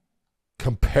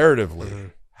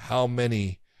 comparatively how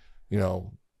many, you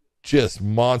know, just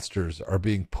monsters are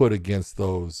being put against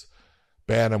those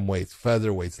bantamweights,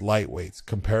 featherweights, lightweights.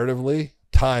 Comparatively,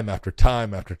 time after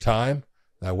time after time,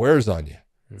 that wears on you.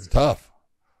 It's tough.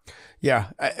 Yeah,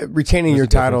 retaining your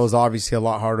title is obviously a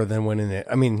lot harder than winning it.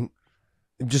 I mean,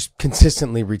 just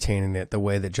consistently retaining it the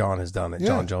way that John has done it. Yeah.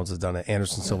 John Jones has done it.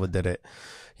 Anderson Silva did it.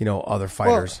 You know, other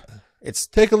fighters. Well,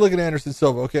 take a look at Anderson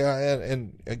Silva. Okay,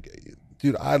 and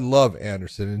dude, I love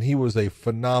Anderson, and he was a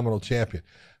phenomenal champion.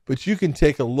 But you can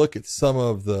take a look at some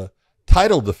of the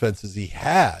title defenses he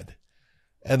had,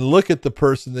 and look at the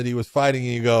person that he was fighting,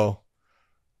 and you go,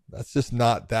 that's just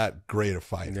not that great a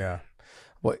fight. Yeah.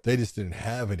 They just didn't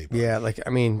have anybody. Yeah, like,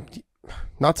 I mean,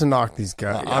 not to knock these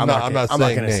guys. I'm not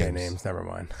going to say names. Never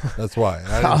mind. That's why.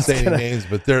 I didn't say any names,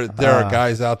 but there are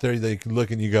guys out there that you can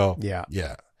look and you go, yeah.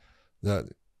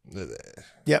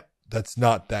 Yep. That's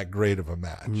not that great of a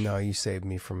match. No, you saved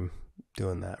me from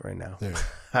doing that right now.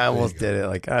 I almost did it.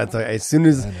 Like, as soon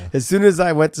as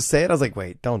I went to say it, I was like,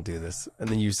 wait, don't do this. And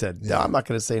then you said, no, I'm not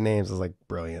going to say names. I was like,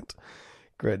 brilliant.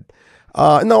 Good.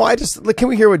 No, can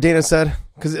we hear what Dana said?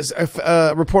 Because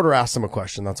a reporter asked him a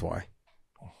question. That's why.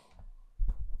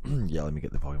 Yeah, let me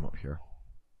get the volume up here.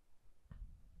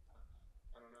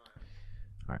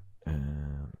 All right,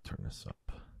 and turn this up.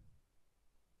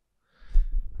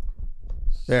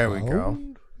 There we go.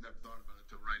 Never thought about it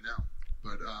till right now,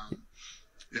 but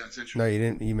yeah, it's interesting. No, you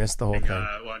didn't. You missed the whole thing.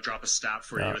 I want to drop a stat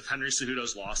for you. With Henry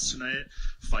Cejudo's loss tonight,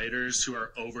 fighters who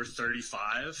are over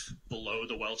 35 below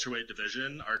the welterweight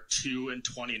division are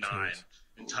 2-29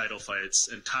 in title fights,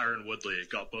 and Tyron Woodley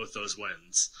got both those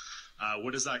wins.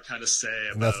 What does that kind of say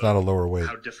about that's not a lower weight.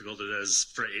 How difficult it is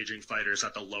for aging fighters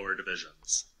at the lower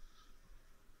divisions?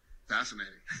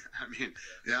 Fascinating. I mean,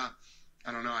 yeah,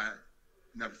 I don't know. I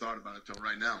never thought about it till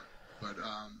right now, but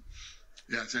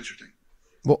yeah, it's interesting.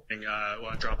 Well,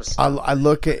 I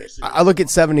look at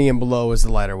 70 and below as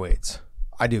the lighter weights.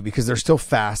 I do, because they're still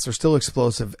fast, they're still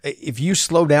explosive. If you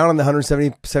slow down in the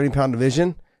 170 pound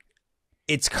division,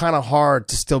 it's kind of hard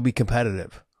to still be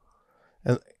competitive.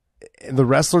 And the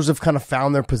wrestlers have kind of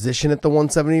found their position at the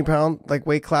 170 pound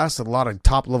weight class. A lot of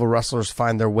top level wrestlers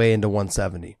find their way into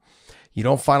 170. You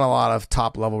don't find a lot of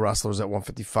top level wrestlers at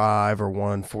 155 or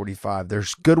 145.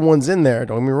 There's good ones in there,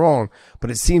 don't get me wrong, but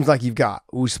it seems like you've got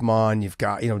Usman, you've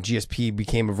got, GSP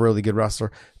became a really good wrestler,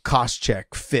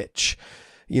 Koscheck, Fitch,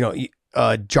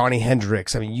 Johnny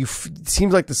Hendricks. I mean, it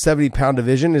seems like the 70 pound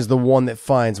division is the one that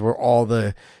finds where all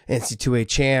the NC2A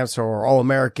champs or all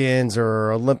Americans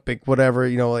or Olympic, whatever,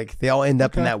 they all end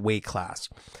up in that weight class.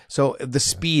 So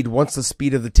once the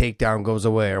speed of the takedown goes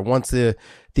away, or once the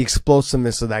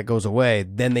explosiveness of that goes away,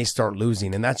 then they start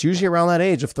losing. And that's usually around that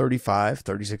age of 35,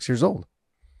 36 years old.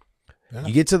 Yeah.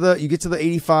 You get to the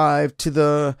 85 to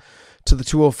the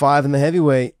 205 in the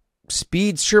heavyweight,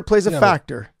 speed sure plays a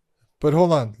factor. But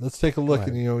hold on, let's take a look.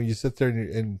 And you sit there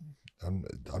and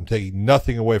I'm taking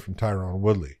nothing away from Tyron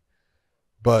Woodley,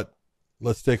 but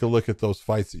let's take a look at those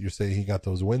fights that you're saying he got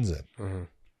those wins in.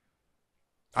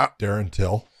 Mm-hmm. Darren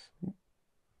Till.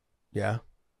 Yeah.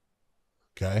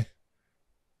 Okay.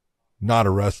 Not a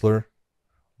wrestler,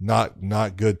 not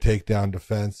good takedown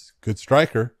defense, good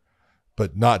striker,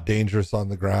 but not dangerous on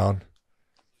the ground.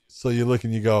 So you look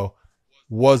and you go,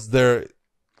 was there,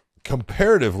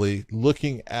 comparatively,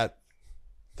 looking at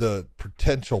the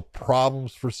potential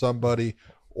problems for somebody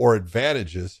or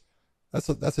advantages,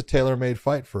 that's a tailor-made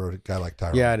fight for a guy like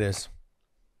Tyron. Yeah, it is.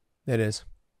 It is.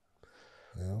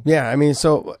 Yeah, I mean,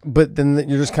 but then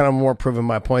you're just kind of more proving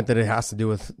my point that it has to do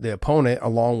with the opponent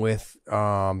along with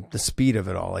the speed of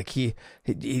it all. Like you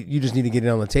just need to get in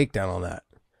on the takedown on that.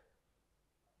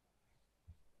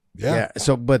 Yeah.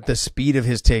 So, but the speed of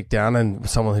his takedown, and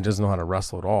someone who doesn't know how to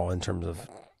wrestle at all in terms of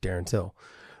Darren Till,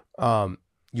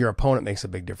 your opponent makes a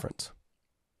big difference.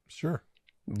 Sure.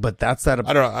 But that's that.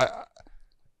 I don't know.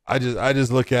 I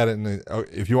just look at it, and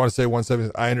if you want to say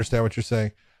 170, I understand what you're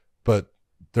saying, but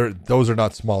those are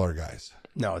not smaller guys.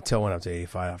 No, Till went up to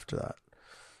 85 after that.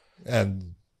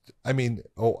 And I mean,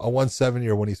 a 170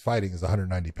 or when he's fighting is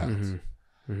 190 pounds.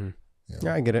 Mm-hmm. Mm-hmm.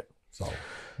 Yeah, I get it. So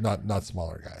not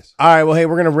smaller guys. All right. Well, hey,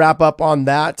 we're going to wrap up on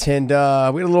that. And we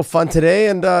had a little fun today.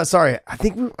 And sorry, I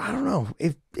don't know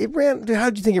if it ran. How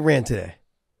did you think it ran today?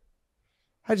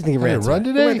 How did you think it ran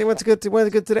today? It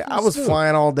went good today. I was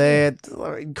flying all day.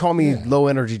 Call me low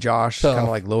energy Josh, kind of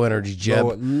like low energy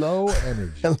Jeb. Low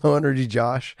energy. Low energy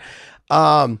Josh.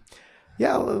 Yeah,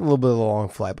 a little bit of a long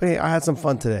flight. But hey, I had some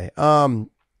fun today. Let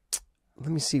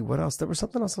me see what else. There was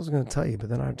something else I was going to tell you, but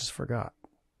then I just forgot.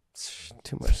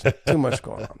 Too much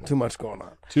going on. Too much. All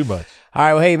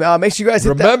right. Well, hey, make sure you guys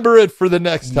remember it for the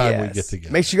next time we get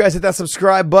together. Make sure you guys hit that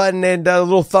subscribe button and a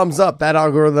little thumbs up. That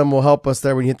algorithm will help us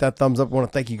there when you hit that thumbs up. I want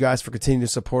to thank you guys for continuing to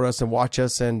support us and watch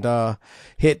us, and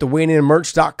hit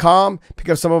theweightinmerch.com. Pick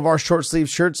up some of our short sleeve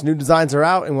shirts. New designs are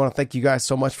out, and we want to thank you guys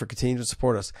so much for continuing to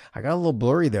support us. I got a little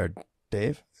blurry there,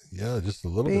 Dave. Yeah, just a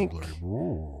little bit blurry.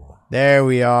 Ooh. There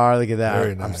we are. Look at that.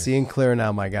 Very nice. I'm seeing clear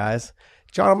now, my guys.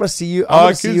 John, I'm going to see you. I'm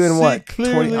going to see you in what?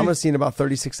 20, I'm going to see you in about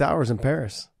 36 hours in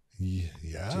Paris.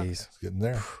 Yeah. Jeez. It's getting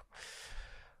there.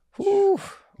 Whew.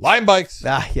 Line bikes.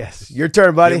 Yes. Your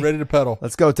turn, buddy. Get ready to pedal.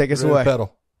 Let's go. Take us Ready to away.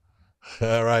 pedal.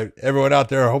 All right. Everyone out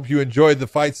there, I hope you enjoyed the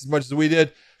fights as much as we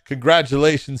did.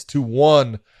 Congratulations to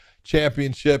one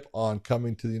championship on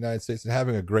coming to the United States and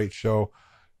having a great show,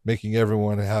 making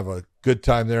everyone have a good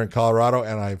time there in Colorado.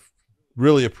 And I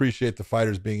really appreciate the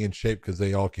fighters being in shape because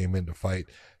they all came in to fight.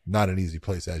 Not an easy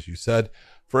place, as you said.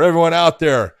 For everyone out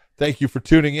there, thank you for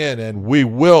tuning in, and we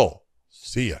will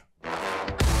see you.